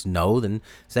through. If it's no, then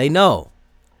say no.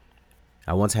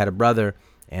 I once had a brother,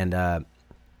 and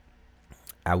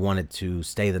I wanted to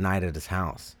stay the night at his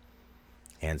house.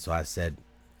 And so I said,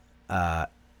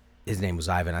 his name was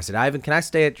Ivan. I said, Ivan, can I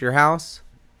stay at your house?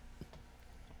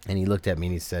 And he looked at me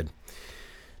and he said,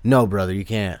 no, brother, you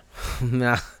can't.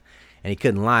 Nah. And he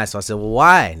couldn't lie. So I said, well,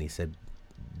 why? And he said,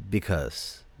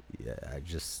 because I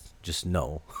just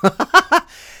know.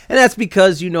 And that's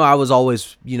because, I was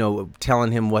always,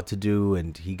 telling him what to do.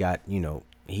 And he got,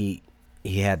 he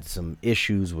had some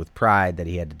issues with pride that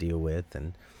he had to deal with.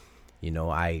 And,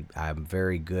 I'm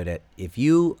very good at, if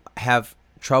you have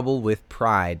trouble with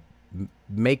pride,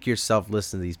 make yourself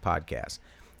listen to these podcasts.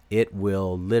 It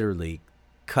will literally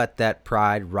cut that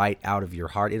pride right out of your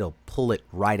heart. It'll pull it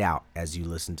right out as you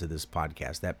listen to this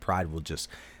podcast. That pride will just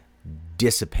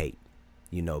dissipate,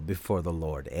 before the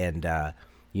Lord. And,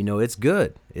 it's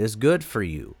good. It's good for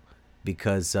you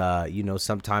because,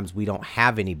 sometimes we don't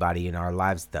have anybody in our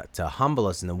lives to humble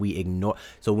us, and then we ignore.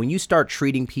 So when you start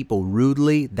treating people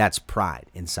rudely, that's pride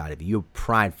inside of you. You're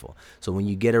prideful. So when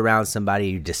you get around somebody,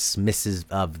 you're dismissive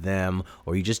of them,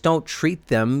 or you just don't treat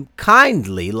them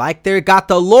kindly like they got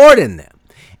the Lord in them.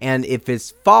 And if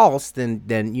it's false, then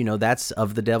that's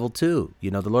of the devil too.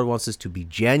 The Lord wants us to be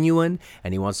genuine,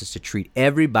 and he wants us to treat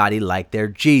everybody like they're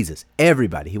Jesus.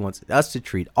 Everybody. He wants us to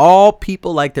treat all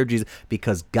people like they're Jesus,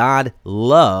 because God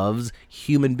loves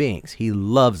human beings. He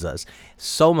loves us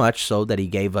so much so that he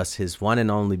gave us his one and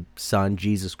only Son,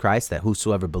 Jesus Christ, that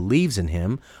whosoever believes in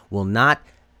him will not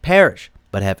perish,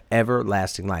 but have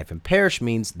everlasting life. And perish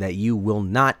means that you will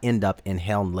not end up in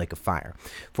hell and lake of fire.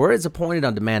 For it is appointed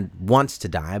unto man once to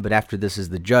die, but after this is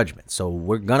the judgment. So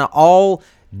we're going to all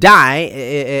die,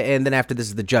 and then after this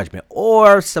is the judgment.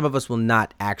 Or some of us will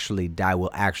not actually die,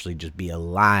 we'll actually just be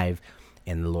alive,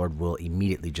 and the Lord will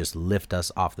immediately just lift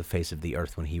us off the face of the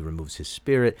earth when he removes his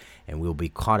spirit, and we'll be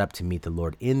caught up to meet the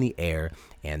Lord in the air,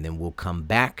 and then we'll come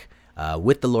back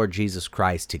with the Lord Jesus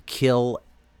Christ to kill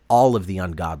all of the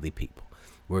ungodly people.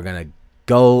 We're going to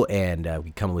go and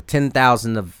we come with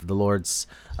 10,000 of the Lord's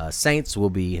saints. We'll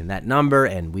be in that number,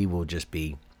 and we will just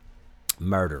be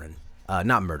murdering.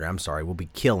 We'll be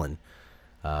killing,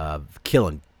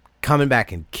 coming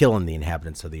back and killing the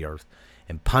inhabitants of the earth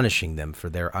and punishing them for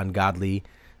their ungodly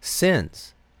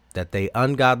sins that they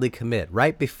ungodly commit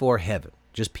right before heaven.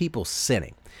 Just people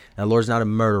sinning. Now, the Lord's not a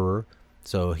murderer,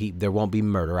 so there won't be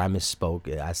murder. I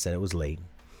misspoke. I said it was late.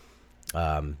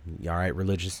 You all right,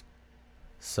 religious?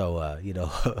 So,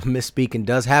 misspeaking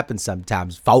does happen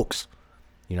sometimes, folks.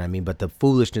 You know what I mean? But the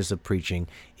foolishness of preaching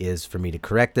is for me to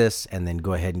correct this and then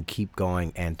go ahead and keep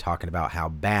going and talking about how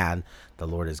bad the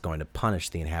Lord is going to punish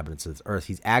the inhabitants of the earth.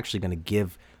 He's actually going to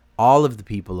give all of the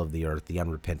people of the earth, the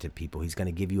unrepentant people, he's going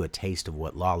to give you a taste of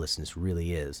what lawlessness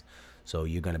really is. So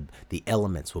the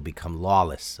elements will become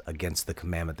lawless against the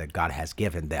commandment that God has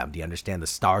given them. Do you understand? The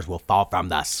stars will fall from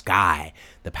the sky.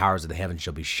 The powers of the heavens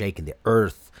shall be shaken. The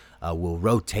earth will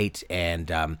rotate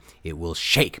and it will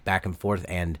shake back and forth.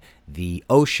 And the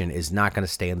ocean is not going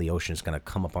to stay in the ocean. It's going to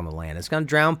come up on the land. It's going to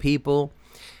drown people.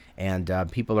 And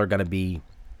people are going to be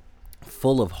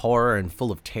full of horror and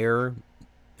full of terror.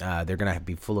 They're going to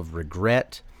be full of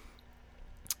regret.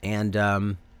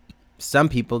 And some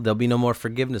people, there'll be no more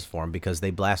forgiveness for them because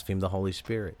they blaspheme the Holy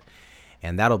Spirit.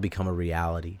 And that'll become a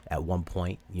reality at one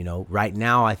point. Right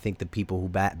now, I think the people who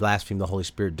blaspheme the Holy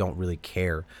Spirit don't really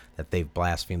care that they've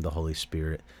blasphemed the Holy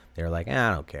Spirit. They're like,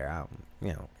 I don't care.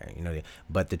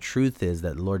 But the truth is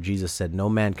that the Lord Jesus said, no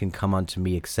man can come unto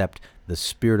me except the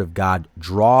Spirit of God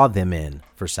draw them in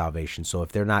for salvation. So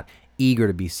if they're not eager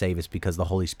to be saved, it's because the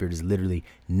Holy Spirit is literally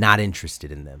not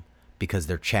interested in them because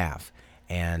they're chaff.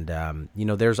 And,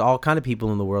 there's all kind of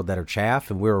people in the world that are chaff,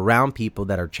 and we're around people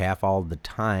that are chaff all the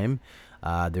time.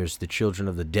 There's the children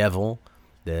of the devil,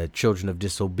 the children of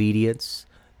disobedience,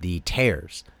 the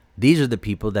tares. These are the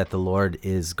people that the Lord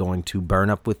is going to burn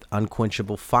up with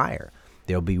unquenchable fire.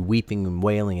 There'll be weeping and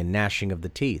wailing and gnashing of the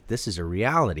teeth. This is a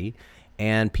reality,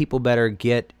 and people better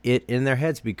get it in their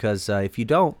heads because if you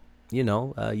don't,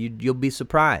 you'll be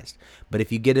surprised. But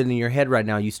if you get it in your head right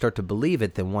now, you start to believe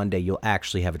it, then one day you'll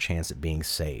actually have a chance at being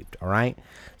saved, all right?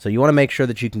 So you want to make sure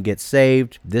that you can get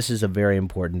saved. This is a very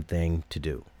important thing to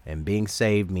do. And being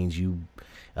saved means you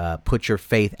put your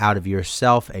faith out of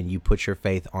yourself and you put your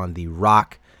faith on the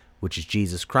rock, which is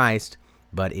Jesus Christ.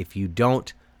 But if you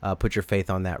don't put your faith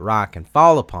on that rock and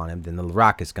fall upon him, then the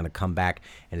rock is going to come back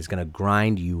and it's going to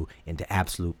grind you into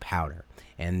absolute powder.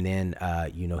 And then,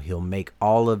 he'll make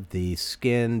all of the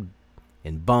skin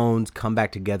and bones come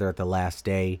back together at the last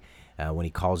day when he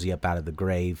calls you up out of the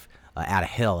grave. Out of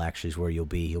hell, actually, is where you'll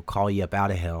be. He'll call you up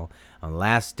out of hell on the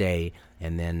last day,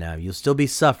 and then you'll still be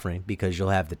suffering because you'll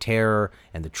have the terror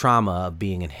and the trauma of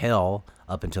being in hell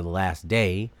up until the last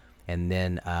day. And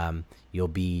then you'll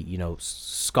be,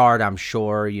 scarred, I'm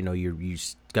sure. You're going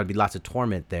to be lots of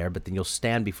torment there, but then you'll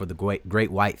stand before the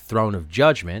great white throne of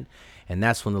judgment. And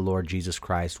that's when the Lord Jesus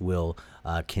Christ will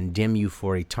condemn you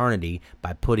for eternity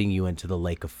by putting you into the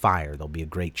lake of fire. There'll be a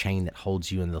great chain that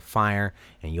holds you in the fire,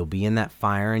 and you'll be in that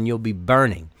fire, and you'll be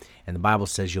burning. And the Bible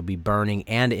says you'll be burning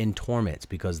and in torments,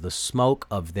 because the smoke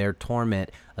of their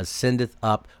torment ascendeth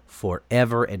up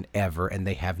forever and ever, and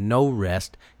they have no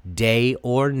rest day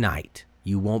or night.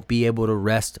 You won't be able to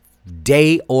rest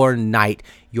day or night.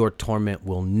 Your torment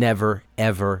will never,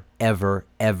 ever, ever,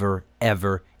 ever,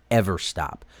 ever, ever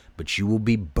stop. But you will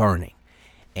be burning.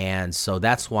 And so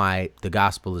that's why the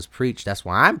gospel is preached. That's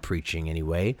why I'm preaching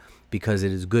anyway, because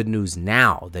it is good news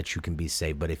now that you can be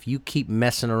saved. But if you keep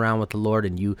messing around with the Lord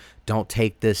and you don't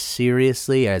take this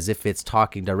seriously as if it's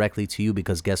talking directly to you,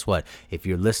 because guess what? If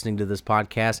you're listening to this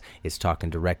podcast, it's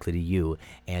talking directly to you,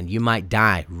 and you might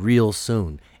die real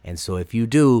soon. And so if you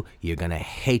do, you're going to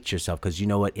hate yourself, because you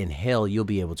know what? In hell, you'll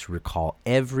be able to recall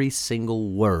every single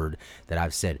word that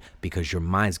I've said, because your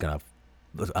mind's going to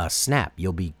snap.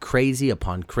 You'll be crazy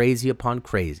upon crazy upon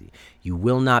crazy. You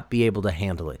will not be able to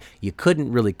handle it. You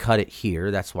couldn't really cut it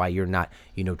here. That's why you're not,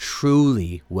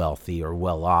 truly wealthy or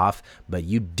well off, but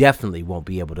you definitely won't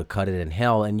be able to cut it in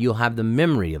hell, and you'll have the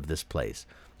memory of this place.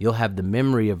 You'll have the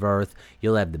memory of earth.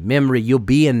 You'll have the memory. You'll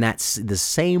be in the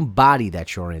same body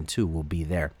that you're in too will be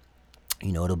there.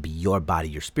 It'll be your body,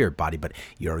 your spirit body, but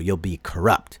you'll be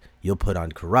corrupt. You'll put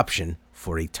on corruption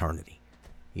for eternity.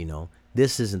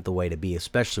 This isn't the way to be,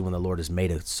 especially when the Lord has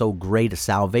made so great a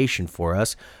salvation for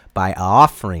us by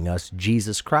offering us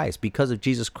Jesus Christ. Because of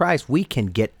Jesus Christ, we can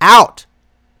get out.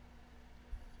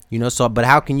 But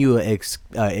how can you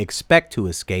expect to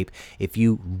escape if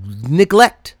you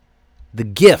neglect the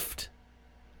gift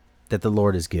that the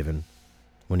Lord has given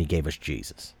when he gave us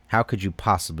Jesus? How could you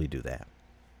possibly do that?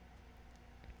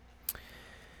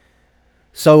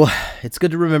 So it's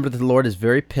good to remember that the Lord is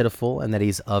very pitiful and that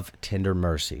he's of tender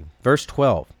mercy. Verse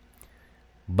 12,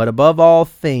 but above all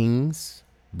things,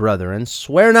 brethren,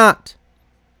 swear not,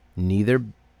 neither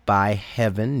by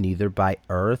heaven, neither by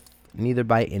earth, neither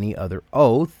by any other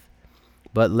oath,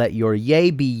 but let your yea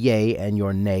be yea and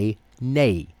your nay,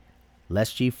 nay,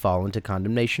 lest ye fall into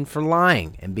condemnation for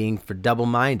lying and being for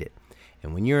double-minded.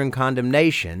 And when you're in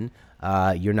condemnation,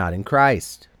 you're not in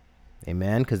Christ.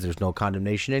 Amen? Because there's no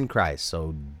condemnation in Christ.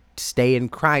 So stay in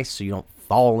Christ so you don't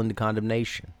fall into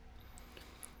condemnation.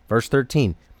 Verse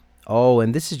 13. Oh,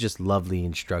 and this is just lovely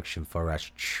instruction for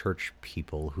us church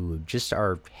people who just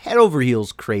are head over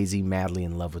heels crazy, madly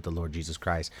in love with the Lord Jesus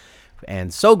Christ,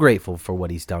 and so grateful for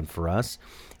what he's done for us.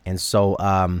 And so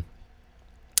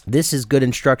this is good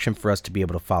instruction for us to be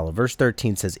able to follow. Verse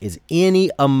 13 says, is any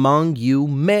among you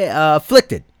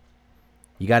afflicted?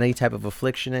 You got any type of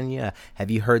affliction in you?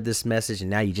 Have you heard this message and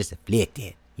now you're just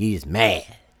afflicted? You're just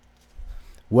mad.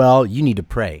 Well, you need to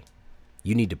pray.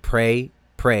 You need to pray.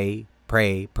 And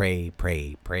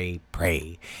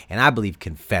I believe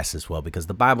confess as well, because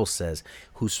the Bible says,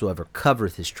 whosoever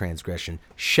covereth his transgression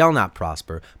shall not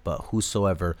prosper, but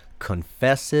whosoever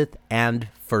confesseth and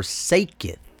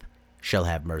forsaketh shall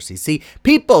have mercy. See,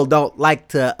 people don't like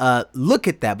to look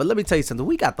at that, but let me tell you something.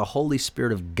 We got the Holy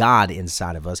Spirit of God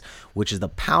inside of us, which is the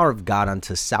power of God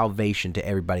unto salvation to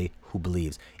everybody who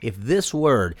believes. If this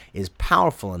word is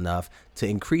powerful enough to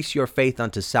increase your faith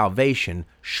unto salvation,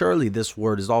 surely this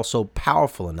word is also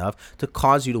powerful enough to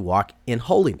cause you to walk in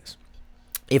holiness.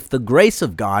 If the grace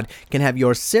of God can have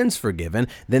your sins forgiven,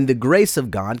 then the grace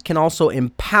of God can also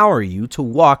empower you to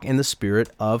walk in the spirit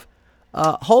of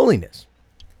holiness.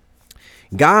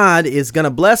 God is going to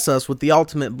bless us with the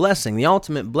ultimate blessing. The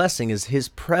ultimate blessing is his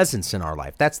presence in our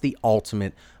life. That's the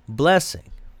ultimate blessing,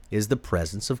 is the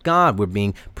presence of God. We're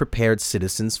being prepared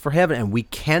citizens for heaven, and we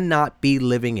cannot be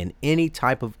living in any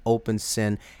type of open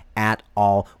sin at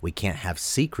all. We can't have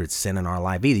secret sin in our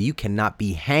life either. You cannot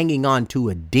be hanging on to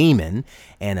a demon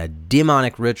and a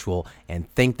demonic ritual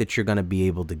and think that you're going to be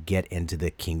able to get into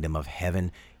the kingdom of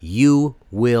heaven. You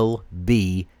will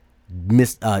be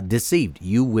deceived.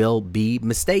 You will be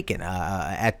mistaken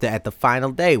at the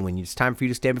final day when it's time for you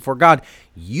to stand before God.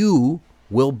 You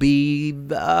will be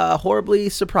horribly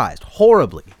surprised,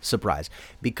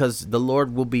 because the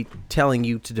Lord will be telling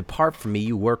you to depart from me,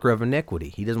 you worker of iniquity.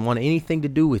 He doesn't want anything to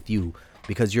do with you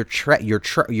because you're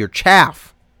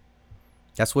chaff.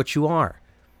 That's what you are.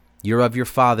 You're of your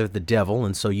father, the devil,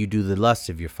 and so you do the lust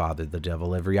of your father, the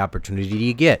devil, every opportunity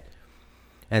you get.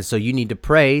 And so you need to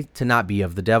pray to not be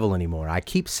of the devil anymore. I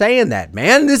keep saying that,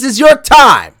 man. This is your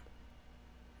time.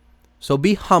 So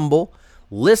be humble.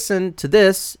 Listen to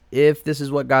this if this is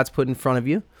what God's put in front of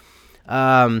you.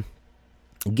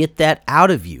 Get that out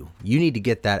of you. You need to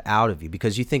get that out of you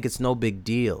because you think it's no big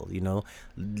deal. You know,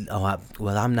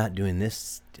 I'm not doing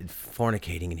this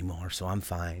fornicating anymore, so I'm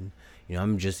fine. You know,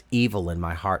 I'm just evil in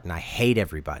my heart and I hate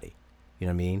everybody. You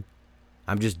know what I mean?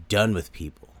 I'm just done with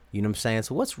people. You know what I'm saying?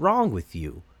 So what's wrong with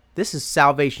you? This is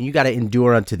salvation. You got to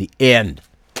endure unto the end.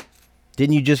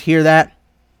 Didn't you just hear that?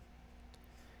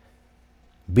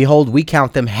 Behold, we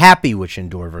count them happy which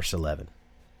endure, verse 11.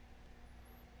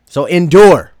 So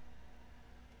endure.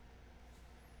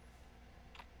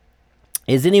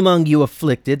 Is any among you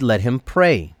afflicted? Let him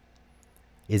pray.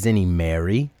 Is any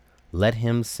merry? Let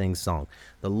him sing song.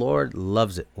 The Lord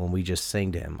loves it when we just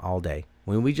sing to him all day.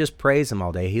 When we just praise him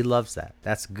all day, he loves that.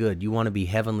 That's good. You want to be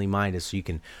heavenly minded so you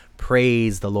can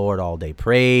praise the Lord all day.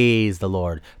 Praise the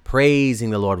Lord. Praising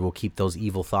the Lord will keep those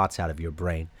evil thoughts out of your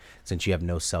brain since you have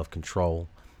no self-control,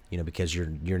 because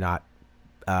you're not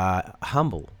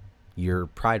humble. You're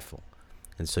prideful.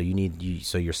 And so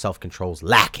so your self-control is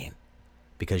lacking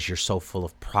because you're so full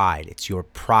of pride. It's your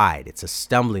pride. It's a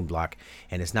stumbling block.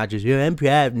 And it's not just, I'm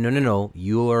proud. No.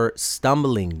 Your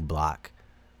stumbling block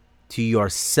to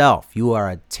yourself. You are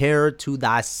a terror to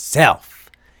thyself.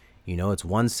 It's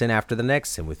one sin after the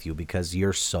next sin with you because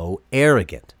you're so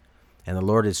arrogant. And the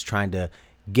Lord is trying to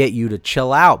get you to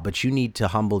chill out, but you need to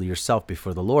humble yourself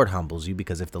before the Lord humbles you,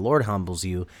 because if the Lord humbles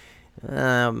you,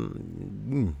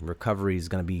 recovery is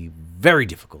going to be very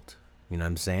difficult. You know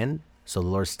what I'm saying? So the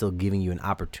Lord's still giving you an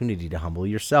opportunity to humble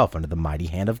yourself under the mighty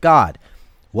hand of God.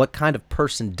 What kind of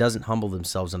person doesn't humble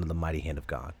themselves under the mighty hand of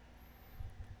God?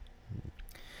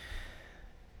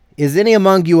 Is any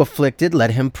among you afflicted?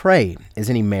 Let him pray. Is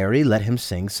any merry? Let him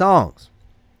sing songs.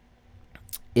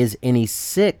 Is any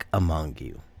sick among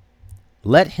you?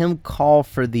 Let him call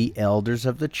for the elders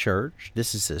of the church.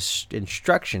 This is an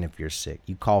instruction if you're sick.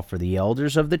 You call for the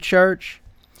elders of the church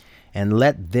and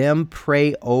let them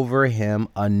pray over him,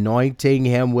 anointing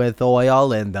him with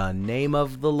oil in the name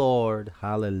of the Lord.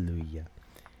 Hallelujah.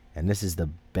 And this is the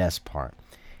best part.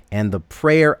 And the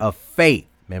prayer of faith.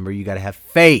 Remember, you got to have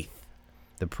faith.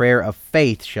 The prayer of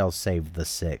faith shall save the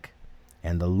sick,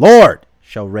 and the Lord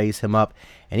shall raise him up.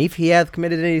 And if he hath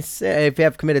committed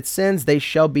sins, they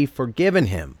shall be forgiven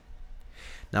him.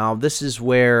 Now, this is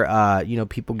where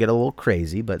people get a little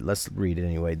crazy, but let's read it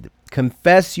anyway.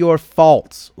 Confess your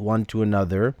faults one to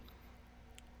another,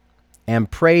 and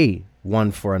pray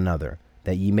one for another,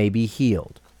 that ye may be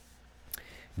healed.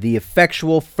 The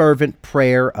effectual, fervent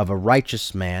prayer of a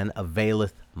righteous man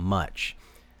availeth much.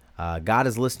 God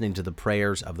is listening to the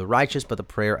prayers of the righteous, but the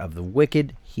prayer of the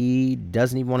wicked, he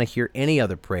doesn't even want to hear any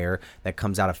other prayer that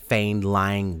comes out of feigned,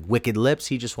 lying, wicked lips.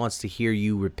 He just wants to hear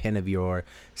you repent of your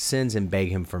sins and beg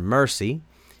him for mercy.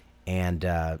 And,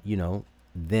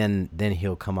 then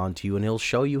he'll come on to you and he'll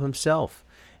show you himself.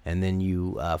 And then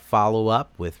you follow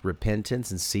up with repentance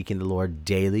and seeking the Lord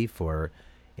daily for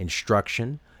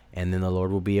instruction. And then the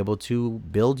Lord will be able to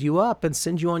build you up and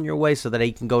send you on your way so that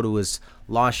he can go to his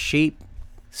lost sheep,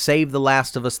 save the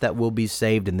last of us that will be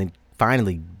saved, and then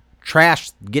finally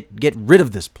get rid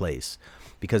of this place,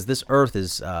 because this earth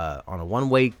is on a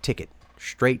one-way ticket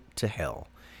straight to hell,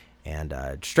 and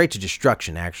straight to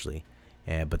destruction, actually.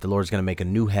 But the Lord's going to make a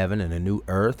new heaven and a new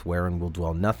earth wherein will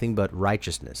dwell nothing but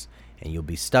righteousness. And you'll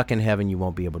be stuck in heaven. You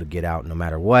won't be able to get out no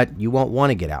matter what. You won't want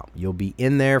to get out. You'll be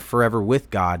in there forever with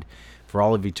God for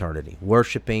all of eternity,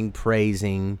 worshiping,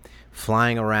 praising,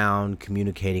 flying around,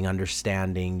 communicating,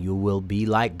 understanding. You will be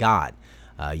like God.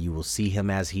 You will see him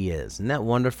as he is. Isn't that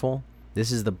wonderful?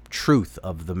 This is the truth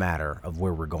of the matter of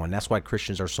where we're going. That's why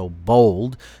Christians are so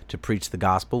bold to preach the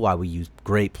gospel, why we use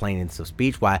great plainness of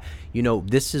speech, why,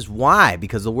 this is why,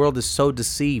 because the world is so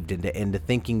deceived into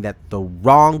thinking that the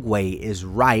wrong way is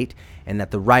right and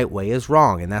that the right way is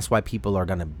wrong. And that's why people are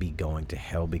going to be going to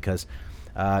hell, because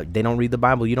they don't read the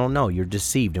Bible. You don't know. You're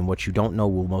deceived, and what you don't know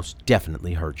will most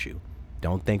definitely hurt you.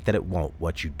 Don't think that it won't.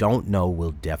 What you don't know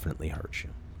will definitely hurt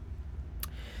you.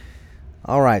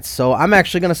 All right, so I'm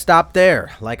actually going to stop there.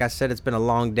 Like I said, it's been a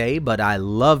long day, but I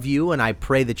love you, and I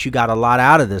pray that you got a lot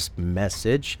out of this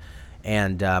message.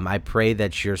 And I pray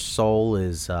that your soul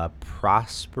is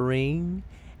prospering,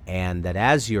 and that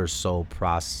as your soul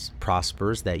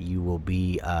prospers, that you will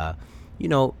be,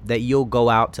 that you'll go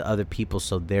out to other people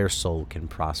so their soul can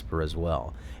prosper as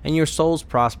well. And your soul's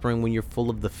prospering when you're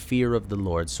full of the fear of the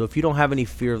Lord. So if you don't have any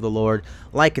fear of the Lord,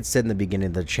 like it said in the beginning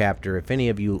of the chapter, if any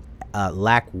of you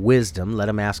lack wisdom, let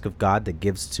him ask of God that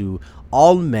gives to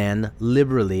all men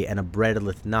liberally and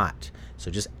upbraideth not.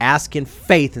 So just ask in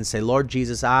faith and say, Lord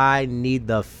Jesus, I need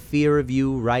the fear of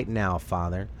you right now,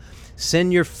 Father.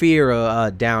 Send your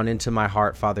fear down into my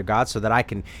heart, Father God, so that I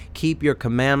can keep your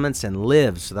commandments and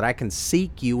live, so that I can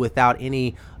seek you without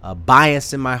any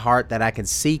bias in my heart, that I can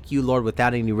seek you, Lord,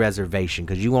 without any reservation,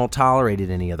 because you won't tolerate it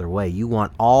any other way. You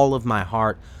want all of my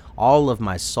heart, all of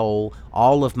my soul,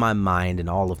 all of my mind, and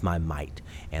all of my might.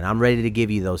 And I'm ready to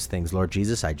give you those things, Lord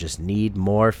Jesus. I just need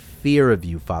more fear of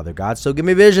you, Father God. So give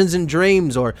me visions and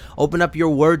dreams, or open up your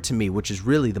word to me, which is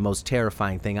really the most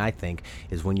terrifying thing, I think,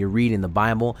 is when you're reading the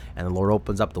Bible and the Lord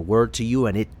opens up the word to you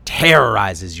and it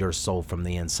terrorizes your soul from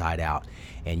the inside out.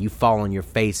 And you fall on your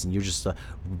face and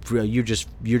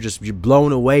you're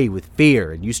blown away with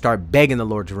fear, and you start begging the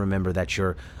Lord to remember that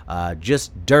you're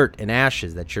just dirt and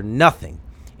ashes, that you're nothing.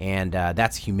 And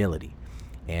that's humility.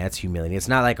 And that's humility. It's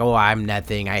not like, oh, I'm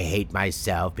nothing, I hate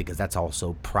myself, because that's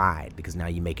also pride, because now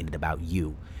you're making it about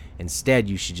you. Instead,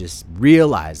 you should just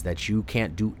realize that you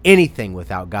can't do anything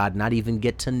without God, not even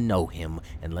get to know him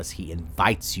unless he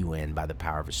invites you in by the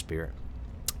power of his Spirit.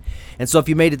 And so if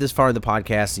you made it this far in the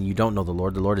podcast and you don't know the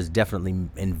Lord is definitely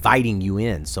inviting you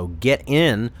in. So get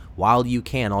in while you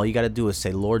can. All you got to do is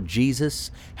say, Lord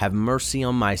Jesus, have mercy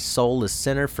on my soul, a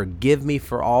sinner. Forgive me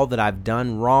for all that I've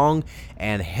done wrong,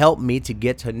 and help me to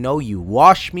get to know you.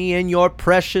 Wash me in your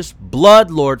precious blood,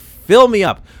 Lord. Fill me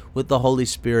up with the Holy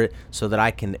Spirit so that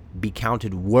I can be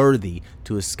counted worthy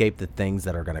to escape the things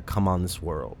that are going to come on this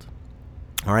world.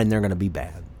 All right, and they're going to be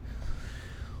bad.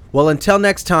 Well, until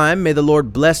next time, may the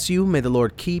Lord bless you. May the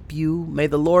Lord keep you. May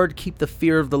the Lord keep the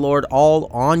fear of the Lord all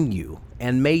on you.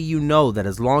 And may you know that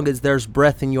as long as there's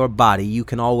breath in your body, you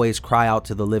can always cry out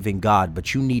to the living God,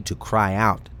 but you need to cry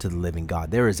out to the living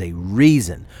God. There is a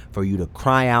reason for you to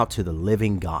cry out to the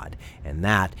living God, and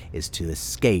that is to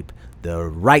escape the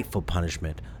rightful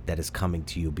punishment that is coming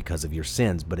to you because of your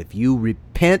sins. But if you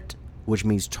repent, which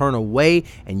means turn away,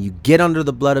 and you get under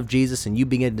the blood of Jesus and you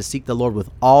begin to seek the Lord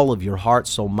with all of your heart,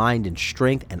 soul, mind, and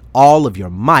strength, and all of your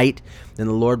might, then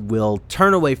the Lord will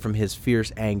turn away from his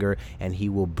fierce anger, and he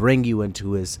will bring you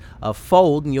into his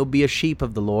fold, and you'll be a sheep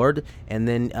of the Lord, and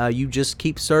then you just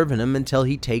keep serving him until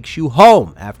he takes you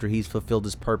home after he's fulfilled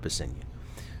his purpose in you.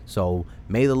 So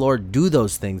may the Lord do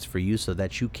those things for you so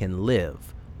that you can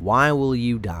live. Why will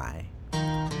you die?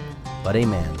 But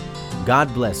amen.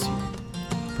 God bless you.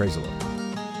 Praise the Lord.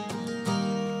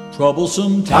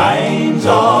 Troublesome times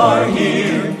are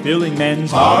here, filling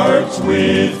men's hearts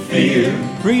with fear.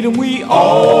 Freedom we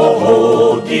all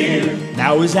hold dear,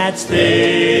 now is at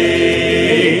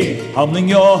stake. Humbling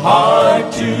your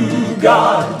heart to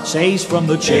God, saves from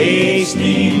the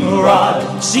chastening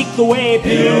rod. Seek the way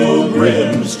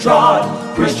pilgrims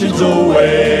trod, Christians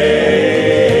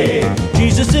away.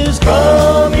 Jesus is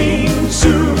coming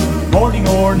soon, morning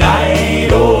or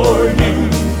night or noon.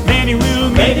 Many will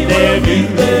meet their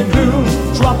doom.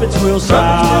 Trumpets will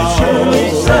sound.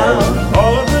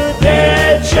 All of the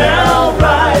dead shall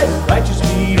rise. Righteous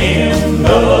feet in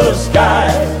the sky,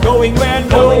 going where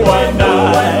no one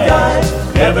dies.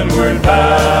 Heavenward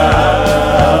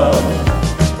bound.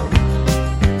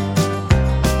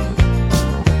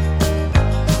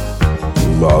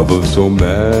 Love of so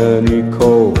many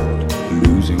cold,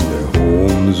 losing their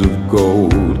homes of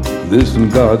gold. This in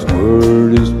God's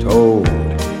word is told,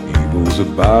 evil's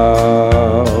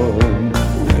abound.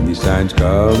 When these signs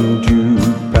come to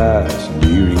pass,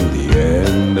 nearing the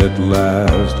end at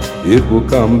last, it will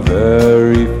come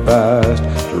very fast,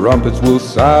 trumpets will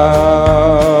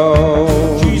sound.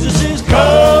 Jesus is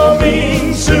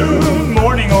coming soon,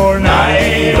 morning or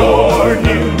night or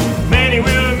noon. Many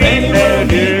will meet their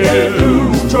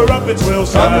doom. Trumpets will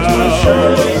sound.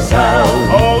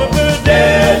 All of the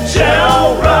dead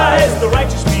shall rise. The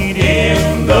righteous meet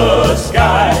in the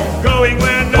sky, going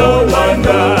where no one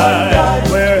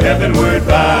dies, where heavenward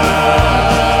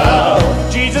bound.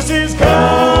 Jesus is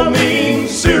coming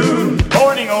soon,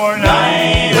 morning or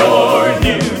night or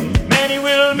noon. Many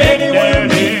will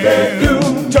meet their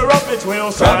doom. Trumpets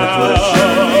will sound.